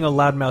just being a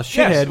loudmouth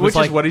shithead, which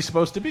was is what he's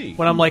supposed to be.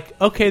 When I'm like,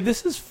 okay,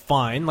 this is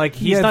fine. Like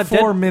he's not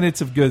 4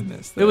 minutes of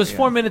goodness. It was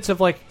 4 minutes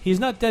of like he's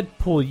not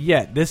Deadpool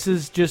yet. This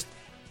is just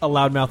a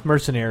loudmouth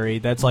mercenary.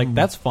 That's like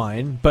that's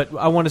fine, but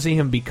I want to see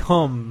him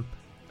become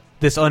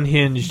this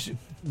unhinged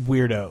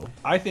weirdo.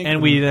 I think,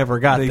 and we never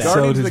got that.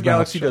 Guardians of the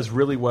Galaxy does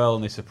really well,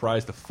 and they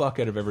surprise the fuck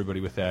out of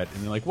everybody with that.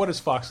 And they're like, "What is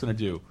Fox going to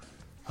do?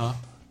 Huh?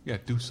 Yeah,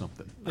 do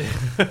something.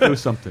 Do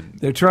something."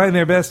 They're trying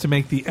their best to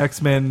make the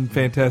X-Men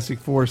Fantastic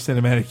Four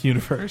cinematic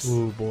universe.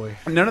 Oh boy!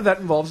 None of that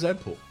involves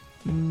Deadpool.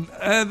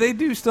 They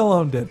do still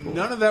own Deadpool.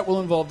 None of that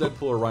will involve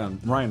Deadpool or Ryan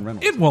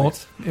Reynolds. It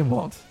won't. It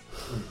won't.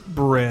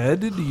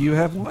 Bread, do you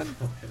have one?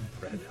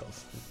 Bread.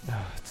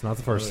 It's not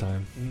the first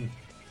time.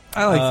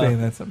 I like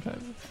saying that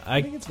sometimes.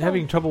 I'm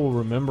having trouble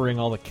remembering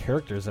all the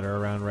characters that are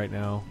around right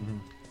now.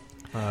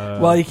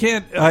 Well, you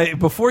can't.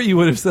 Before you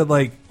would have said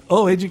like,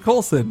 "Oh, Agent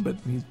Coulson," but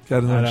he's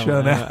got his own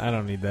show now. I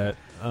don't need that.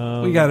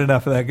 We got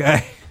enough of that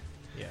guy.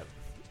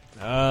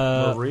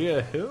 Yeah.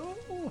 Maria Hill.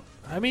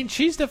 I mean,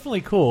 she's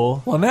definitely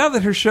cool. Well, now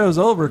that her show's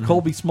over,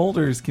 Colby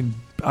Smulders can.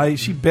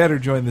 She better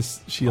join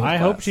this Shield. I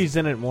hope she's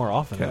in it more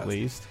often, at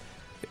least.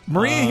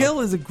 Maria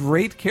Hill is a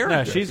great character.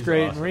 Yeah, she's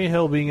great. Awesome. Maria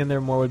Hill being in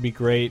there more would be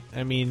great.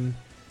 I mean,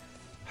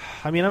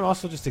 I'm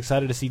also just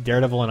excited to see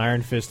Daredevil and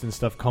Iron Fist and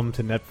stuff come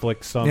to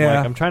Netflix. So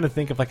I'm trying to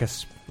think of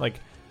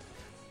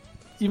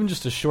even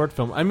just a short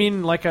film. I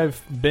mean, like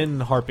I've been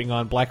harping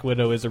on, Black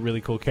Widow is a really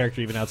cool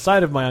character even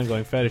outside of my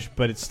ongoing fetish,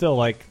 but it's still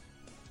like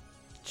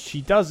she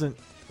doesn't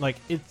like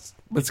it's.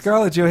 But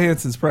Scarlett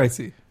Johansson's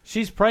pricey.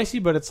 She's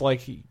pricey, but it's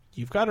like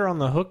you've got her on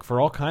the hook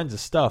for all kinds of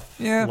stuff.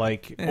 Yeah.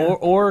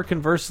 Or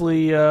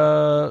conversely,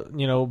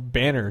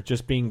 Banner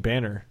just being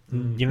Banner. You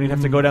don't even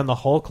have to go down the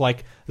Hulk.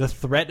 Like the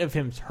threat of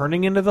him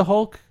turning into the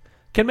Hulk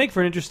can make for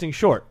an interesting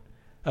short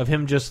of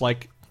him just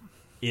like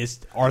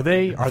are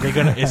they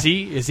gonna is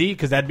he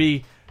because that'd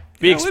be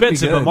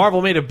expensive. But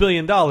Marvel made $1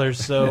 billion,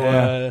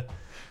 so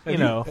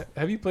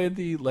Have you played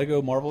the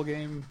Lego Marvel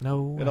game?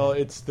 No. At all?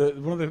 It's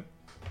one of the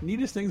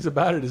neatest things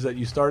about it is that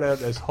you start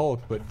out as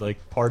Hulk, but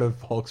like part of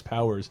Hulk's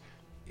powers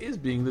is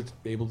being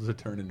able to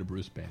turn into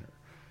Bruce Banner,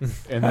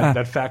 and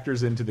that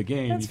factors into the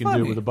game. That's you can funny.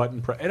 do it with a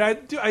button press, and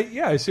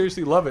I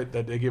seriously love it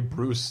that they give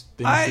Bruce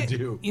things to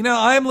do.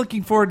 I'm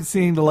looking forward to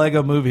seeing the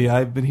Lego movie.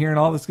 I've been hearing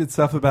all this good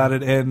stuff about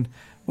it, and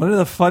one of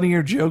the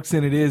funnier jokes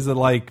in it is that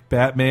like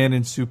Batman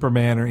and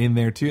Superman are in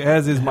there too,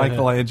 as is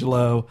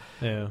Michelangelo.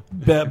 Yeah,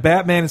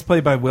 Batman is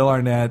played by Will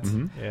Arnett.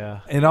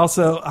 Yeah, and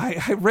also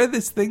I read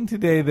this thing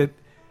today that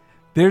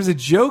there's a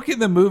joke in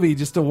the movie,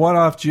 just a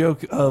one-off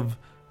joke of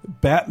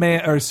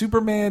Batman or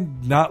Superman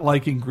not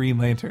liking Green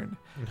Lantern.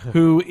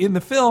 who in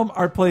the film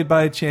are played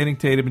by Channing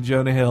Tatum and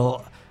Jonah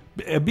Hill,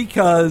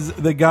 because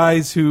the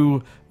guys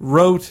who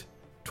wrote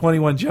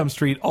 21 Jump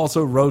Street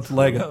also wrote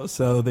Lego,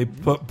 so they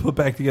put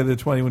back together the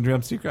 21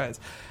 Jump Street guys.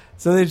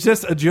 So there's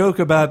just a joke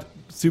about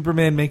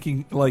Superman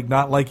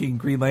not liking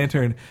Green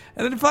Lantern,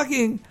 and then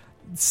fucking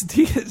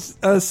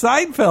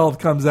Seinfeld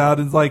comes out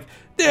and is like,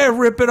 they're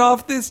ripping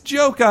off this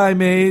joke I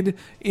made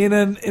in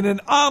an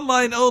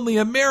online only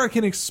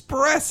American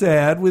Express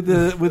ad with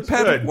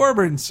Patrick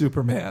Warburton's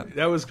Superman.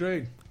 That was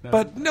great.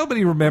 But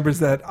nobody remembers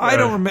that. I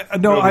don't remember.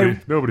 No,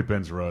 nobody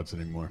bends rods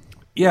anymore.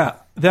 Yeah,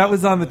 that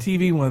was on the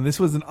TV one. This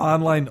was an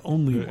online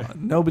only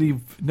one. Nobody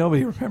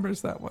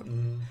remembers that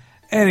one.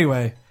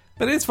 Anyway,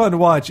 but it's fun to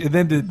watch, and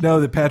then to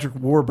know that Patrick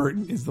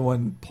Warburton is the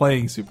one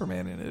playing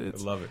Superman in it.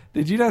 I love it.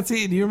 Did you not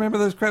see it? Do you remember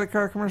those credit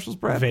card commercials,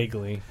 Brad?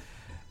 Vaguely.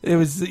 It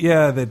was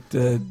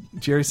that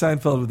Jerry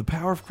Seinfeld with the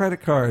power of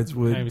credit cards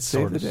would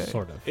save the day.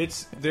 Sort of.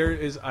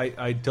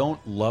 I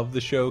don't love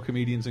the show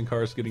Comedians in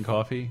Cars Getting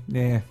Coffee.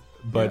 Nah.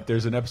 But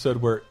there's an episode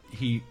where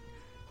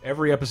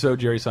every episode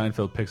Jerry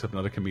Seinfeld picks up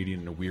another comedian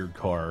in a weird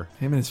car.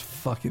 Him and his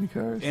fucking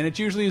cars. And it's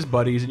usually his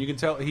buddies, and you can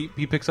tell he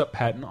picks up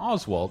Patton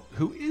Oswalt,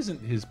 who isn't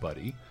his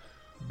buddy,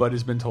 but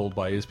has been told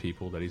by his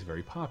people that he's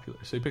very popular.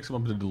 So he picks him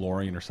up in a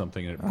DeLorean or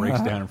something, and it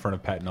breaks down in front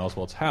of Patton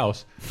Oswalt's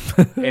house.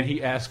 And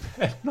he asks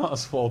Patton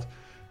Oswalt,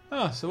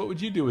 so what would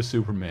you do with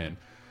Superman?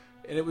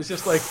 And it was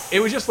just like,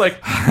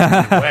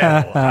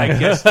 well, I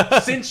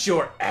guess since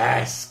you're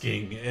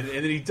asking, and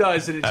then he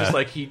does, and it's just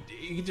like you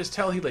can just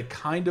tell he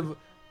kind of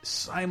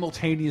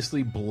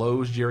simultaneously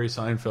blows Jerry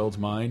Seinfeld's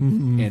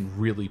mind and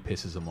really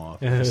pisses him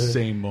off at the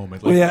same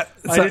moment. I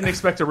didn't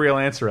expect a real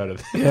answer out of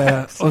that.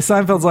 Yeah, well,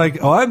 Seinfeld's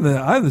like, I'm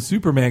the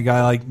Superman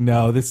guy. Like,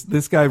 no,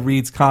 this guy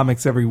reads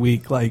comics every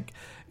week. Like,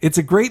 it's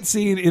a great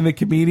scene in the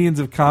Comedians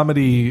of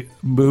Comedy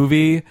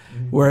movie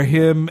where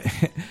him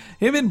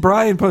and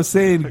Brian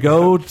Posehn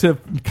go to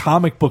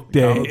Comic Book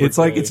Day.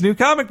 It's New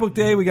Comic Book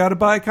Day. We got to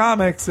buy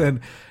comics, and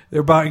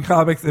they're buying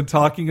comics and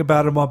talking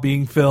about them while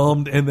being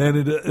filmed. And then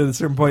at a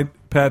certain point,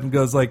 Patton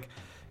goes like,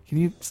 "Can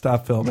you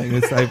stop filming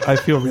this? I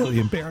feel really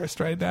embarrassed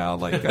right now.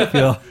 Like I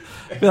feel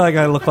like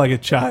I look like a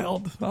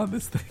child on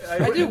this thing."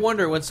 I do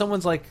wonder when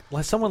someone like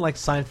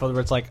Seinfeld,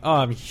 where it's like, "Oh,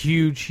 I'm a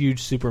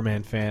huge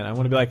Superman fan." I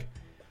want to be like,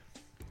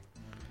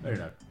 no, you're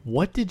not.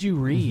 What did you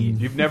read?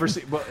 You've never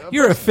seen. Well,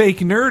 you're a fake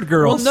nerd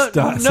girl. No. It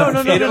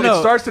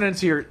starts and ends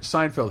here.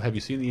 Seinfeld. Have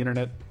you seen the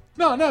internet?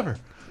 No, never.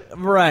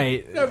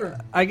 Right. Never.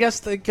 I guess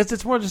because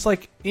it's more just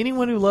like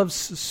anyone who loves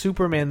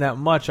Superman that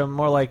much. I'm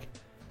more like,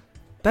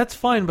 that's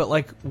fine, but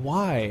like,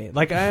 why?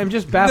 Like, I'm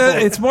just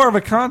baffled. It's more of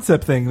a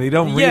concept thing. They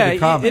don't read the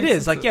comics. It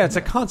is. Like, it's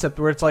a concept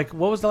where it's like,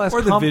 what was the last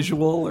or the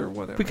visual or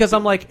whatever. Because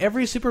I'm like,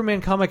 every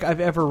Superman comic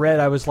I've ever read,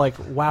 I was like,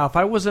 wow, if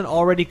I wasn't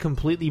already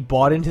completely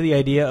bought into the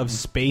idea of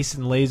space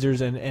and lasers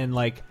and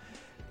like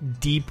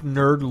deep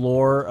nerd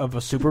lore of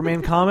a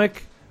Superman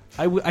comic,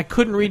 I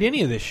couldn't read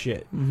any of this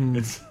shit.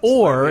 It's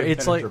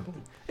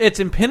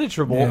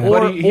impenetrable,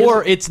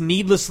 or it's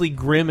needlessly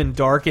grim and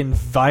dark and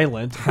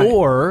violent,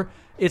 or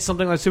it's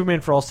something like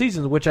Superman for All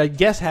Seasons, which I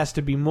guess has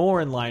to be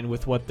more in line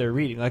with what they're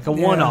reading, like a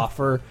one-off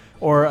or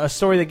a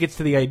story that gets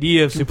to the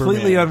idea of Superman.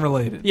 Completely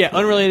unrelated. Yeah,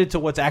 unrelated to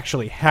what's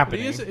actually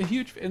happening. He is a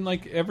huge, in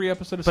like every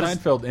episode of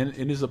Seinfeld,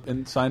 in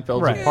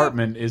Seinfeld's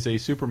apartment is a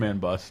Superman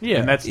bust. Yeah.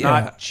 And that's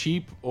not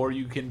cheap, or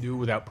you can do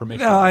without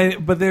permission. No,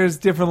 but there's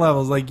different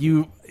levels. Like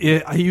he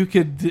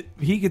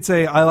could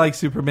say, I like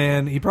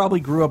Superman. He probably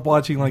grew up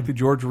watching like the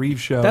George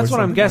Reeves show. That's what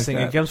I'm guessing.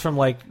 Like it comes from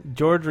like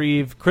George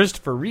Reeves,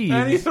 Christopher Reeves.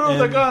 And he throws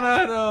the gun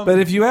at him. But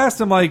if you asked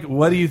him like,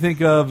 what do you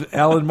think of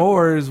Alan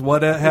Moore's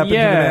What Happened to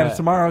the Man of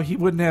Tomorrow, he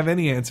wouldn't have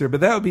any answer. But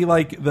that would be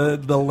like the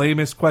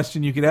lamest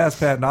question you could ask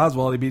Patton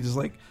Oswalt. He'd be just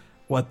like,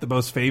 what, the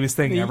most famous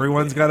thing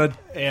everyone's got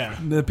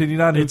an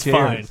opinion on? Who it's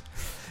cares? Fine.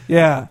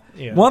 Yeah.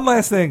 One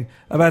last thing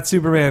about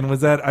Superman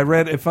was that I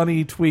read a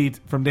funny tweet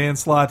from Dan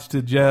Slotch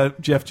to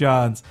Jeff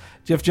Johns.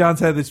 Jeff Johns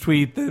had this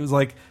tweet that was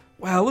like,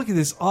 wow, look at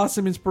this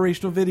awesome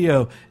inspirational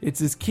video. It's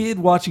this kid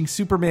watching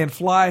Superman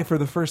fly for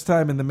the first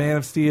time in The Man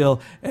of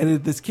Steel,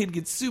 and this kid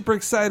gets super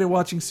excited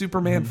watching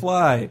Superman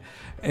fly.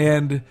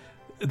 And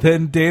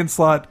then Dan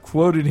Slott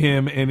quoted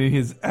him, and in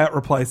his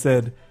 @reply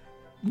said,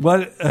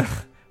 what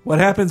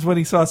happens when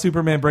he saw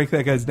Superman break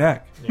that guy's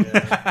neck?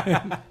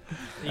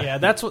 Yeah,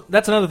 that's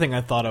another thing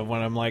I thought of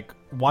when I'm like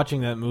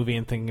watching that movie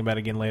and thinking about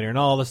it again later, and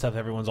all the stuff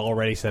everyone's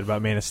already said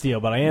about Man of Steel.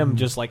 But I am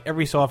just like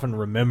every so often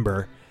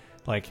remember,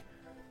 like,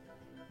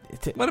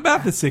 what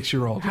about the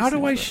 6-year-old? How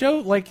do I show?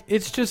 Like,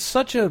 it's just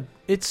such a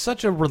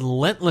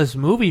relentless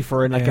movie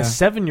for a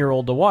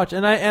 7-year-old to watch,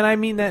 and I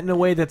mean that in a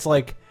way that's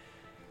like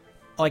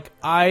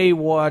I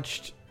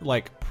watched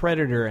like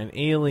Predator and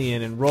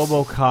Alien and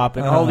RoboCop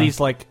and all these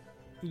like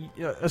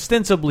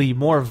ostensibly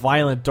more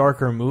violent,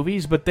 darker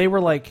movies, but they were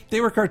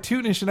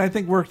cartoonish and I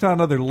think worked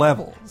on other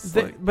levels.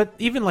 But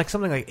even like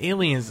something like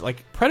Aliens,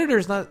 like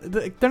Predator's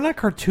they're not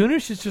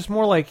cartoonish. It's just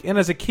more like, and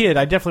as a kid,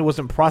 I definitely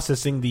wasn't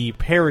processing the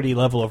parody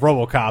level of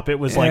RoboCop. It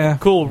was like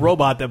cool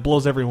robot that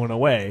blows everyone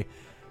away.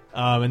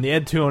 And the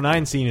Ed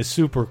 209 scene is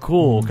super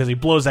cool because he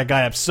blows that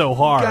guy up so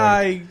hard.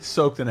 Guy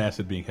soaked in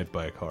acid being hit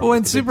by a car. But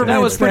when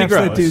Superman snaps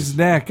that dude's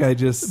neck, I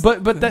just...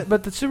 But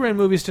the Superman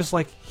movie is just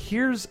like,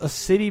 here's a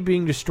city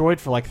being destroyed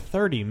for like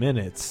 30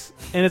 minutes.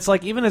 And it's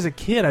like, even as a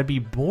kid, I'd be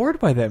bored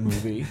by that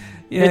movie.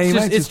 Yeah,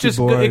 it's just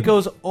it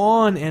goes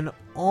on and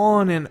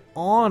on and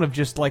on of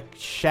just like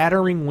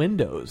shattering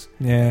windows.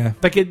 Yeah.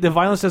 Like the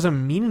violence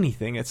doesn't mean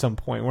anything at some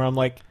point where I'm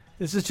like,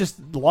 this is just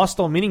lost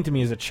all meaning to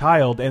me as a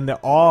child, and the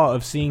awe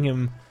of seeing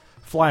him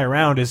fly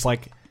around is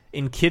like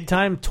in kid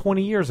time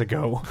 20 years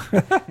ago.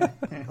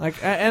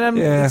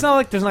 It's not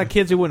like there's not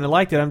kids who wouldn't have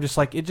liked it. I'm just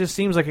like, it just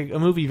seems like a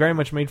movie very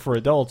much made for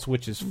adults,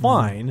 which is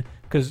fine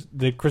because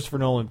the Christopher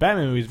Nolan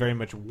Batman movies very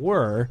much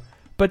were.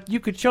 But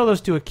you could show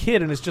those to a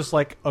kid, and it's just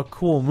like a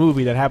cool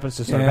movie that happens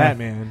to star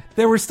Batman.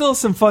 There were still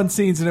some fun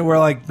scenes in it where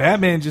like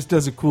Batman just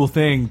does a cool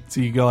thing,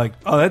 so you go like,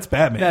 "Oh, that's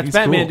Batman." That's He's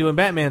Batman cool. doing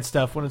Batman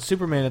stuff. When it's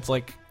Superman, it's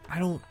like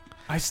I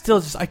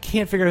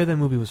can't figure out who that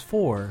movie was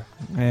for.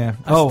 Yeah,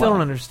 I still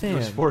don't understand. It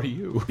was for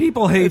you.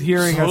 People hate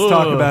hearing us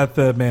talk about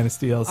the Man of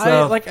Steel.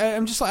 So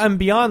I'm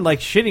beyond like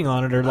shitting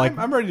on it or like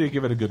I'm ready to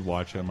give it a good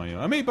watch on my own.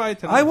 I may buy it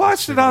tonight. I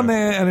watched it on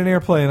an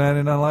airplane. I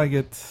did not like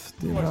it.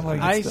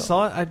 I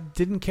saw it. I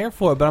didn't care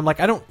for it, but I'm like,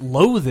 I don't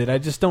loathe it. I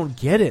just don't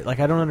get it. Like,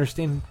 I don't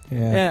understand.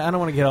 Yeah, I don't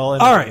want to get all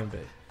into it. All right.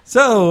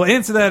 So,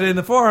 answer that in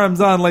the forums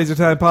on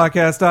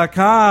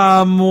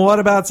LaserTimePodcast.com. What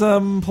about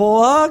some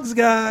plugs,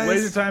 guys?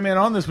 Laser Time ain't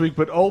on this week,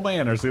 but Old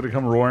Man is going to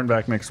come roaring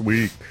back next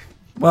week.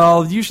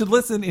 Well, you should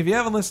listen. If you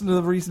haven't listened to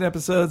the recent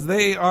episodes,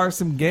 they are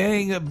some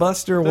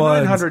gangbuster ones.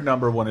 The 900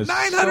 number one is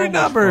 900 so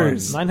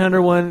numbers.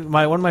 901.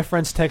 One of my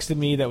friends texted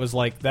me that was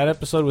like, that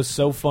episode was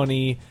so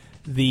funny.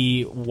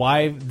 The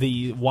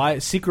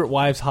Secret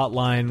Wives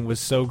hotline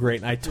was so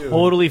great, and I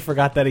totally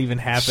forgot that even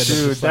happened.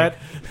 Dude,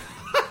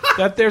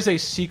 that there's a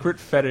secret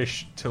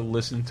fetish to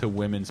listen to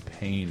women's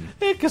pain.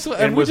 Yeah, because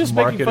and we're was just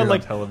making marketed fun on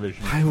like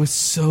television. I was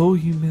so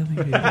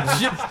humiliated.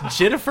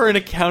 Jennifer in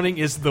accounting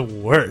is the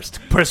worst.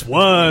 Press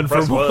 1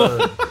 Press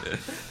for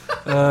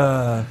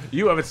one.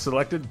 You haven't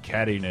selected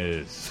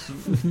cattiness.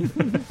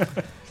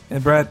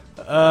 And Brett,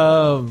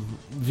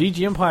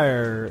 VG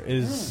Empire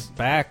is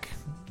back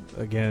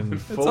again.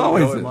 It's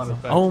always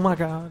Oh my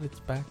god, it's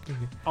back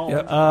again.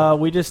 Yep.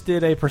 We just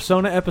did a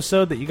Persona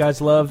episode that you guys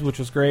loved, which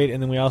was great,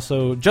 and then we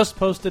also just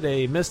posted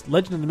a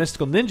Legend of the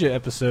Mystical Ninja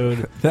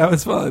episode. That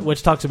was fun.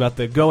 Which talks about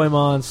the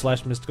Goemon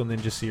 / Mystical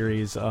Ninja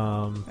series.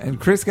 And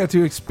Chris got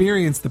to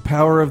experience the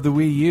power of the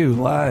Wii U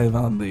live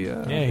on the...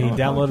 he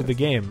downloaded the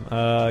game.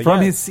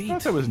 From his seat. I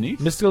thought that was neat.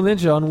 Mystical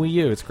Ninja on Wii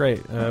U. It's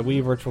great.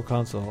 Wii Virtual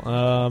Console.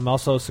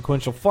 Also,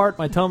 Sequential Fart,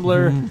 my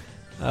Tumblr.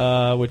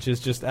 Which is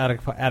just out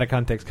of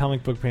context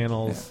comic book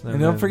panels. And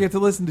don't forget to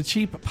listen to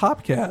Cheap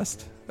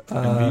Popcast.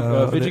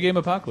 Video Game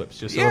Apocalypse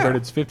just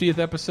celebrated its 50th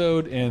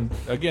episode, and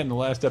again, the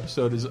last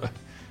episode is.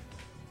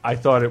 I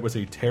thought it was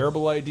a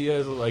terrible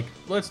idea. Like,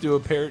 let's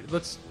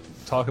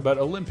talk about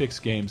Olympics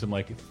games. I'm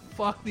like,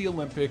 fuck the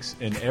Olympics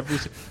and every.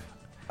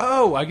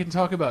 Oh, I can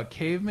talk about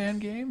caveman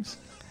games.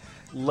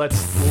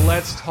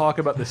 Let's talk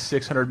about the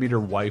 600-meter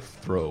wife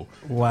throw.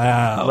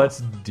 Wow.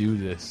 Let's do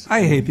this.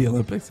 I hate the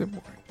Olympics. They're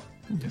boring.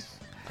 Yes.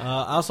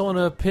 I also want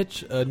to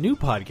pitch a new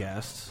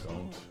podcast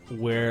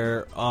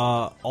where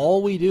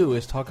all we do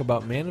is talk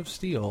about Man of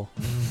Steel,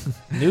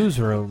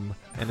 Newsroom,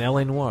 and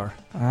L.A. Noire.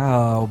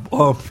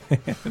 Oh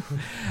man!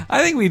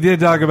 I think we did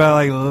talk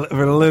about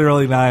for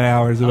literally 9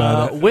 hours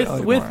about it.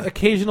 With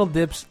occasional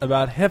dips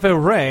about Heavy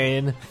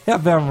Rain.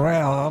 Heavy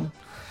Rain.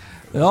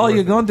 All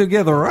you're going to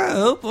get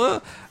around.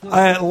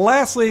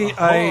 Lastly,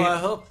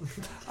 I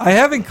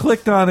haven't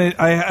clicked on it.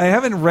 I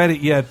haven't read it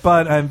yet,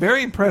 but I'm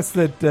very impressed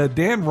that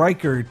Dan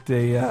Reichert,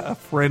 a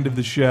friend of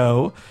the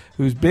show,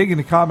 who's big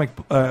into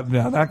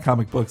not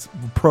comic books,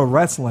 pro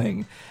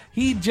wrestling,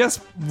 he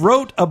just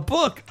wrote a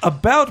book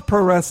about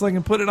pro wrestling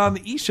and put it on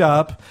the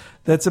eShop.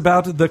 That's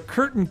about the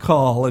Curtain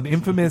Call, an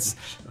infamous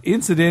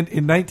incident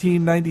in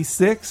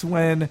 1996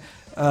 when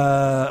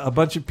a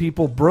bunch of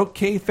people broke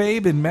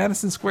kayfabe in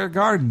Madison Square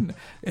Garden.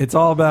 It's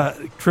all about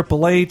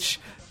Triple H,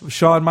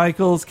 Shawn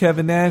Michaels,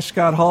 Kevin Nash,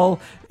 Scott Hall.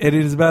 It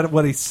is about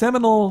a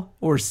seminal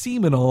or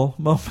seminal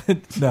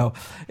moment. No,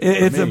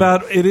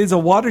 it is a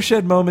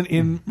watershed moment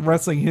in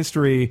wrestling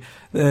history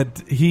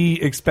that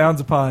he expounds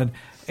upon.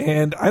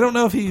 And I don't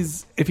know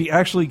if he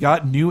actually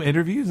got new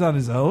interviews on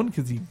his own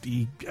because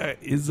he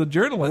is a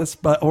journalist,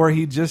 or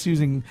he just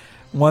using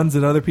ones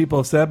that other people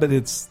have said. But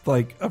it's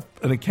like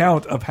an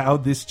account of how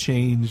this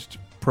changed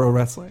pro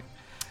wrestling.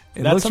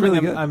 It looks really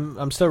good.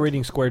 I'm still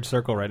reading Squared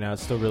Circle right now.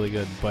 It's still really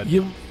good, but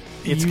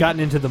it's gotten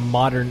into the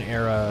modern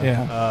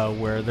era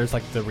where there's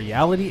like the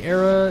reality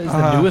era is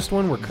the newest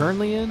one we're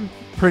currently in.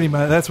 Pretty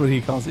much, that's what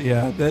he calls it.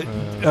 Yeah,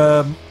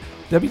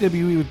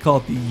 WWE would call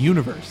it the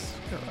universe.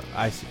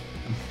 I see.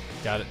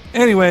 Got it.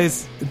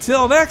 Anyways,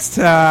 until next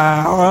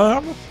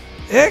time,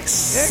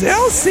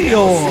 Excelsior!